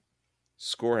 1,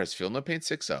 score has Feel No Pain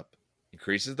 6 up,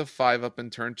 increases the 5 up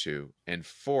in turn 2, and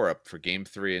 4 up for game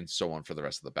 3, and so on for the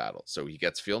rest of the battle. So he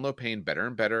gets Feel No Pain better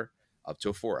and better, up to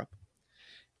a 4 up.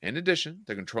 In addition,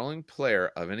 the controlling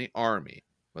player of any army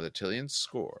with a Tillian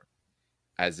score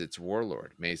as its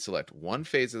warlord may select one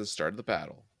phase at the start of the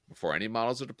battle before any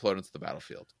models are deployed into the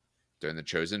battlefield. During the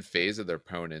chosen phase of their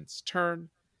opponent's turn,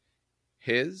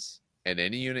 his and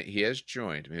any unit he has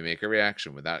joined may make a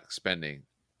reaction without expending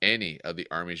any of the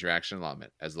army's reaction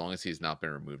allotment, as long as he's not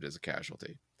been removed as a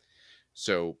casualty.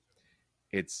 So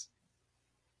it's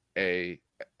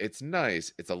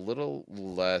nice. It's a little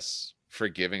less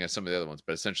forgiving as some of the other ones,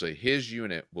 but essentially his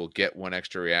unit will get one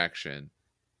extra reaction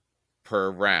per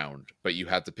round, but you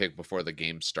have to pick before the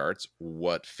game starts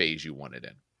what phase you want it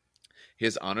in.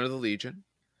 His Honor of the Legion,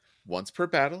 once per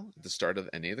battle, at the start of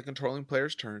any of the controlling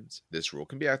player's turns, this rule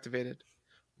can be activated.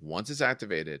 Once it's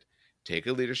activated, take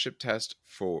a leadership test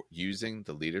for using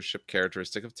the leadership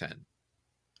characteristic of 10.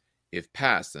 If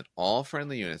passed, then all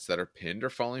friendly units that are pinned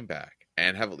or falling back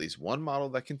and have at least one model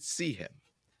that can see him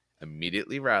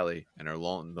immediately rally and are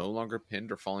no longer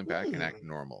pinned or falling back and act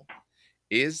normal.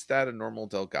 Is that a normal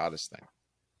Delgadus thing?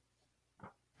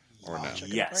 Or no?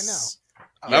 Yes.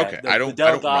 Right now. Okay, The I don't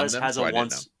run Delgadus them, has so I a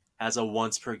didn't know. has a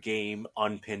once per game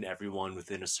unpin everyone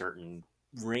within a certain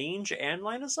range and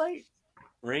line of sight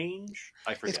range.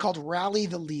 I forget. It's called Rally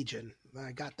the Legion.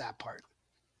 I got that part.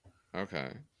 Okay.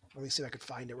 Let me see if I could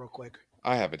find it real quick.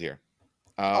 I have it here.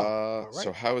 all right.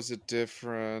 So how is it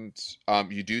different?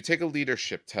 You do take a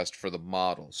leadership test for the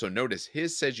model. So notice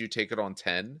his says you take it on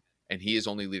 10 and he is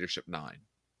only leadership 9.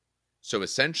 So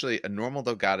essentially a normal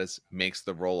Delgadus makes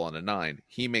the roll on a 9.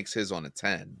 He makes his on a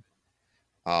 10.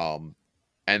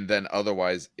 And then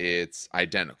otherwise it's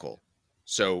identical.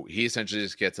 So he essentially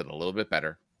just gets it a little bit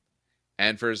better.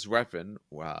 And for his weapon,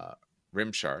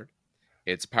 Rimshard,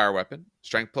 it's a power weapon,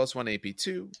 strength +1, AP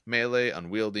 2, melee,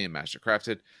 unwieldy, and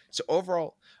mastercrafted. So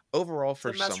overall for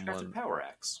it's a someone, mastercrafted power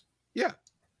axe.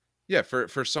 yeah,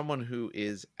 for someone who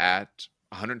is at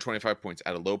 125 points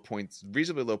at a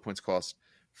reasonably low points cost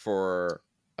for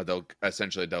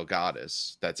essentially a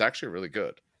Delgadus, that's actually really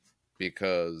good,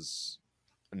 because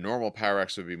a normal power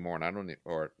axe would be more, and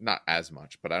or not as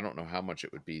much, but I don't know how much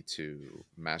it would be to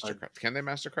mastercraft. Can they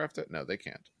mastercraft it? No, they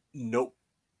can't. Nope.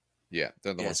 Yeah,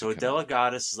 they're the ones So who a cannot.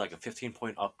 Delgadus is like a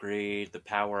 15-point upgrade. The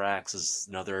power axe is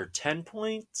another 10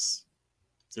 points.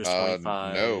 There's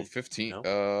 25. No, 15.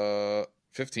 No?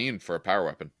 15 for a power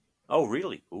weapon. Oh,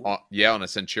 really? Ooh. Yeah, on a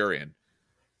Centurion.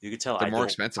 You can tell They're more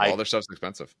expensive. All their stuff's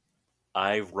expensive.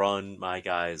 I run my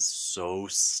guys so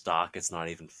stock it's not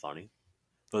even funny.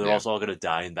 But they're Yeah. also all going to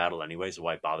die in battle anyway, so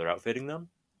why bother outfitting them?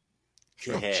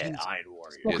 Sure. Yeah, Jeez. Iron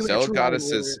Warrior. Yeah, Welcome to the True Iron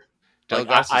Delgadus is Like,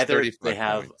 Delgadus is either 35 they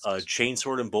have points. a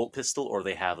chainsword and bolt pistol, or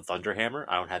they have a thunderhammer.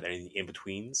 I don't have any in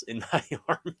betweens in my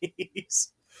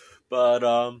armies. But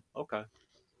okay.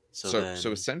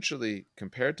 So essentially,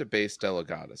 compared to base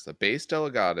Delgadus, the base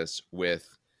Delgadus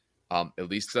with at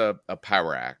least a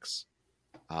power axe,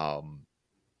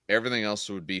 everything else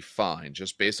would be fine.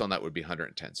 Just based on that would be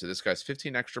 110. So this guy's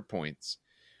 15 extra points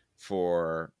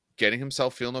for getting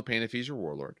himself Feel No Pain if he's your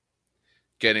warlord,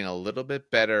 getting a little bit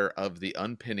better of the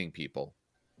unpinning people.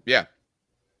 Yeah.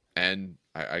 And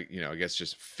I guess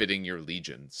just fitting your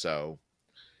legion. So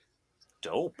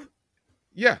dope.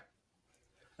 yeah.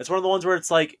 It's one of the ones where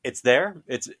it's like it's there,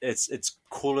 it's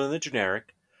cooler than the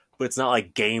generic, but it's not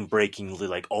like game breakingly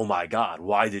like, oh my god,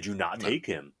 why did you not take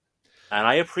him? And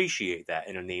I appreciate that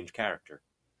in a named character.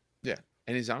 Yeah.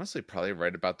 And he's honestly probably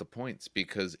right about the points,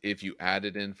 because if you add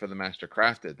it in for the Master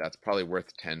Crafted, that's probably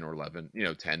worth 10 or 11,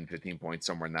 10, 15 points,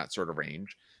 somewhere in that sort of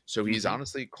range. So he's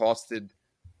honestly costed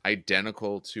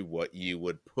identical to what you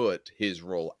would put his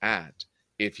role at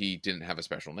if he didn't have a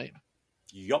special name.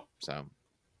 Yup. So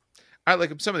I like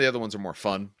him. Some of the other ones are more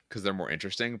fun because they're more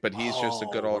interesting, but he's just a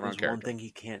good all-around there's character. One thing he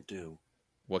can't do.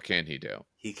 What can he do?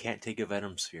 He can't take a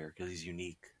Venom Sphere because he's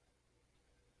unique.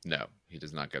 No, he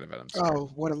does not get a Venom. Oh,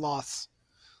 what a loss.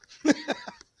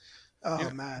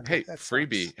 Man. Hey, that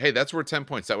freebie. sucks. Hey, that's worth 10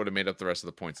 points. That would have made up the rest of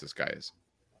the points this guy is.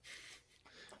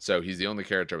 So he's the only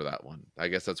character with that one. I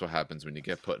guess that's what happens when you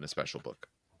get put in a special book.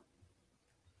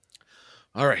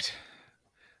 All right.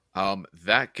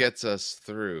 That gets us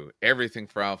through everything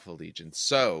for Alpha Legion.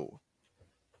 So,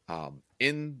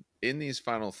 in these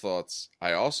final thoughts,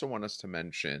 I also want us to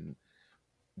mention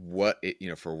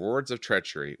for Words of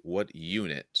Treachery, what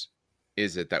unit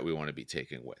is it that we want to be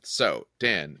taking with? So,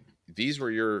 Dan, these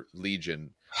were your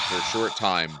Legion for a short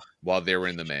time while they were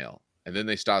in the mail, and then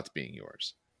they stopped being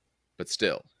yours. But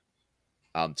still,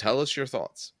 tell us your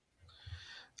thoughts.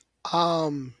 You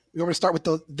want me to start with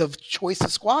the choice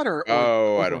of squad or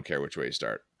I don't care which way you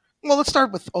start. Well, let's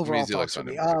start with overall Easy like thoughts for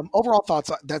me. Sunday. Overall thoughts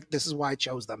that this is why I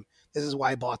chose them. This is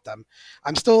why I bought them.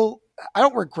 I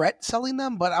don't regret selling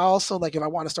them, but I also like if I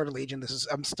want to start a Legion, this is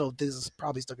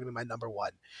probably still going to be my number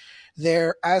one.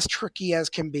 They're as tricky as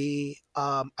can be.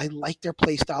 I like their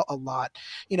playstyle a lot.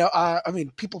 I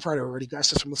mean, people probably already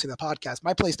guessed this from listening to the podcast.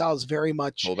 My playstyle is very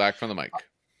much. Pull back from the mic.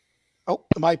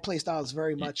 My playstyle is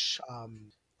very much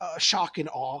shock and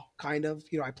awe, kind of.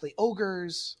 I play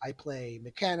ogres, I play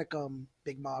Mechanicum,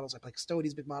 big models, I play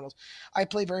Custodes, big models. I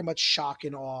play very much shock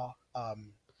and awe.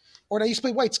 Or I used to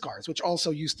play White Scars, which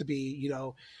also used to be,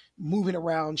 moving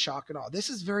around, shock and awe. This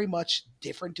is very much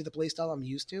different to the playstyle I'm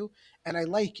used to, and I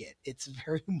like it. It's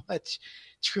very much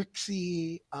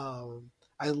tricksy.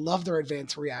 I love their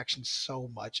advanced reaction so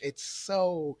much.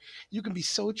 You can be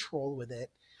so troll with it.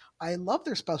 I love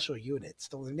their special units.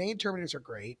 The Name Terminators are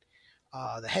great.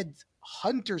 The Head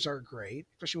Hunters are great,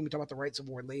 especially when we talk about the Rights of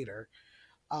War later.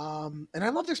 And I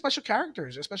love their special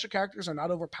characters. Their special characters are not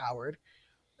overpowered.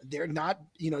 They're not,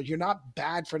 you're not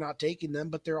bad for not taking them,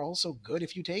 but they're also good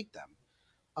if you take them.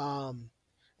 And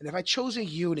if I chose a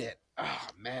unit, oh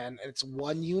man, it's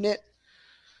one unit.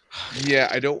 Yeah,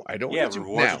 I don't. Yeah,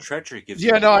 Rewards of Treachery gives.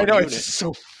 Yeah, you no, I know unit. it's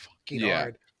so fucking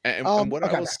hard. And what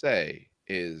I will say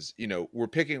is, we're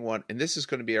picking one, and this is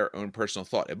going to be our own personal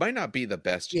thought. It might not be the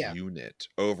best unit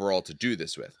overall to do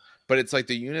this with, but it's like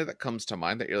the unit that comes to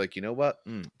mind that you're like, you know what,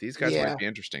 these guys might be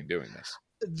interesting doing this.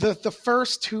 The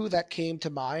first two that came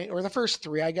to mind, or the first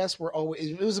three, I guess,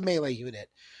 it was a melee unit.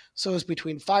 So it was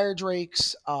between Fire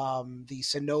Drakes, the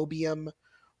Cenobium,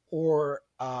 or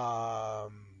oh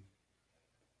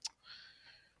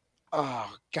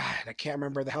god, I can't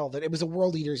remember the hell that it was a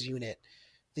World Eaters unit,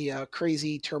 the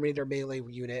crazy Terminator melee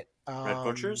unit. Red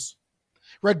Butchers.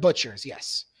 Red Butchers,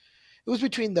 yes. It was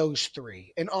between those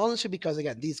three, and honestly, because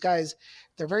again, these guys,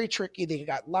 they're very tricky. They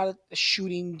got a lot of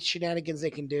shooting shenanigans they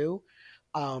can do.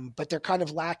 But they're kind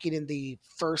of lacking in the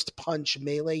first punch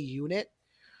melee unit.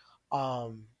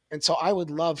 And so I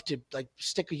would love to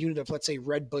stick a unit of, let's say,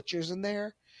 Red Butchers in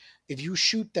there. If you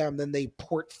shoot them, then they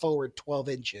port forward 12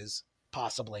 inches,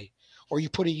 possibly. Or you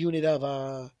put a unit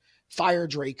of Fire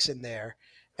Drakes in there,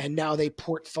 and now they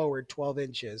port forward 12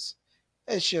 inches.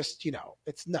 It's just,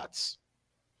 it's nuts.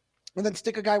 And then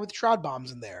stick a guy with Shroud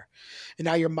Bombs in there. And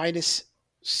now you're minus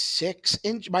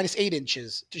 8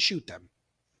 inches to shoot them.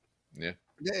 Yeah.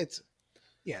 It's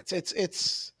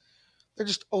they're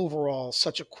just overall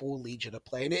such a cool Legion to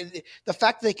play, and the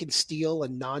fact that they can steal a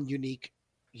non-unique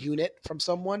unit from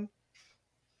someone,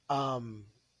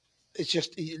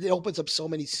 it opens up so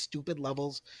many stupid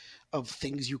levels of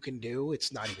things you can do.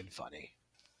 It's not even funny.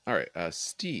 All right,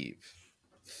 Steve,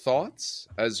 thoughts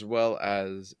as well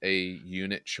as a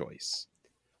unit choice.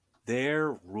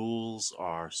 Their rules,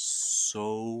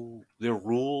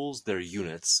 their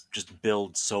units just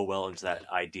build so well into that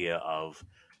idea of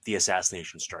the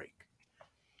assassination strike.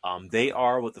 They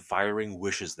are what the Fire Ring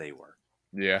wishes they were.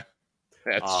 Yeah,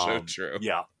 that's so true.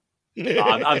 Yeah,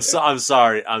 I'm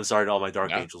sorry to all my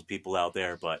Dark Angels people out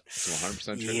there, but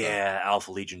 100% true. Yeah,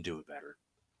 Alpha Legion do it better.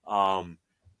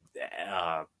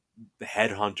 The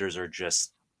Headhunters are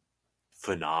just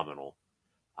phenomenal.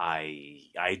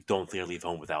 I don't think I leave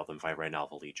home without them if I ran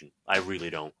Alpha Legion. I really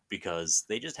don't, because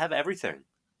they just have everything.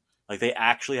 They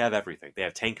actually have everything. They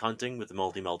have tank hunting with the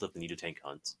multi-melt if they need to tank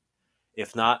hunt.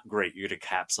 If not, great, you're going to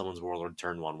cap someone's Warlord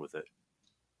turn 1 with it.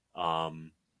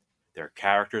 Their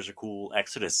characters are cool.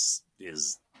 Exodus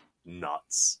is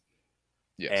nuts.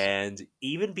 Yes. And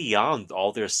even beyond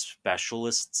all their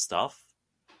specialist stuff,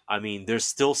 I mean, there's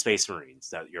still Space Marines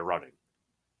that you're running.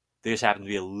 They just happen to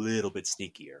be a little bit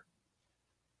sneakier.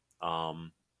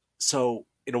 So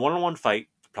in a one-on-one fight,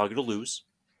 you're probably going to lose,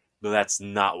 but that's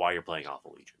not why you're playing Alpha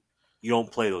Legion. You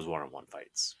don't play those one-on-one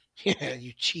fights. Yeah,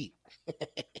 you cheat.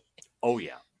 Oh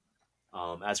yeah.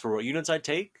 As for what units I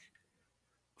take,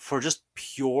 for just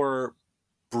pure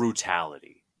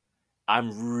brutality,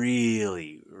 I'm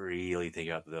really, really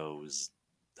thinking of those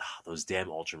damn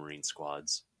Ultramarine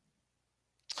squads.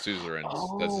 Suzerains.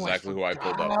 That's exactly who I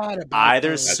pulled up. Either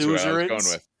That's who I was going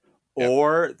Suzerains with.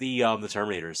 or the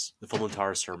Terminators, the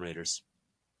Fulmintaris Terminators.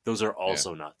 Those are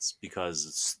also nuts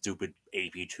because stupid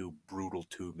AP2 brutal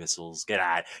 2 missiles. Get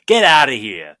out of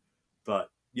here. But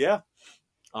yeah.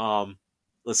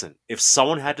 Listen, if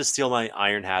someone had to steal my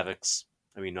Iron Havocs,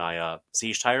 my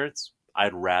Siege Tyrants,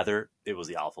 I'd rather it was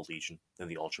the Alpha Legion and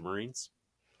the Ultramarines.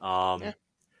 Yeah.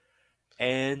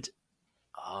 And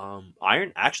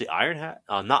Iron Hat,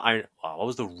 not Iron. What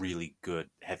was the really good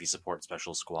heavy support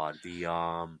special squad? The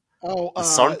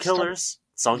Sun Killers.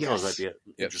 Sun Killers might be an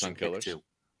interesting Sun pick Killers. too.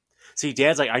 See,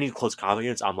 Dan's like, I need close combat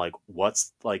units. I'm like,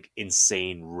 what's like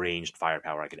insane ranged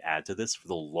firepower I could add to this for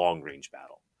the long range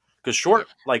battle? Because short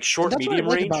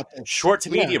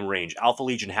medium range, Alpha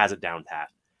Legion has it down pat,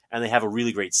 and they have a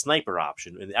really great sniper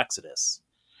option in the Exodus,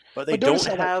 but they don't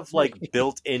have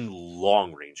built-in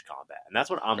long range combat, and that's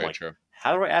what I'm Very like. true.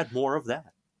 How do I add more of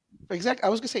that? Exactly. I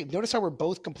was gonna say, notice how we're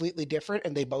both completely different,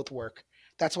 and they both work.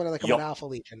 That's what I like about Alpha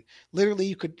Legion. Literally,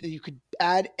 you could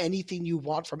add anything you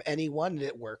want from anyone, and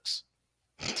it works.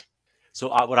 So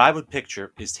what I would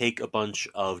picture is take a bunch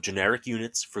of generic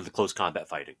units for the close combat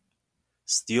fighting,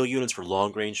 steel units for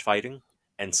long range fighting,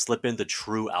 and slip in the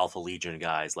true Alpha Legion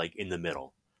guys like in the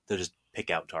middle to just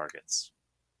pick out targets.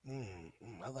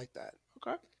 I like that.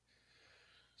 Okay.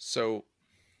 So,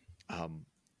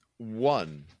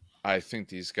 one, I think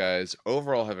these guys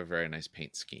overall have a very nice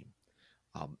paint scheme.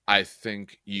 I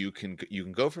think you can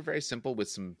go for very simple with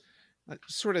some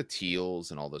sort of teals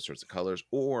and all those sorts of colors,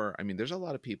 or I mean, there's a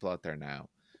lot of people out there now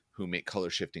who make color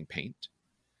shifting paint.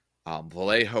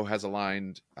 Vallejo has a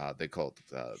line. They call it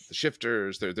the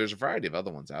shifters. There's a variety of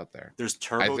other ones out there. There's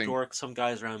Turbo Dork. Some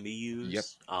guys around me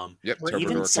use. Yep.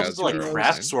 Even some of the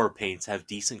craft sword paints have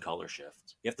decent color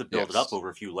shift. You have to build it up over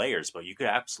a few layers, but you could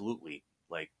absolutely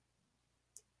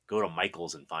go to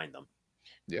Michael's and find them.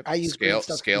 Yep. I use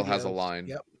Scale has a line.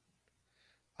 Yep.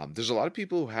 There's a lot of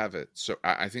people who have it, so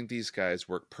I think these guys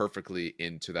work perfectly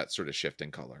into that sort of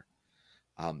shifting color.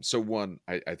 So one,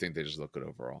 I think they just look good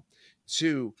overall.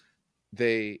 Two,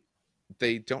 they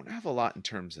don't have a lot in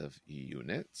terms of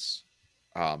units,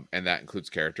 and that includes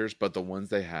characters, but the ones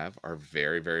they have are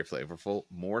very, very flavorful,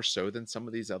 more so than some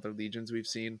of these other legions we've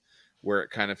seen, where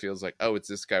it kind of feels like, oh, it's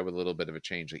this guy with a little bit of a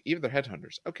change. Like even their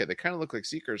headhunters, okay, they kind of look like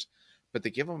seekers, but they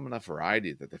give them enough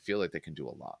variety that they feel like they can do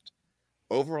a lot.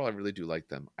 Overall, I really do like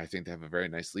them. I think they have a very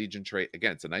nice legion trait.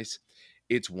 Again,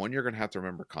 it's one you're going to have to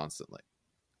remember constantly,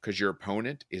 because your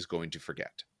opponent is going to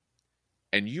forget.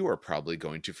 And you are probably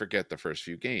going to forget the first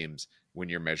few games when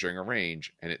you're measuring a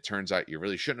range, and it turns out you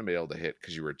really shouldn't have been able to hit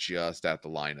because you were just at the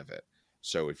line of it.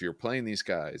 So if you're playing these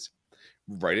guys,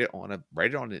 write it on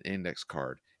an index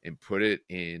card and put it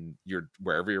in your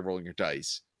wherever you're rolling your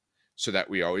dice, so that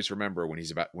we always remember when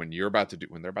they're about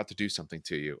to do something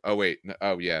to you. Oh wait,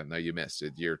 no, you missed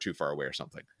it. You're too far away or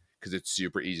something. Because it's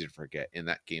super easy to forget. In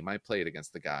that game I played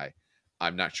against the guy,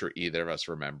 I'm not sure either of us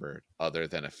remembered, other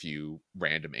than a few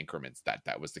random increments,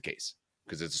 that was the case,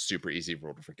 because it's a super easy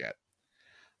rule to forget.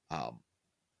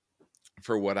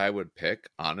 For what I would pick,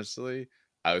 honestly,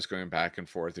 I was going back and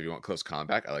forth. If you want close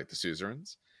combat, I like the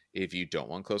suzerains. If you don't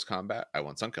want close combat, I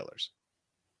want Sun Killers.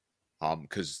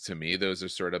 Because to me, those are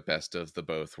sort of best of the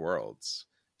both worlds.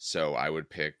 So I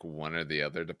would pick one or the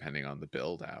other depending on the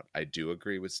build out. I do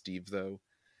agree with Steve, though.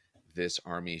 This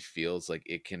army feels like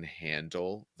it can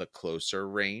handle the closer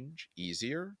range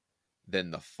easier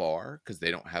than the far, because they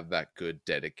don't have that good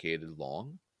dedicated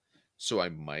long. So I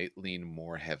might lean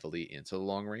more heavily into the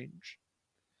long range.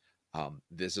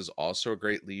 This is also a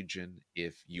great legion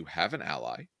if you have an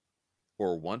ally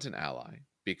or want an ally,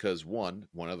 because one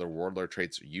of the warlord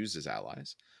traits uses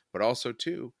allies, but also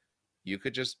two, you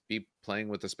could just be playing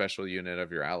with a special unit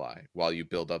of your ally while you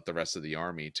build up the rest of the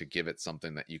army to give it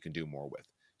something that you can do more with.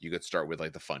 You could start with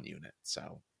like the fun unit.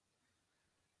 So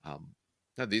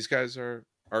no, these guys are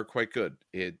quite good.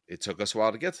 It took us a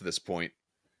while to get to this point.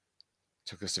 It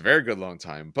took us a very good long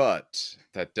time, but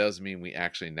that does mean we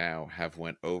actually now have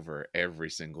went over every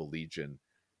single legion.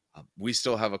 We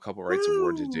still have a couple rights of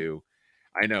war to do.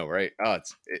 I know, right?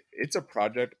 It's a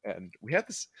project, and we had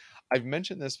this. I've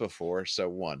mentioned this before. So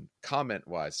one, comment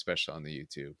wise, especially on the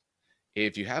YouTube,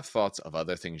 if you have thoughts of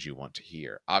other things you want to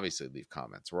hear, obviously leave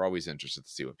comments. We're always interested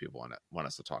to see what people want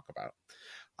us to talk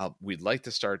about. We'd like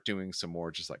to start doing some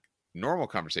more just like normal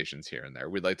conversations here and there.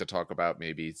 We'd like to talk about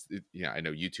maybe, I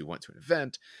know you two went to an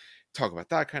event, talk about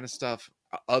that kind of stuff,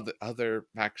 other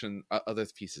action, other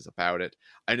pieces about it.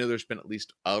 I know there's been at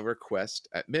least a request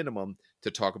at minimum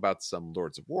to talk about some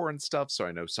Lords of War and stuff. So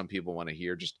I know some people want to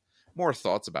hear just more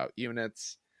thoughts about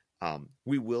units.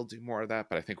 We will do more of that,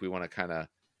 but I think we want to kind of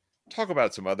talk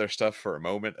about some other stuff for a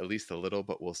moment, at least a little,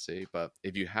 but we'll see. But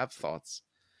if you have thoughts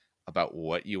about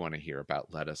what you want to hear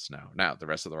about, let us know. Now, the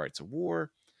rest of the Rights of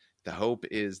War, the hope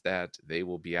is that they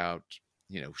will be out,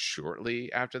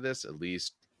 shortly after this, at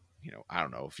least, I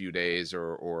don't know, a few days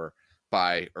or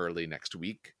by early next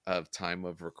week of time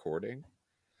of recording.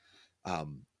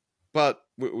 But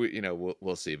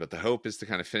we'll see. But the hope is to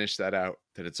kind of finish that out.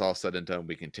 That it's all said and done,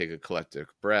 we can take a collective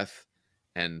breath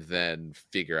and then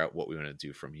figure out what we want to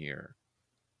do from here.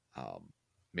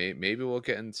 Maybe we'll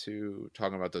get into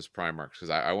talking about those Primarchs, because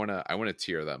I want to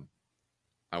tier them.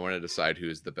 I want to decide who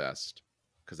is the best,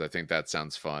 because I think that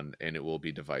sounds fun and it will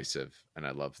be divisive, and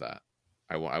I love that.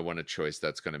 I want a choice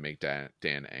that's going to make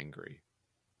Dan angry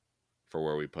for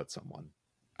where we put someone.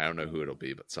 I don't know who it'll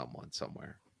be, but someone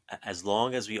somewhere. As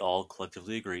long as we all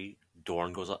collectively agree,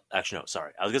 Dorn goes up. Actually, no,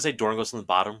 sorry. I was going to say Dorn goes on the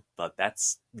bottom, but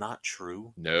that's not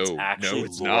true. No, it's actually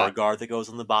it's not. Lorgar that goes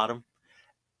on the bottom,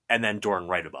 and then Dorn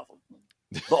right above him.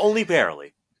 But only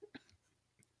barely.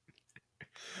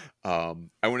 I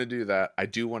want to do that. I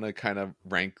do want to kind of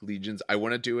rank legions. I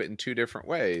want to do it in two different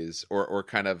ways, or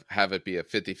kind of have it be a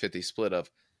 50-50 split of,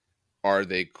 are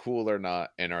they cool or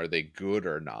not, and are they good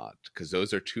or not? Because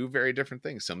those are two very different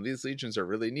things. Some of these legions are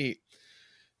really neat,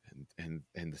 and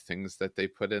the things that they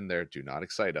put in there do not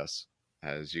excite us,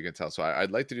 as you can tell. So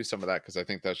I'd like to do some of that, because I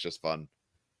think that's just fun.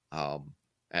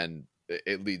 And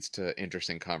it leads to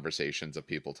interesting conversations of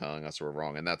people telling us we're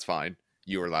wrong, and that's fine.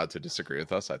 You are allowed to disagree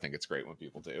with us. I think it's great when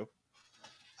people do.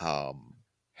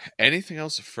 Anything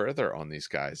else further on these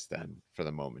guys then for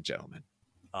the moment, gentlemen?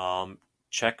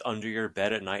 Check under your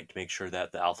bed at night to make sure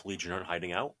that the Alpha Legion aren't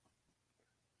hiding out.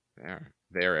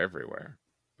 They're everywhere,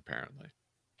 apparently.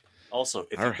 Also,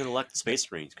 if you can elect the Space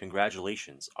Marines,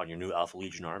 congratulations on your new Alpha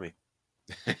Legion army.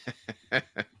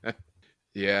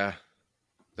 Yeah.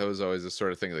 That was always the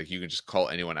sort of thing, like, you can just call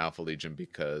anyone Alpha Legion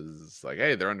because, like,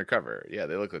 hey, they're undercover. Yeah,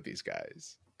 they look like these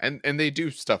guys. And they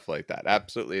do stuff like that.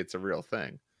 Absolutely, it's a real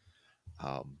thing.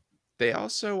 They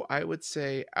also, I would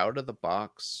say, out of the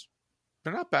box,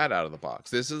 they're not bad out of the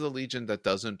box. This is a Legion that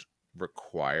doesn't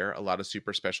require a lot of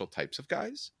super special types of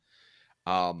guys.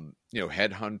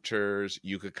 Headhunters,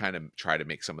 you could kind of try to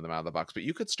make some of them out of the box, but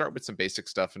you could start with some basic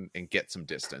stuff and get some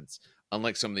distance.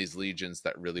 Unlike some of these legions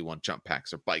that really want jump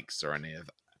packs or bikes or any of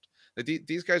that. Like,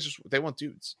 these guys they want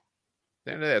dudes.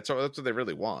 That's what they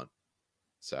really want.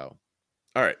 So,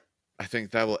 all right. I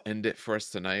think that will end it for us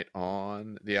tonight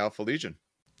on the Alpha Legion.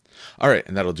 All right,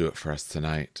 and that'll do it for us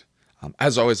tonight.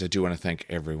 As always, I do want to thank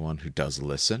everyone who does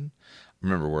listen.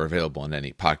 Remember, we're available on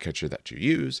any podcatcher that you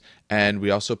use, and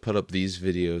we also put up these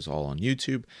videos all on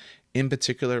YouTube. In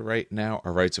particular, right now,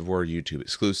 our Rights of War YouTube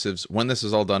exclusives. When this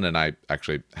is all done and I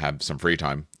actually have some free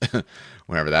time,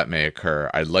 whenever that may occur,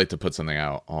 I'd like to put something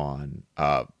out on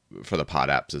for the pod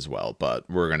apps as well, but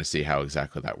we're going to see how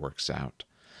exactly that works out.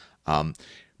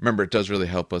 Remember, it does really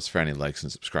help us for any likes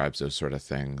and subscribes, those sort of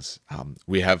things.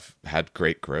 We have had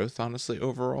great growth, honestly,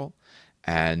 overall,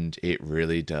 and it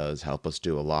really does help us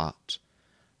do a lot.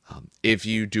 If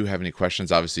you do have any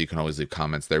questions, obviously you can always leave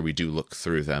comments there. We do look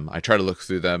through them. I try to look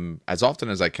through them as often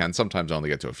as I can. Sometimes I only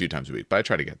get to a few times a week, but I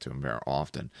try to get to them very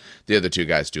often. The other two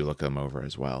guys do look them over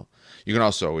as well. You can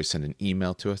also always send an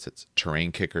email to us. It's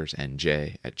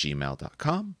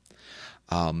terrainkickersnj@gmail.com.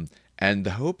 And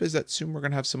the hope is that soon we're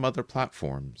going to have some other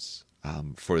platforms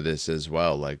for this as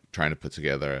well, like trying to put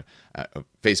together a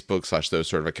Facebook / those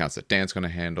sort of accounts that Dan's going to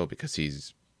handle, because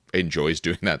he's enjoys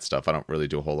doing that stuff. I don't really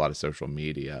do a whole lot of social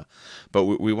media, but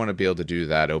we want to be able to do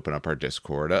that, open up our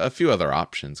Discord, a few other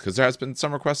options, because there has been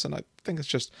some requests, and I think it's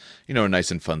just, a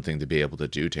nice and fun thing to be able to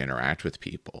do to interact with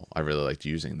people. I really liked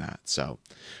using that. So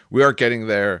we are getting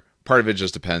there. Part of it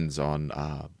just depends on,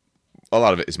 a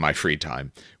lot of it is my free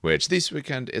time, which this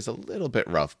weekend is a little bit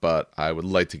rough, but I would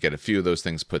like to get a few of those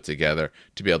things put together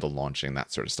to be able to launching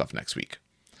that sort of stuff next week.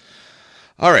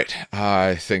 All right.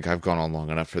 I think I've gone on long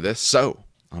enough for this. So,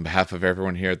 on behalf of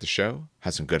everyone here at the show,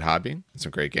 have some good hobbying and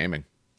some great gaming.